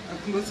have a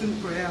closing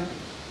prayer,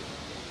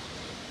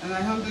 and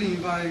I humbly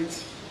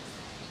invite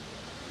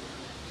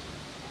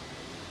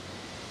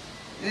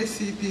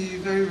ACP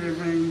Very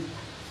Reverend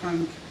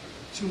Frank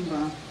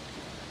Chumba.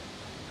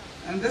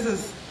 And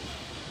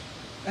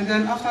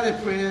then after the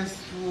prayers,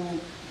 we'll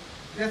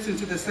get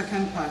into the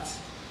second part,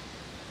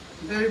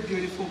 very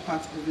beautiful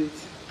part of it.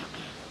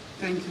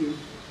 Thank you.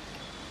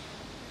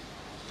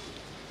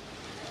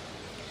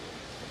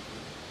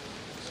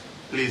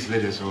 Please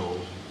let us all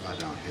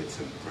bow our heads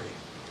and pray.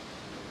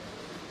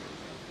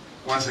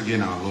 Once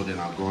again, our Lord and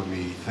our God,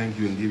 we thank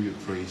you and give you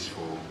praise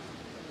for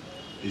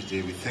this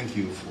day. We thank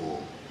you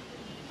for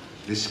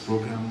this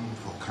program,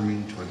 for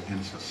coming to an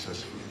end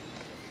successfully.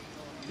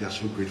 We are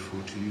so grateful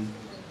to you.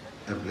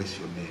 I bless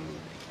your name.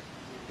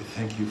 We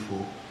thank you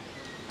for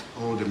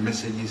all the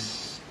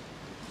messages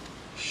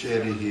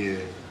shared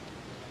here,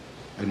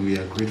 and we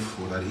are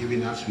grateful that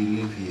even as we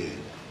live here,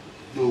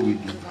 though we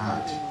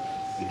depart,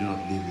 we do not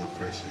leave your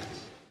presence.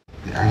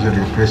 We ask that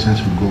your presence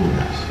will go with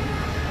us,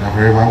 that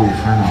wherever we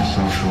find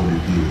ourselves, Lord,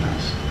 will be with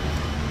us.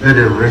 Let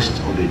the rest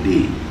of the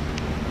day,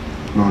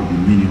 Lord, be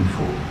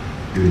meaningful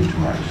even to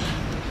us.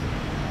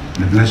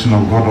 The blessing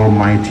of God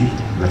Almighty,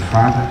 the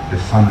Father,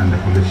 the Son, and the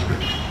Holy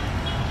Spirit,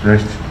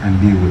 rest and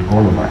be with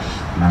all of us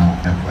now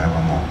and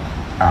forevermore.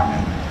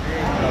 Amen.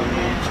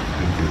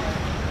 Thank you.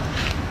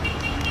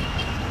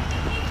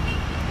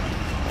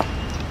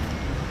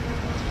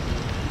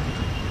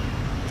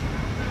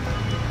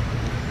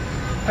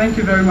 Thank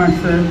you very much,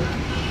 sir.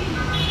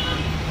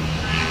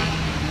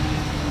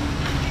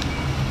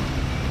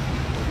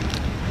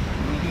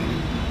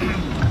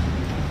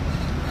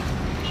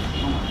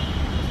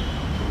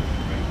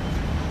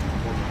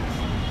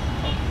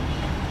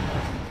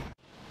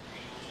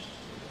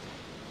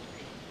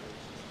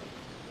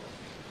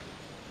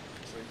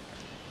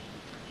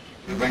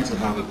 We're going to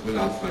have a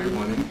pull-out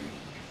ceremony,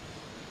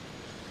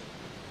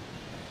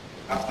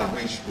 after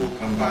which we'll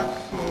come back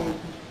for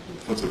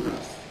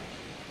photographs.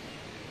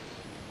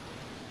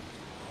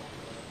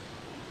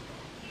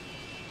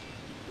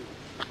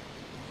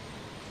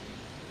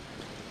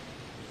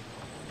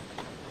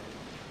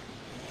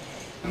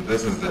 And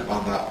this is the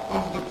order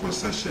of the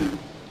procession.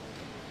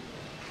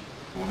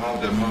 We'll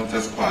have the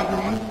mounted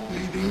squadron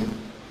leading,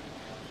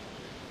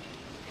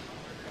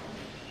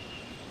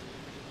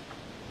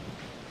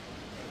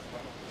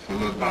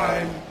 followed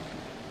by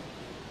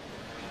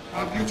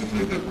our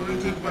beautifully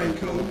decorated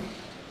vehicle,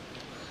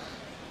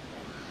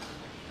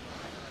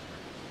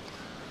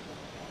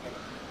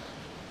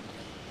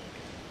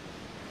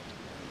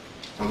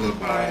 followed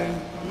by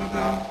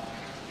another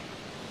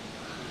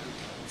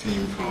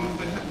team from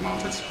the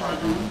mounted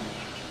squadron,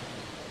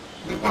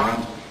 the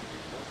band,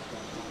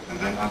 and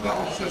then other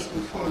officers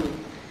will follow.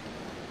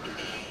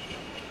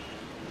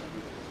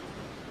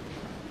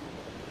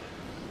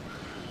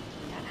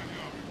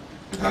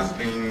 It has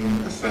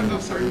been a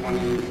send-off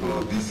ceremony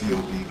for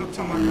DCOP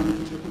Dr.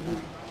 Marian Tetteh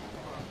Korboe,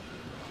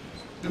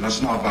 the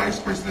National Vice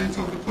President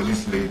of the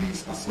Police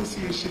Ladies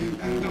Association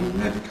and the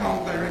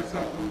Medical Director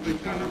of the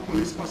Ghana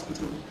Police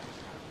Hospital.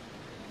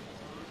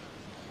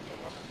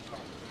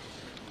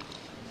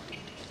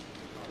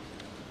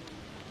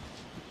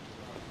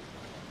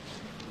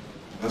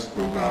 This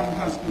program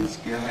has been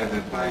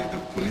spearheaded by the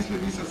Police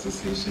Ladies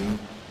Association,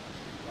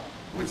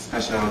 with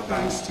special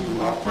thanks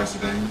to our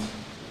President,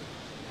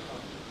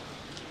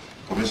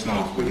 Commissioner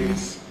of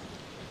Police,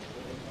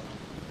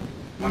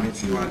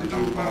 Manitiwa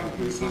Didongba,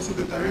 who is also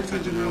the Director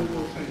General of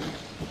Welfare.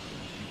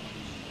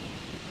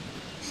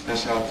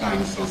 Special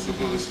thanks also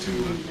goes to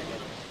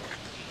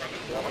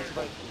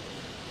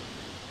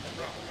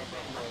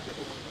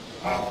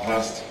our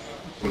past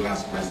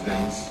police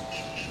presidents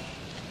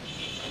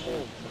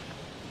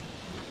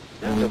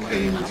who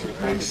came to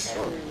grace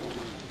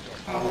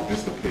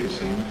this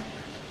occasion,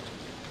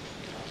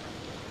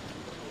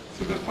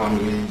 to the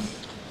families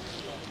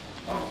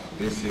of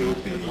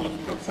DCOP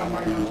Dr.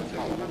 Marian Tetteh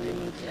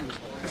Korboe.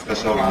 A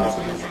special one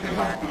to his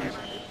husband.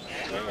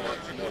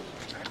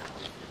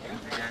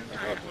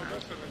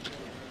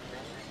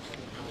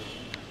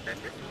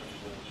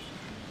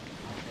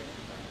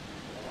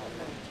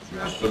 We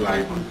are still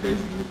live on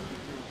Facebook.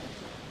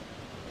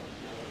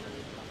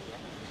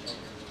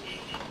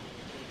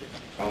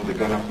 On the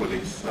Ghana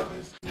Police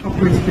Service.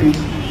 Corporate page.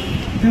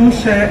 Do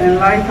share and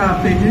like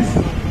our pages.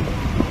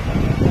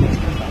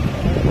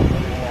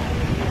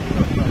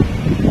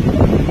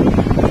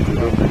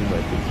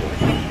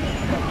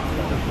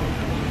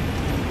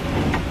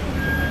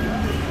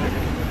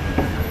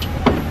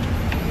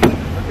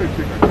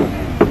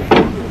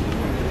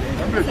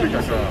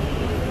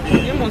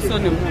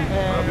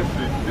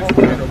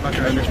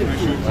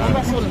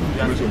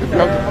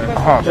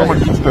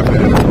 Somebody can step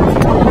in.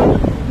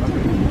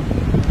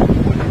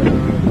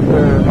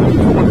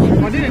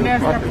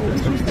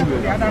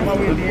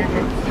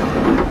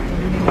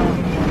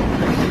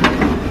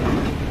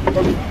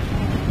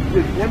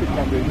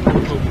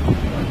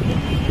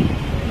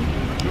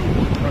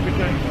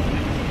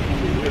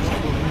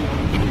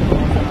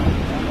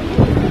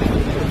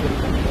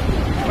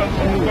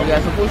 We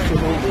are supposed to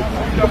hold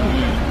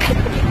it.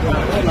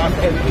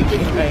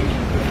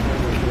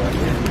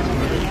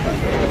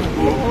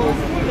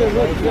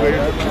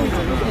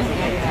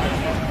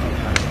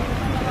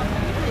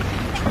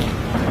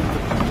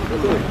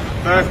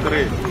 That's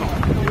great.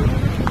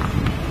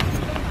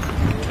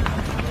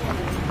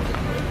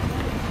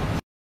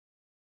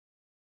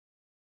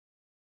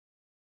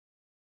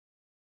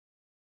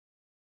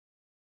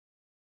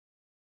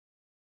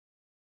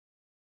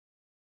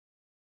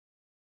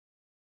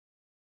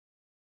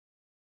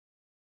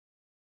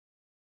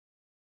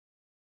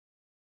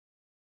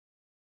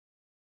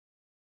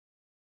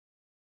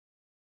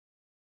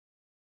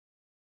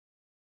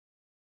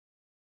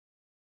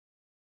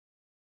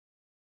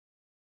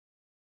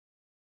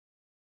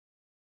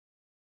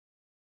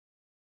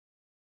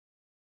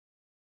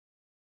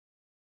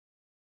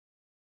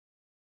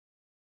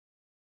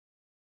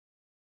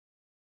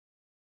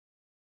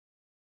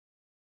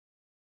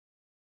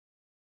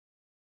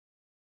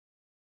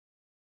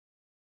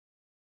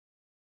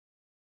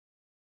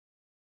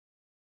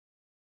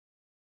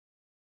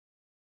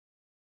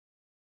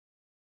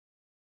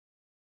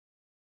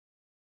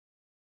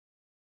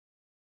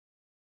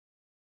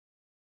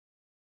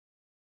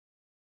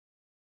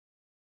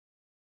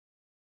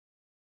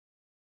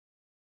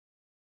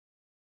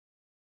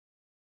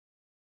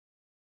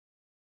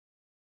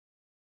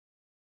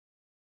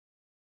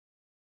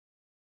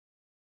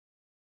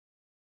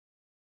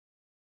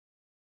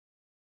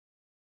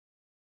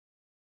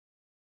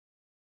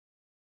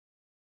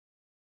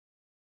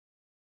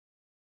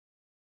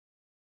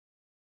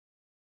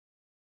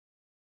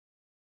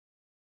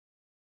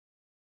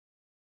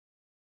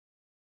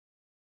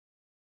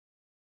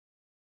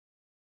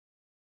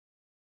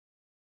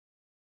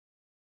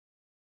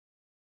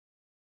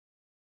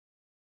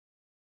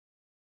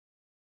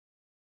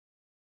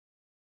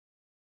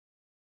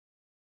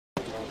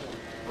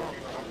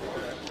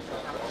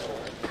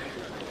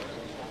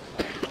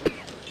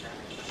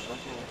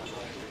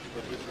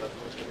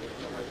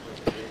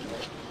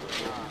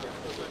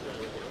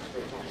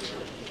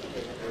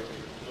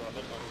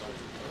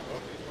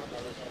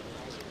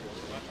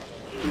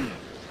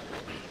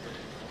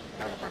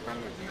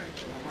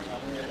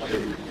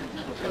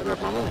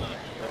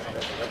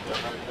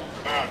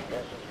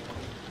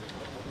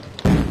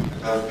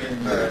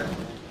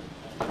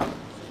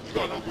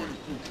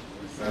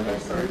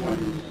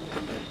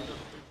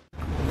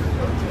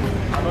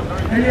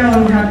 Earlier,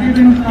 we have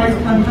given prize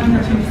and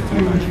handkerchiefs to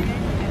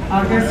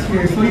our guests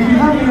here. So if you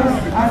have yours,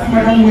 ask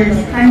Madam Waves,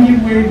 kindly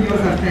wave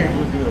yours at them.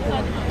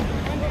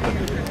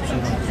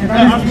 And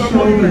that is to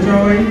show the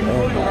joy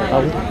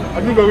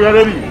I think we are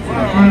ready.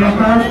 on your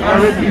heart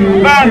as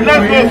you Man,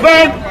 let's go,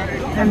 man!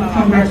 and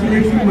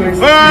congratulate you with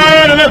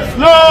Let's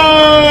go!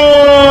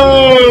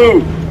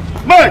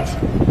 March!